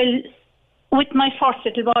 Well, with my first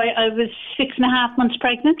little boy, I was 6.5 months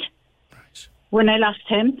pregnant when I lost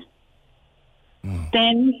him. Oh.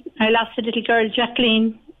 Then I lost a little girl,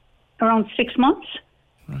 Jacqueline, around 6 months.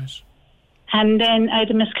 Right. And then I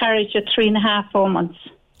had a miscarriage at 3.5, 4 months.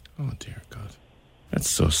 Oh, dear God. That's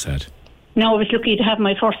so sad. No, I was lucky to have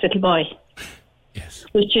my first little boy. Yes.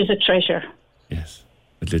 Which is a treasure. Yes.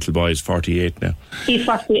 The little boy is 48 now. He's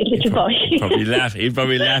 48, little boy. He'd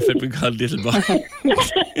probably laugh at being called little boy.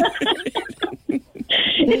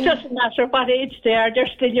 It doesn't matter what age they are, they're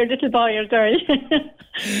still your little boy or girl.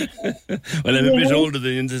 Well, I'm a bit older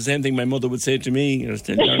than you. The same thing my mother would say to me. You're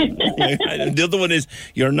still young. The other one is,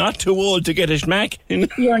 you're not too old to get a schmack.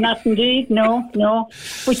 You're not indeed, no.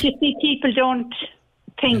 But you see, people don't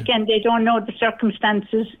think and they don't know the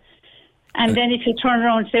circumstances. And then if you turn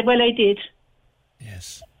around and say, well, I did.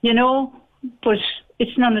 Yes. You know, but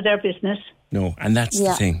it's none of their business. No, and that's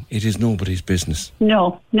the thing. It is nobody's business.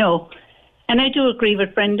 No. And I do agree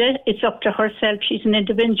with Brenda. It's up to herself. She's an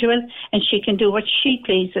individual and she can do what she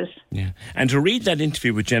pleases. Yeah. And to read that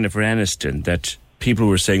interview with Jennifer Aniston, that people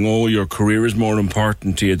were saying, oh, your career is more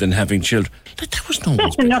important to you than having children. That was no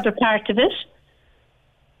one's That's another part of it.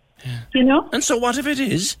 Yeah. You know? And so what if it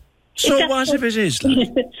is? What if it is?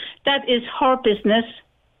 Like? That is her business.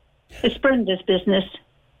 It's Brenda's business.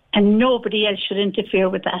 And nobody else should interfere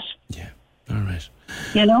with that. Yeah. All right.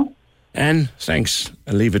 You know? Anne, thanks.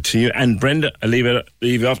 I'll leave it to you. And Brenda, I'll leave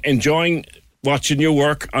it off. Enjoying watching your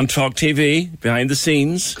work on Talk TV, behind the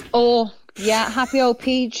scenes. Oh, yeah, happy old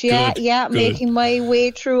Peach. Yeah, Good. Making my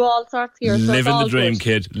way through all sorts here. So Living the dream,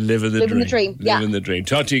 kid. Living the dream. Living the dream.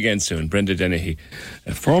 Talk to you again soon. Brenda Dennehy,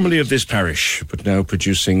 formerly of this parish, but now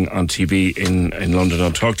producing on TV in London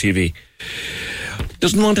on Talk TV.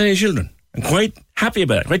 Doesn't want any children. I'm quite happy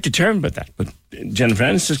about it, quite determined about that. But in Jennifer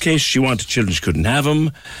Aniston's case, she wanted children, she couldn't have them,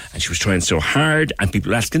 and she was trying so hard, and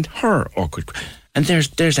people were asking her awkward. And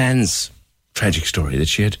there's Anne's tragic story that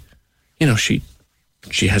she had, you know, she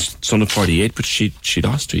has a son of 48, but she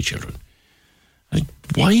lost 3 children. Like,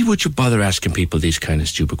 why would you bother asking people these kind of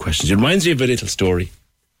stupid questions? It reminds me of a little story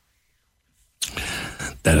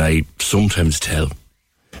that I sometimes tell. Do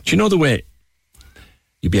you know the way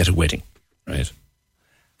you'd be at a wedding, right?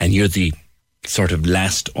 And you're the sort of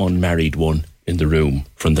last unmarried one in the room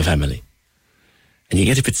from the family. And you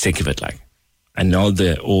get a bit sick of it, like. And all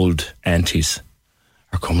the old aunties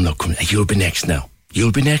are coming up, you'll be next now.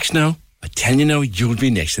 You'll be next now. I tell you now, you'll be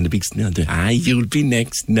next. And the big, you'll be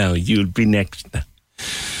next now. You'll be next now.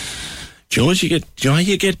 Do you know how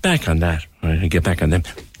you get back on that? Right, you get back on them.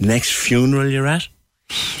 Next funeral you're at.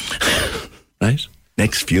 Right?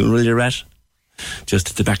 Next funeral you're at. Just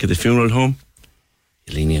at the back of the funeral home.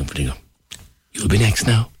 You're leaning up and you go, you'll be next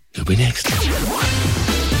now. You'll be next now.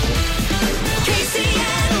 Casey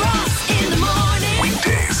and Ross in the morning.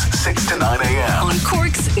 Weekdays, 6 to 9 a.m. On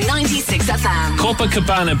Cork's 96 FM.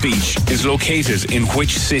 Copacabana Beach is located in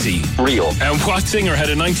which city? Rio. And what singer had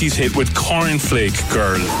a 90s hit with Cornflake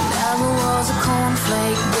Girl? Never was a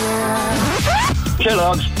cornflake girl.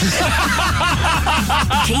 Kellogg's.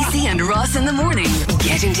 Casey and Ross in the morning.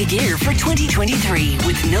 Get into gear for 2023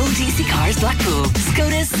 with No DC Cars Blackpool.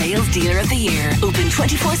 Skoda's sales dealer of the year. Open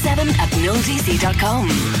 24/7 at nodc.com.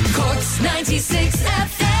 Cork's 96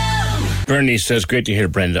 FM. Bernie says, great to hear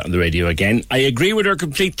Brenda on the radio again. I agree with her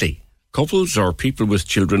completely. Couples or people with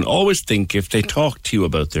children always think if they talk to you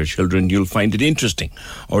about their children, you'll find it interesting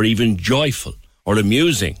or even joyful or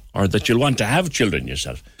amusing or that you'll want to have children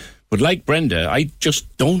yourself. But like Brenda, I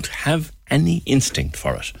just don't have any instinct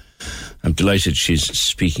for it. I'm delighted she's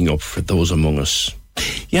speaking up for those among us.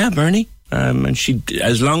 Yeah, Bernie. And she,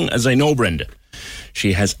 as long as I know Brenda,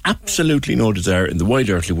 she has absolutely no desire in the wide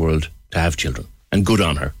earthly world to have children. And good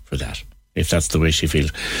on her for that, if that's the way she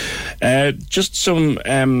feels. Just some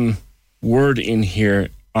word in here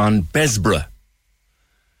on Bessborough.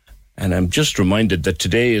 And I'm just reminded that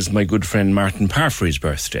today is my good friend Martin Parfrey's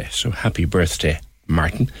birthday. So happy birthday,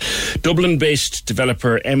 Martin. Dublin-based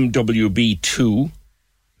developer MWB2,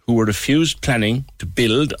 who were refused planning to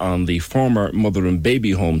build on the former mother and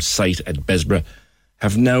baby home site at Bessborough,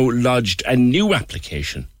 have now lodged a new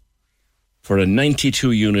application for a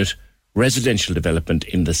 92-unit residential development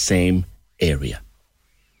in the same area.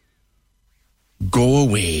 Go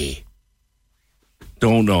away.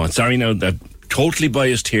 Don't know. Sorry now, that totally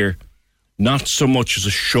biased here. Not so much as a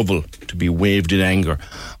shovel to be waved in anger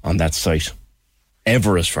on that site.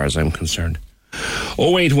 Ever, as far as I'm concerned.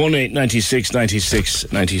 0818 96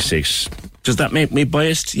 96 96. Does that make me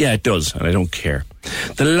biased? Yeah, it does, and I don't care.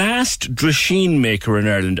 The last drisheen maker in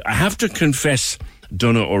Ireland, I have to confess,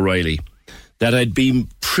 Donogh O'Reilly, that I'd be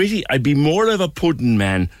more of a pudding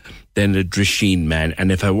man than a drisheen man,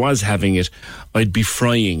 and if I was having it, I'd be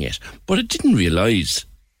frying it. But I didn't realise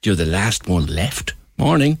you're the last one left.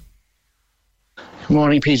 Morning.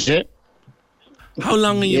 Morning, PJ. How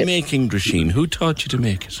long are you making drisheen? Who taught you to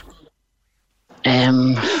make it?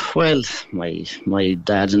 Well, my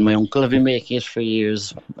dad and my uncle have been making it for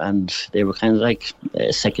years, and they were kind of like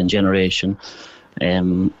second generation.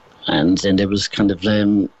 And then there was kind of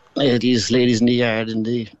these ladies in the yard in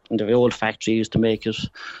the old factory used to make it,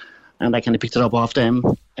 and I kind of picked it up off them.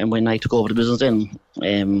 And when I took over the business, then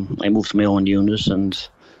I moved to my own unit, and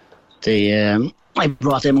I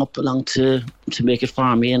brought them up along to make it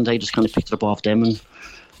for me, and I just kind of picked it up off them and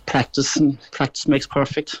practice makes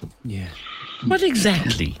perfect. Yeah. What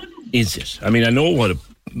exactly is it? I mean, I know what a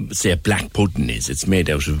black pudding is. It's made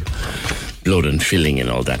out of blood and filling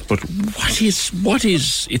and all that. But what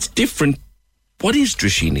is? It's different. What is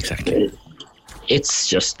drisheen exactly? It's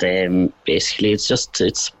just basically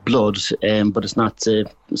it's blood, but it's not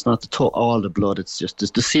all the blood. It's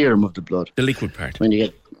just the serum of the blood, the liquid part. When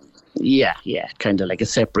you get kind of like it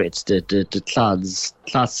separates the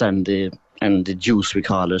clots and the juice, we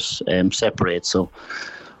call it, separate. So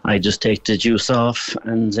I just take the juice off,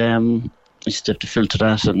 and I just have to filter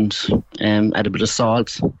that and add a bit of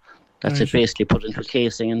salt. That's it. Basically, put it into a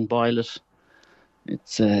casing and boil it.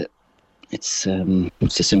 It's a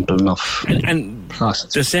simple enough and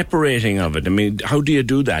process. The separating of it. I mean, how do you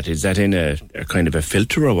do that? Is that in a kind of a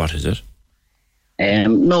filter, or what is it?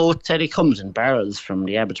 No, it comes in barrels from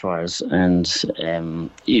the abattoirs, and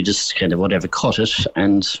you just kind of cut it,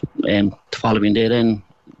 and the following day then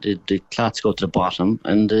the clots go to the bottom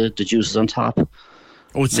and the juice is on top.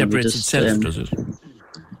 Oh, it separates itself, does it?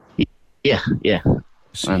 Yeah.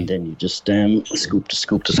 And then you just scoop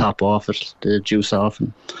the top off it, the juice off,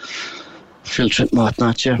 and filter it and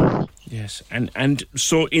whatnot, yeah. Yes, and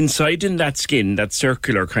so inside in that skin, that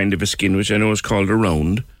circular kind of a skin, which I know is called a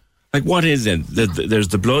round, like what is it? There's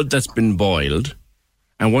the blood that's been boiled,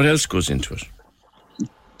 and what else goes into it?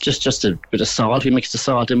 Just a bit of salt. We mix the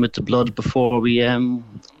salt in with the blood before we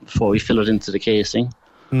fill it into the casing,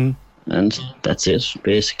 and that's it.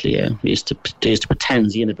 Basically, yeah. We used to put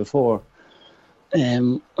tansy in it before,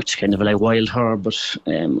 which is kind of like wild herb, but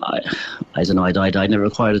I don't know. I never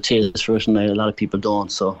acquired a taste for it, and a lot of people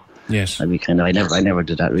don't. So yes, I never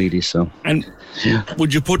did that really. So and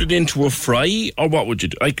would you put it into a fry, or what would you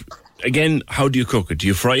do? Like again, how do you cook it? Do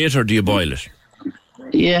you fry it or do you boil it?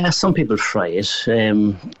 Yeah, some people fry it,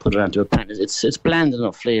 put it onto a pan. It's bland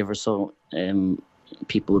enough flavour, so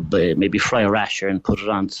people would maybe fry a rasher and put it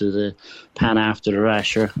onto the pan after the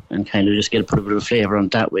rasher and kind of just put a bit of flavour on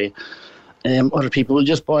it that way. Other people will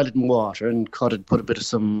just boil it in water and cut it, put a bit of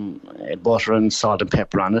some butter and salt and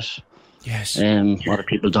pepper on it. Yes. Other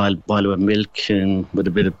people boil it with milk and with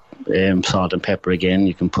a bit of salt and pepper again.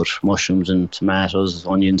 You can put mushrooms and tomatoes,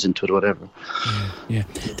 onions into it, whatever. Yeah.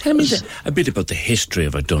 Tell me a bit about the history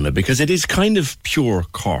of it, Donogh, because it is kind of pure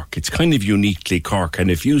Cork. It's kind of uniquely Cork,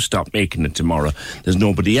 and if you stop making it tomorrow, there's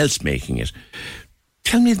nobody else making it.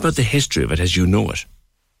 Tell me about the history of it as you know it.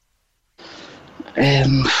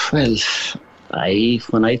 Well, it's I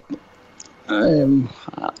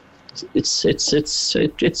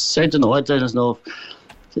don't know.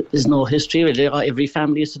 There's no history really. Every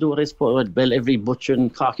family used to do it, I suppose. Well, every butcher in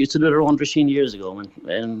Cork used to do their own drisheen years ago.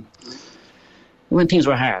 When things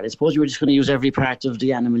were hard, I suppose you were just going to use every part of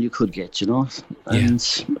the animal you could get, you know. And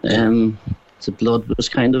the blood was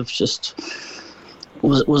kind of just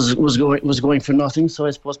was going for nothing. So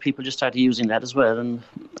I suppose people just started using that as well. And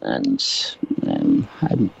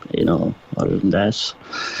you know, other than that,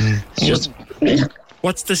 it's just.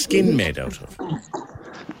 What's the skin made out of?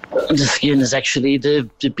 The skin is actually the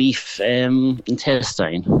beef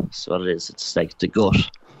intestine. That's what it is. It's like the gut.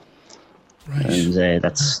 Right. And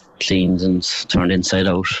that's cleaned and turned inside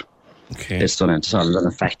out. Okay. It's done in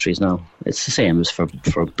factories now. It's the same as for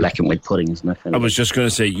black and white puddings. And that kind I was just going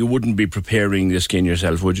to say, you wouldn't be preparing the skin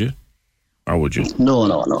yourself, would you? Or would you? No.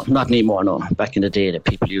 Not anymore, no. Back in the day, that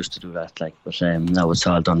people used to do that, but now it's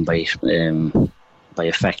all done by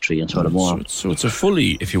a factory and sort of more. So it's a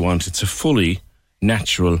fully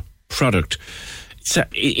natural product.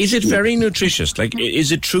 Is it very nutritious? Like,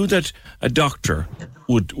 is it true that a doctor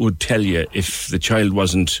would tell you if the child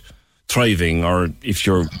wasn't thriving or if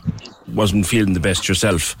you wasn't feeling the best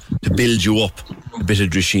yourself to build you up a bit of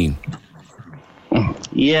drisheen?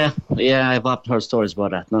 Yeah, I've often heard stories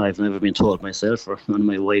about that. No, I've never been told myself, or none of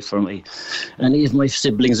my wife or any of my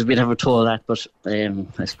siblings have been ever told that. But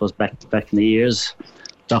I suppose back in the years,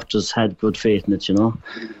 doctors had good faith in it, you know.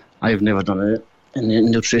 I've never done a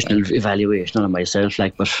nutritional evaluation on myself,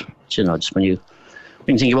 like, but you know, just when you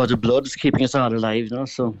think about the blood, it's keeping us all alive, you know.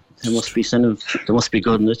 So there must be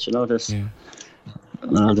good in it, you know. There's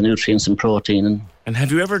all the nutrients and protein. And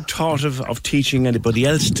have you ever thought of teaching anybody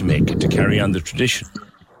else to carry on the tradition?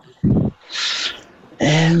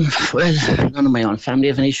 Well, none of my own family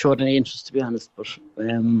have showed any interest, to be honest. But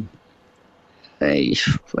I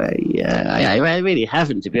really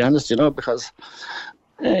haven't, to be honest, you know, because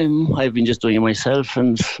I've been just doing it myself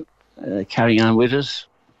and carrying on with it.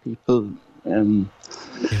 People,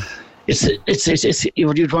 it's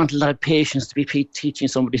you'd want a lot of patience to be teaching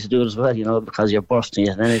somebody to do it as well, you know, because you're bursting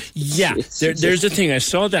it. And there's a thing. I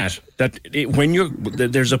saw that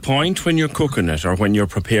there's a point when you're cooking it or when you're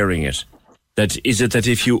preparing it. That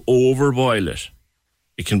if you overboil it,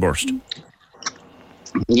 it can burst.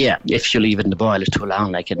 Yeah, if you leave it in the boiler too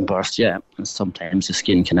long, like it can burst. Yeah, and sometimes the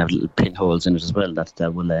skin can have little pinholes in it as well.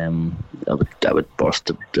 That would burst.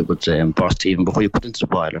 It would burst even before you put it into the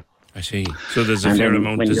boiler. I see. So there's a fair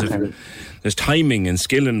amount. There's timing and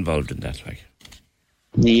skill involved in that, like.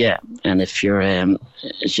 Yeah, and if you're,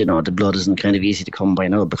 you know, the blood isn't kind of easy to come by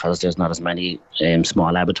now because there's not as many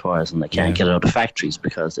small abattoirs and they can't get it out of factories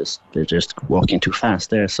because they're just walking too fast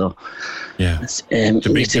there. So the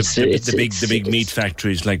big meat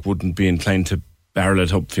factories like wouldn't be inclined to barrel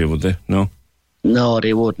it up for you, would they? No. No,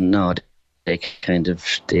 they wouldn't. No, they'd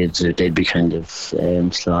be kind of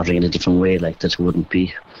slaughtering in a different way, like that wouldn't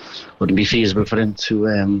be feasible for them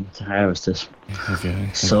to harvest it.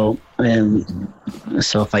 So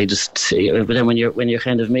if I just, but then when you're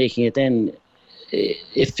kind of making it, then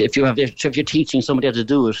if you're teaching somebody how to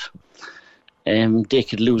do it, they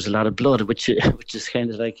could lose a lot of blood, which is kind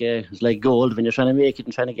of like gold when you're trying to make it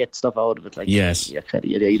and trying to get stuff out of it. Like, yes, you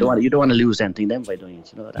don't want to lose anything then by doing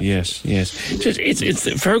it. You know that. Yes. It's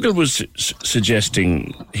Fergal was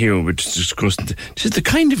suggesting here, which is discussed. This is the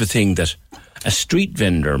kind of a thing that a street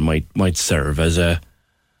vendor might serve as at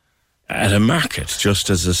a market,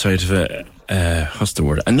 just as a sort of a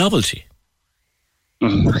novelty.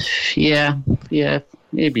 Yeah,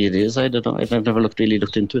 maybe it is. I don't know. I've never really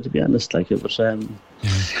looked into it, to be honest. Like it was,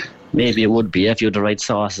 maybe it would be if you had the right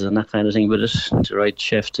sauces and that kind of thing with it, the right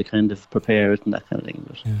chef to kind of prepare it and that kind of thing.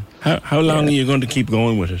 But, how long are you going to keep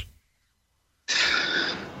going with it?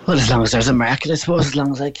 Well, as long as there's a market, I suppose. As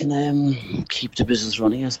long as I can keep the business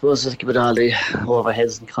running, I suppose. Like with all the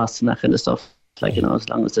overheads and costs and that kind of stuff. Like, you know, as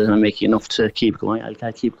long as I'm making enough to keep going, I'll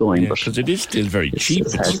keep going. Because it is still very cheap.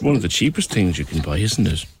 It's one of the cheapest things you can buy, isn't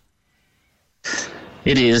it?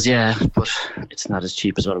 It is, yeah, but it's not as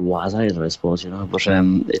cheap as what it was either, I suppose, you know. But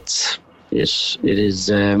it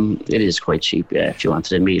is quite cheap, yeah. If you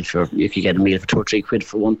wanted a meal you could get a meal for 2 or 3 quid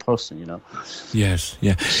for one person, you know. Yes,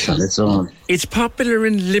 yeah. On its own. It's popular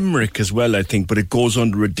in Limerick as well, I think, but it goes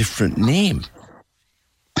under a different name.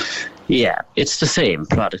 Yeah, it's the same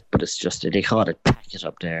product, but it's just, they call it packet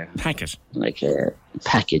up there. Packet? Like a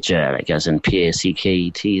packet, yeah, like as in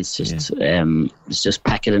P-A-C-K-E-T. It's just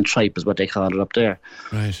packet and tripe is what they call it up there.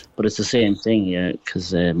 Right. But it's the same thing, yeah,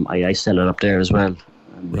 because I sell it up there as well.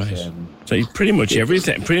 And, right. So pretty much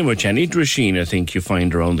everything, pretty much any drisheen I think you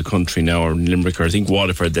find around the country now, or in Limerick, or I think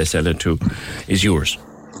Waterford they sell it to, is yours.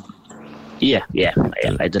 Yeah.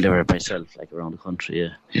 I deliver it myself, like around the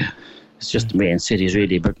country, yeah. It's just the main cities,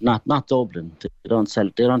 really, but not Dublin. They don't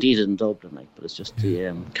eat it in Dublin, like. But it's just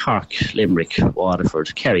the Cork, Limerick,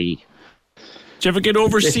 Waterford, Kerry. Do you ever get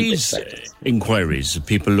overseas inquiries?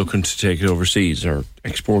 People looking to take it overseas or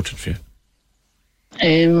export it for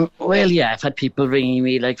you? Well, yeah, I've had people ringing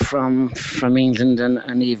me like from England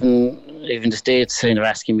and even the States, and they're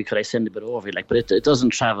asking me could I send a bit over, like. But it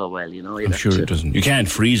doesn't travel well, you know. I'm sure it doesn't. You can't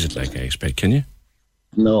freeze it, like I expect, can you?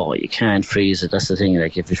 No, you can't freeze it. That's the thing.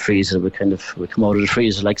 Like if you freeze it, we come out of the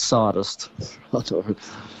freezer like sawdust. It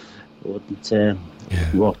wouldn't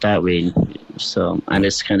work that way. So, and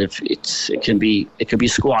it's kind of it can be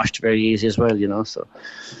squashed very easy as well. You know, so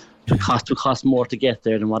it will cost more to get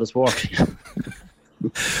there than what it's worth.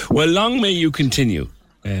 Well, long may you continue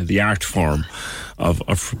the art form of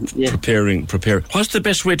preparing. What's the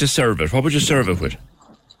best way to serve it? What would you serve it with?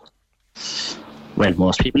 Well,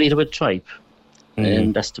 most people eat it with tripe.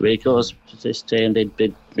 And that's the way it goes. And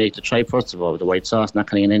they'd make the tripe first of all with the white sauce and that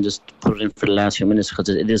kind of thing, and then just put it in for the last few minutes because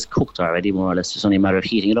it is cooked already, more or less. It's only a matter of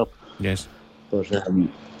heating it up. Yes. But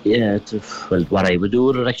what I would do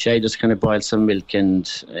with it, actually, I just kind of boil some milk and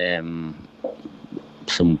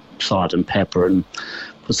some salt and pepper and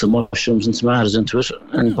put some mushrooms and tomatoes into it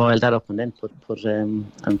and boil that up, and then put the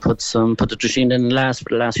drisheen in for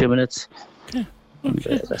the last few minutes. Okay. And,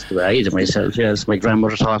 that's the way I eat it myself. Yes, my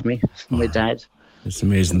grandmother taught me. My dad. It's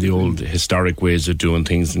amazing the old historic ways of doing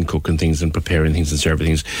things and cooking things and preparing things and serving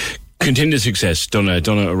things. Continued success, Donna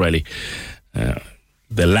O'Reilly.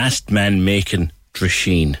 The last man making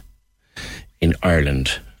drisheen in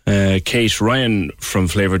Ireland. Kate, Ryan from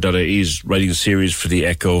Flavour.ie is writing a series for the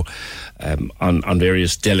Echo on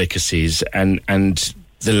various delicacies, and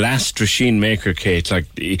the last drisheen maker, Kate, like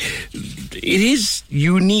it is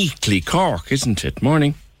uniquely Cork, isn't it?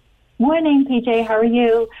 Morning. Morning, PJ. How are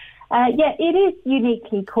you? Yeah, it is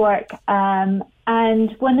uniquely Cork, and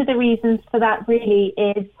one of the reasons for that really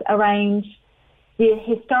is around the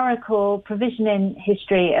historical provisioning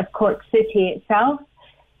history of Cork City itself.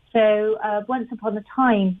 So once upon a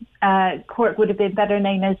time, Cork would have been better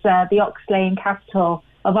known as the ox-laying capital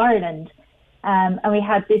of Ireland. And we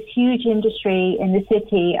had this huge industry in the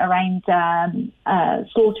city around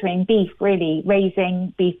slaughtering beef, really,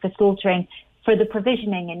 raising beef for slaughtering for the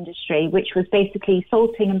provisioning industry, which was basically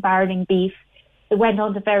salting and barreling beef that went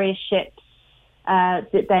on to various ships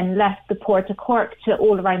that then left the port of Cork to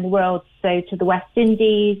all around the world. So to the West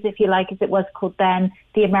Indies, if you like, as it was called then,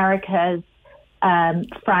 the Americas,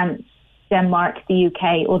 France, Denmark, the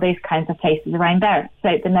UK, all those kinds of places around there, so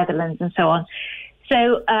the Netherlands and so on.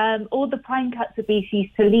 So all the prime cuts of beef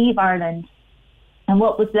used to leave Ireland, and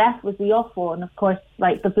what was left was the offal. And of course,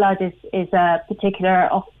 like the blood is a particular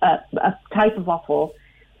a type of offal.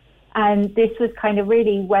 And this was kind of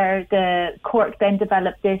really where the Cork then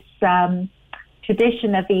developed this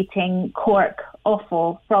tradition of eating Cork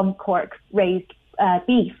offal from Cork raised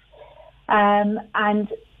beef. And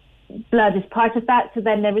blood is part of that. So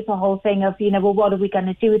then there was a whole thing of, well, what are we going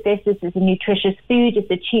to do with this? This is a nutritious food. It's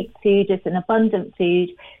a cheap food. It's an abundant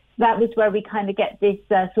food. That was where we kind of get this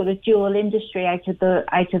sort of dual industry out of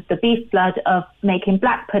the beef blood of making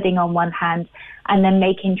black pudding on one hand and then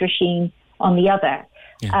making drisheen on the other.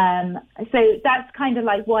 Yeah. So that's kind of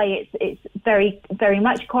like why it's very, very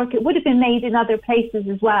much Cork. It would have been made in other places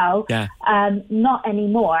as well. Yeah. Not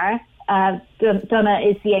anymore. Donna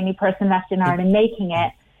is the only person left in Ireland making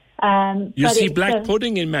it. You see black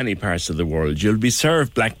pudding in many parts of the world. You'll be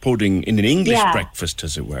served black pudding in an English breakfast,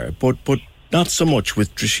 as it were, but not so much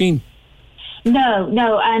with drisheen.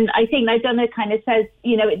 No, and I think that Donna kind of says,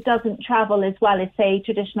 it doesn't travel as well as, say,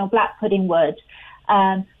 traditional black pudding would.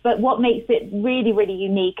 But what makes it really, really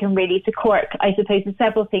unique and really to Cork, I suppose, is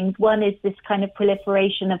several things. One is this kind of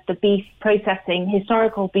proliferation of the beef processing,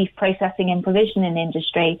 historical beef processing and provisioning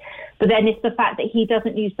industry. But then it's the fact that he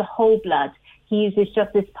doesn't use the whole blood. He uses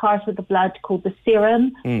just this part of the blood called the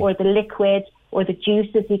serum or the liquid or the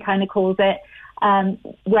juice, as he kind of calls it.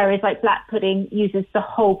 Whereas like black pudding uses the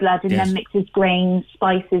whole blood and then mixes grains,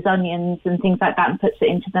 spices, onions and things like that and puts it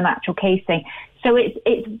into the natural casing. So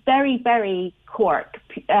it's very, very Cork,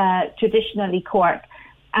 traditionally Cork.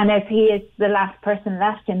 And as he is the last person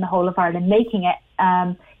left in the whole of Ireland making it,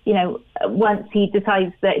 once he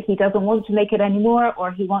decides that he doesn't want to make it anymore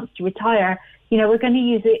or he wants to retire, we're going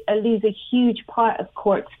to lose a huge part of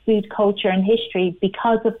Cork's food culture and history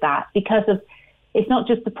because of that, because of it's not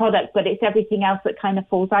just the product, but it's everything else that kind of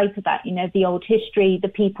falls out of that. The old history, the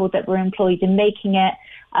people that were employed in making it,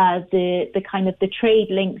 the kind of the trade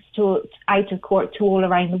links out of Cork to all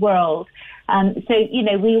around the world. So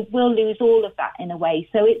we will lose all of that in a way.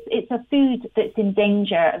 So it's a food that's in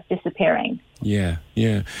danger of disappearing. Yeah.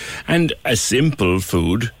 And a simple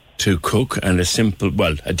food to cook and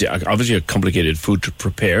obviously a complicated food to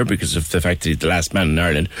prepare because of the fact that he's the last man in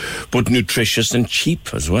Ireland, but nutritious and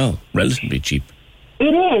cheap as well, relatively cheap.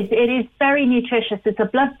 It is very nutritious. It's a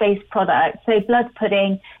blood-based product. So blood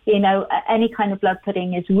pudding, any kind of blood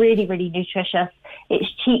pudding is really, really nutritious. It's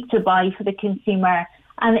cheap to buy for the consumer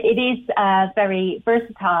and it is very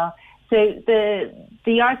versatile. So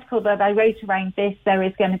the article that I wrote around this, there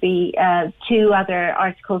is going to be 2 other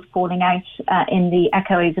articles falling out in the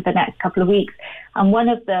Echo over the next couple of weeks. And one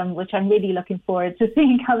of them, which I'm really looking forward to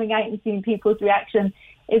seeing coming out and seeing people's reaction,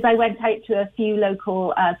 is I went out to a few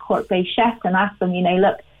local Cork-based chefs and asked them,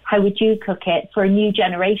 look, how would you cook it for a new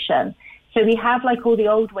generation? So we have like all the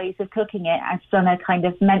old ways of cooking it, as Donna kind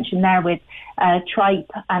of mentioned there, with tripe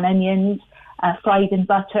and onions, fried in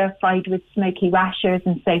butter, fried with smoky rashers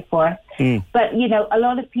and so forth. But, a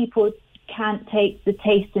lot of people can't take the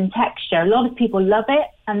taste and texture. A lot of people love it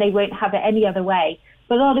and they won't have it any other way.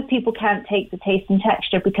 But a lot of people can't take the taste and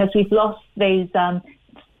texture because we've lost those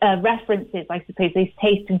references, I suppose, those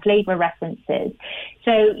taste and flavour references.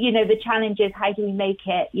 So, the challenge is how do we make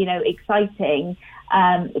it, exciting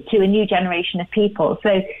to a new generation of people.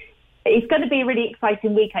 So it's going to be a really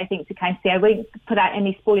exciting week, I think, to kind of see. I won't put out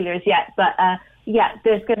any spoilers yet, but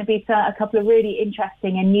there's going to be a couple of really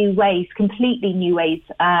interesting and new ways, completely new ways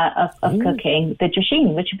of cooking the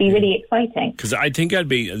drisheen, which would be really exciting. Because I think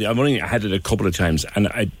I've only had it a couple of times, and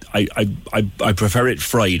I prefer it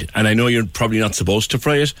fried. And I know you're probably not supposed to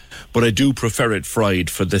fry it, but I do prefer it fried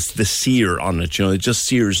for the sear on it. You know, it just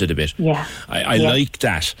sears it a bit. Yeah, I like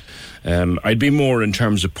that. I'd be more in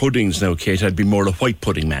terms of puddings now, Kate. I'd be more a white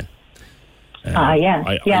pudding man.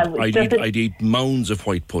 I'd eat mounds of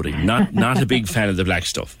white pudding. Not a big fan of the black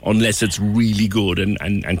stuff, unless it's really good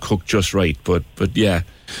and cooked just right. But yeah,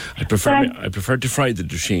 I prefer to fry the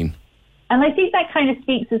drisheen. And I think that kind of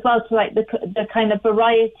speaks as well to like the kind of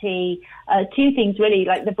variety, two things really,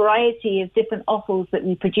 like the variety of different offals that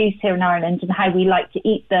we produce here in Ireland and how we like to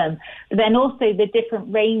eat them. But then also the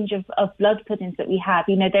different range of blood puddings that we have.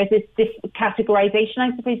 You know, there's this categorisation,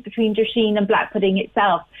 I suppose, between drisheen and black pudding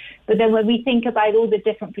itself. But then when we think about all the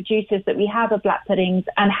different producers that we have of black puddings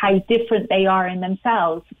and how different they are in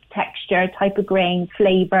themselves, texture, type of grain,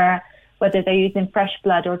 flavour, whether they're using fresh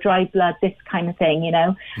blood or dry blood, this kind of thing, you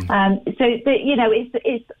know. I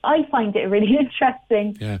find it a really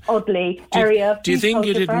interesting, oddly, area. Do you think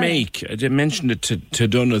it'd make? I mentioned it to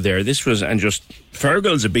Donna there. This was, and just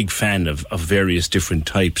Fergal's a big fan of various different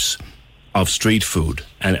types of street food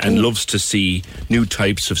and loves to see new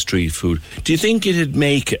types of street food. Do you think it'd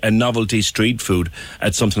make a novelty street food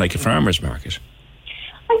at something like a farmer's market?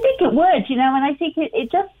 I think it would, you know, and I think it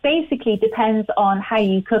just basically depends on how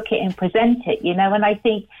you cook it and present it, you know, and I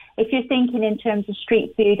think if you're thinking in terms of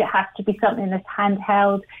street food, it has to be something that's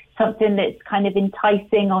handheld, something that's kind of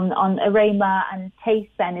enticing on aroma and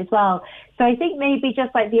taste then as well. So I think maybe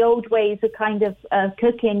just like the old ways of kind of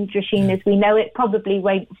cooking drisheen as we know it probably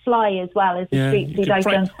won't fly as well as the street food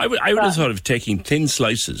item. I would have thought of taking thin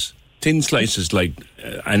slices like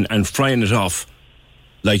and frying it off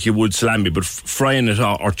like you would salami, but frying it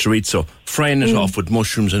off, or chorizo, frying it off with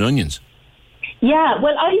mushrooms and onions. Yeah,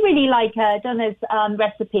 well, I really like Donna's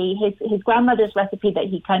recipe, his grandmother's recipe that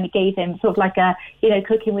he kind of gave him, sort of like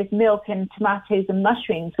cooking with milk and tomatoes and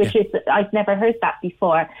mushrooms, which is, I've never heard that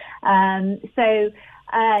before.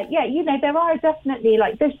 There are definitely,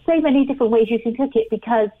 there's so many different ways you can cook it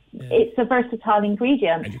because it's a versatile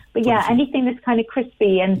ingredient. But anything that's kind of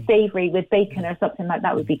crispy and savoury with bacon or something like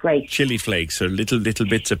that would be great. Chili flakes or little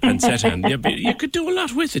bits of pancetta. But you could do a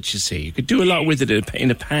lot with it, you see. You could do a lot with it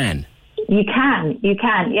in a pan. You can,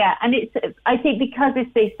 yeah. And I think because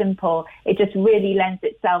it's so simple, it just really lends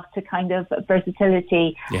itself to kind of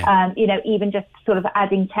versatility. Yeah. Even just sort of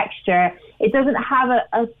adding texture. It doesn't have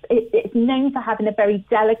it's known for having a very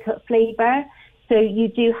delicate flavour. So you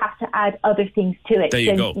do have to add other things to it. There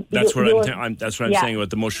you go. That's what I'm saying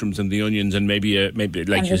about the mushrooms and the onions and maybe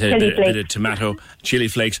like you said, a bit of tomato, chili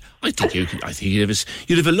flakes. I think you'd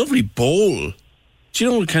have a lovely bowl. Do you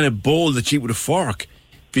know what kind of bowl that you eat with a fork?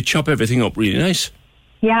 If you chop everything up really nice.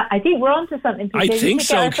 Yeah, I think we're onto something. I think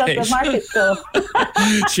so, Kate. Market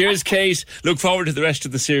Cheers, Kate. Look forward to the rest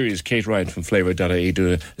of the series. Kate Ryan from Flavour.ie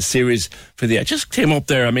doing a series for I just came up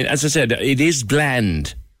there. I mean, as I said, it is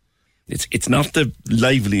bland. It's not the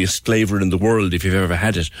liveliest flavour in the world if you've ever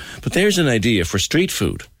had it. But there's an idea for street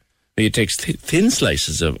food. You take thin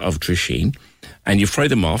slices of drisheen and you fry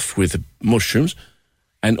them off with mushrooms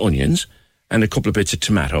and onions and a couple of bits of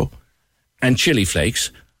tomato and chili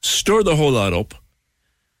flakes, stir the whole lot up,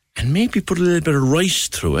 and maybe put a little bit of rice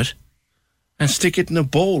through it, and stick it in a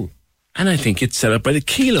bowl. And I think it's set up by the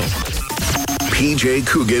kilo. PJ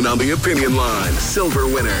Coogan on the Opinion Line. Silver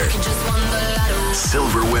winner.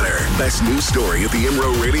 Silver winner. Best news story at the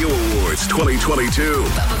IMRO Radio Awards 2022.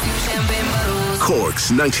 Cork's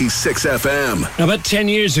 96 FM. Now, about 10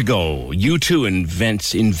 years ago, U2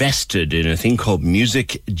 invested in a thing called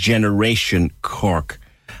Music Generation Cork.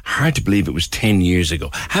 Hard to believe it was 10 years ago.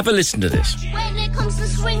 Have a listen to this. When it comes to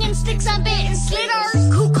swinging sticks and baiting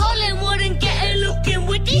slitters, who calling wouldn't get a look in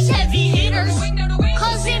with these heavy hitters.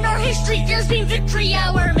 Cause in our history there's been victory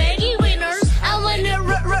hour, many winners. And when it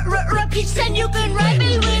repeats, then you can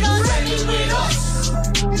rebel with us. Rebel with us.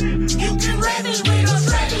 You can rebel with us.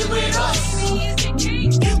 Rebel with us.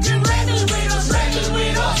 You can rebel with us. Rebel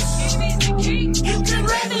with us. You can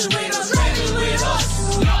rebel with us. Rebel with us.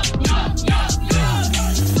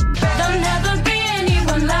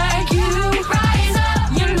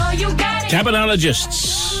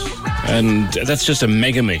 Cabanologists, and that's just a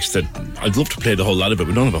mega mix that I'd love to play the whole lot of it.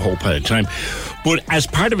 We don't have a whole pile of time, but as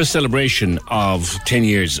part of a celebration of 10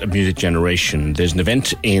 years of Music Generation, there's an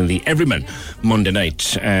event in the Everyman Monday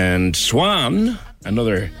night, and Swan,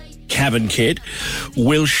 another cabin kid,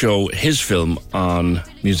 will show his film on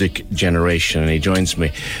Music Generation, and he joins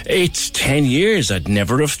me. It's 10 years. I'd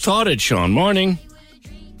never have thought it, Sean. Morning.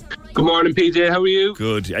 Good morning, PJ. How are you?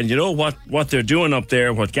 Good. And you know what they're doing up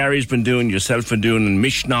there, what Gary's been doing, yourself been doing, and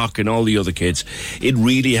Mishnock and all the other kids, it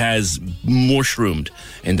really has mushroomed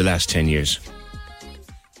in the last 10 years.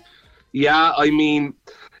 Yeah, I mean,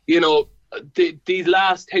 you know, these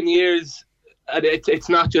last 10 years, and it's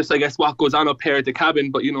not just, I guess, what goes on up here at the cabin,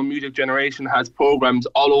 but, you know, Music Generation has programmes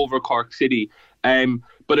all over Cork City.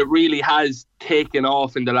 But it really has taken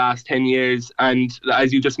off in the last 10 years. And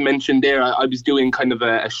as you just mentioned there, I was doing kind of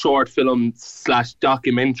a short film /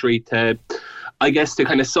 documentary to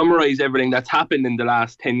kind of summarise everything that's happened in the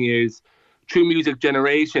last 10 years through Music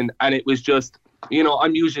Generation. And it was just, you know,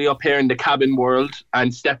 I'm usually up here in the cabin world,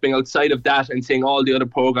 and stepping outside of that and seeing all the other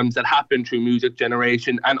programmes that happen through Music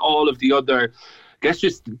Generation and all of the other, I guess,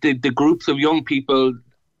 just the groups of young people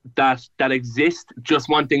that exist just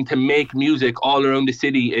wanting to make music all around the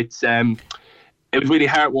city. It was really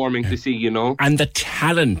heartwarming to see, you know. And the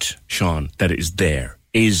talent, Sean, that is there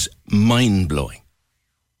is mind-blowing.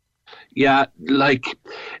 Yeah, like,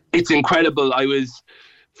 it's incredible. I was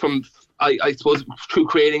I suppose through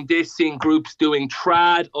creating this, seeing groups doing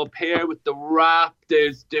trad up here with the rap,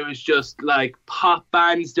 there was just like pop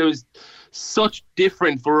bands, there was such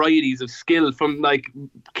different varieties of skill from like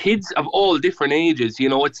kids of all different ages, you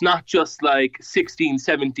know. It's not just like 16,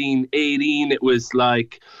 17, 18, it was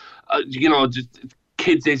like, you know, just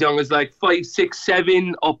kids as young as like 5, 6,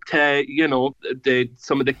 7 up to, you know,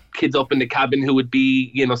 some of the kids up in the cabin who would be,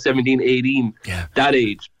 you know, 17, 18, that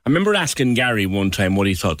age. I remember asking Gary one time what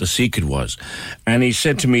he thought the secret was, and he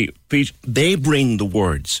said to me, Pete, they bring the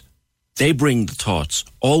words, they bring the thoughts.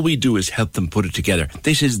 All we do is help them put it together.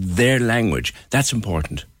 This is their language. That's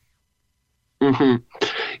important. Mm-hmm.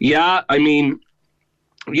 Yeah, I mean,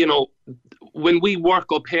 you know, when we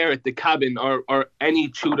work up here at the cabin, or any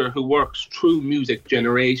tutor who works through Music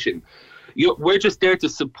Generation, we're just there to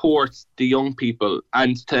support the young people,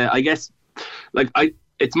 and to, I guess, like,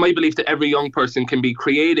 it's my belief that every young person can be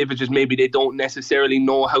creative. It's just maybe they don't necessarily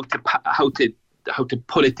know how to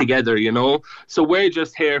put it together, you know. So we're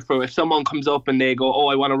just here for, if someone comes up and they go, oh,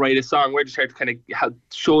 I want to write a song, we're just here to kind of help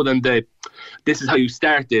show them that this is how you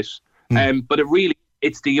start it. But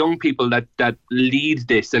it's the young people that lead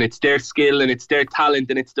this, and it's their skill and it's their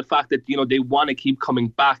talent, and it's the fact that, you know, they want to keep coming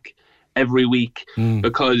back every week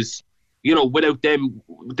because, you know, without them,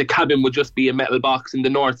 the cabin would just be a metal box in the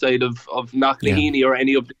north side of Knocknaheeny, or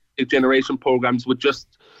any of the generation programs would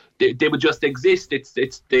just, they would just exist. It's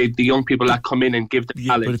the young people that come in and give the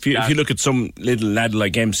talent. But if you look at some little lad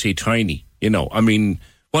like MC Tiny, you know, I mean,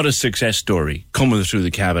 what a success story coming through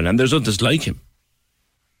the cabin, and there's others like him.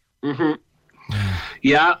 Mm-hmm.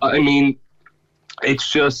 Yeah, I mean, it's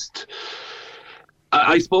just,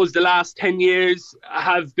 I suppose the last 10 years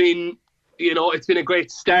have been, you know, it's been a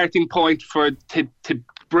great starting point to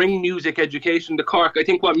bring music education to Cork. I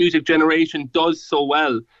think what Music Generation does so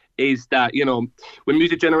well is that, you know, when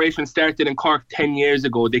Music Generation started in Cork 10 years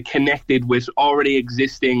ago, they connected with already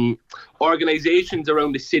existing organisations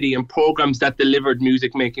around the city and programmes that delivered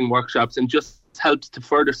music making workshops, and just helped to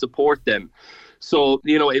further support them. So,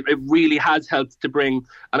 you know, it really has helped to bring,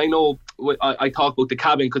 and I know I talk about the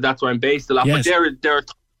cabin because that's where I'm based a lot, but there are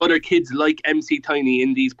other kids like MC Tiny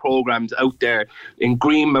in these programmes out there in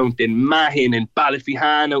Greenmount, in Mahon, in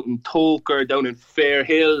Ballyfihan, out in Toker, down in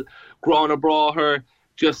Fairhill, Grana Braher,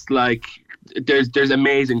 just like, there's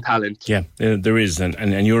amazing talent. Yeah, there is,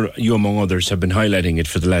 and you among others have been highlighting it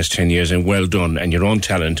for the last 10 years, and well done, and your own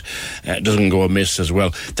talent doesn't go amiss as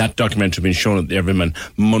well. That documentary has been shown at the Everyman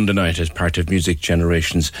Monday night as part of Music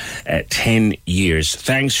Generation's 10 years.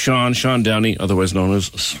 Thanks, Sean Downey, otherwise known as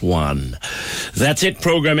Swan. That's it.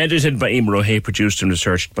 Programme edited by Emer O'Hay, produced and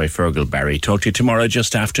researched by Fergal Barry. Talk to you tomorrow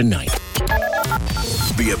just after 9.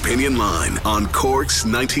 The Opinion Line on Cork's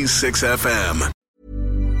 96 FM.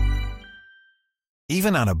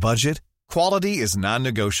 Even on a budget, quality is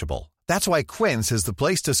non-negotiable. That's why Quince is the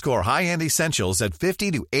place to score high-end essentials at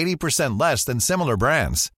 50 to 80% less than similar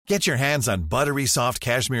brands. Get your hands on buttery soft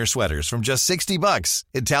cashmere sweaters from just $60,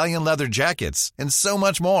 Italian leather jackets, and so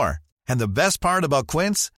much more. And the best part about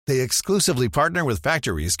Quince, they exclusively partner with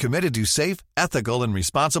factories committed to safe, ethical, and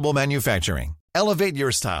responsible manufacturing. Elevate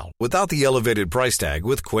your style without the elevated price tag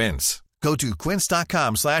with Quince. Go to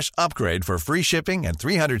quince.com/upgrade for free shipping and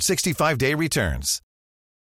 365-day returns.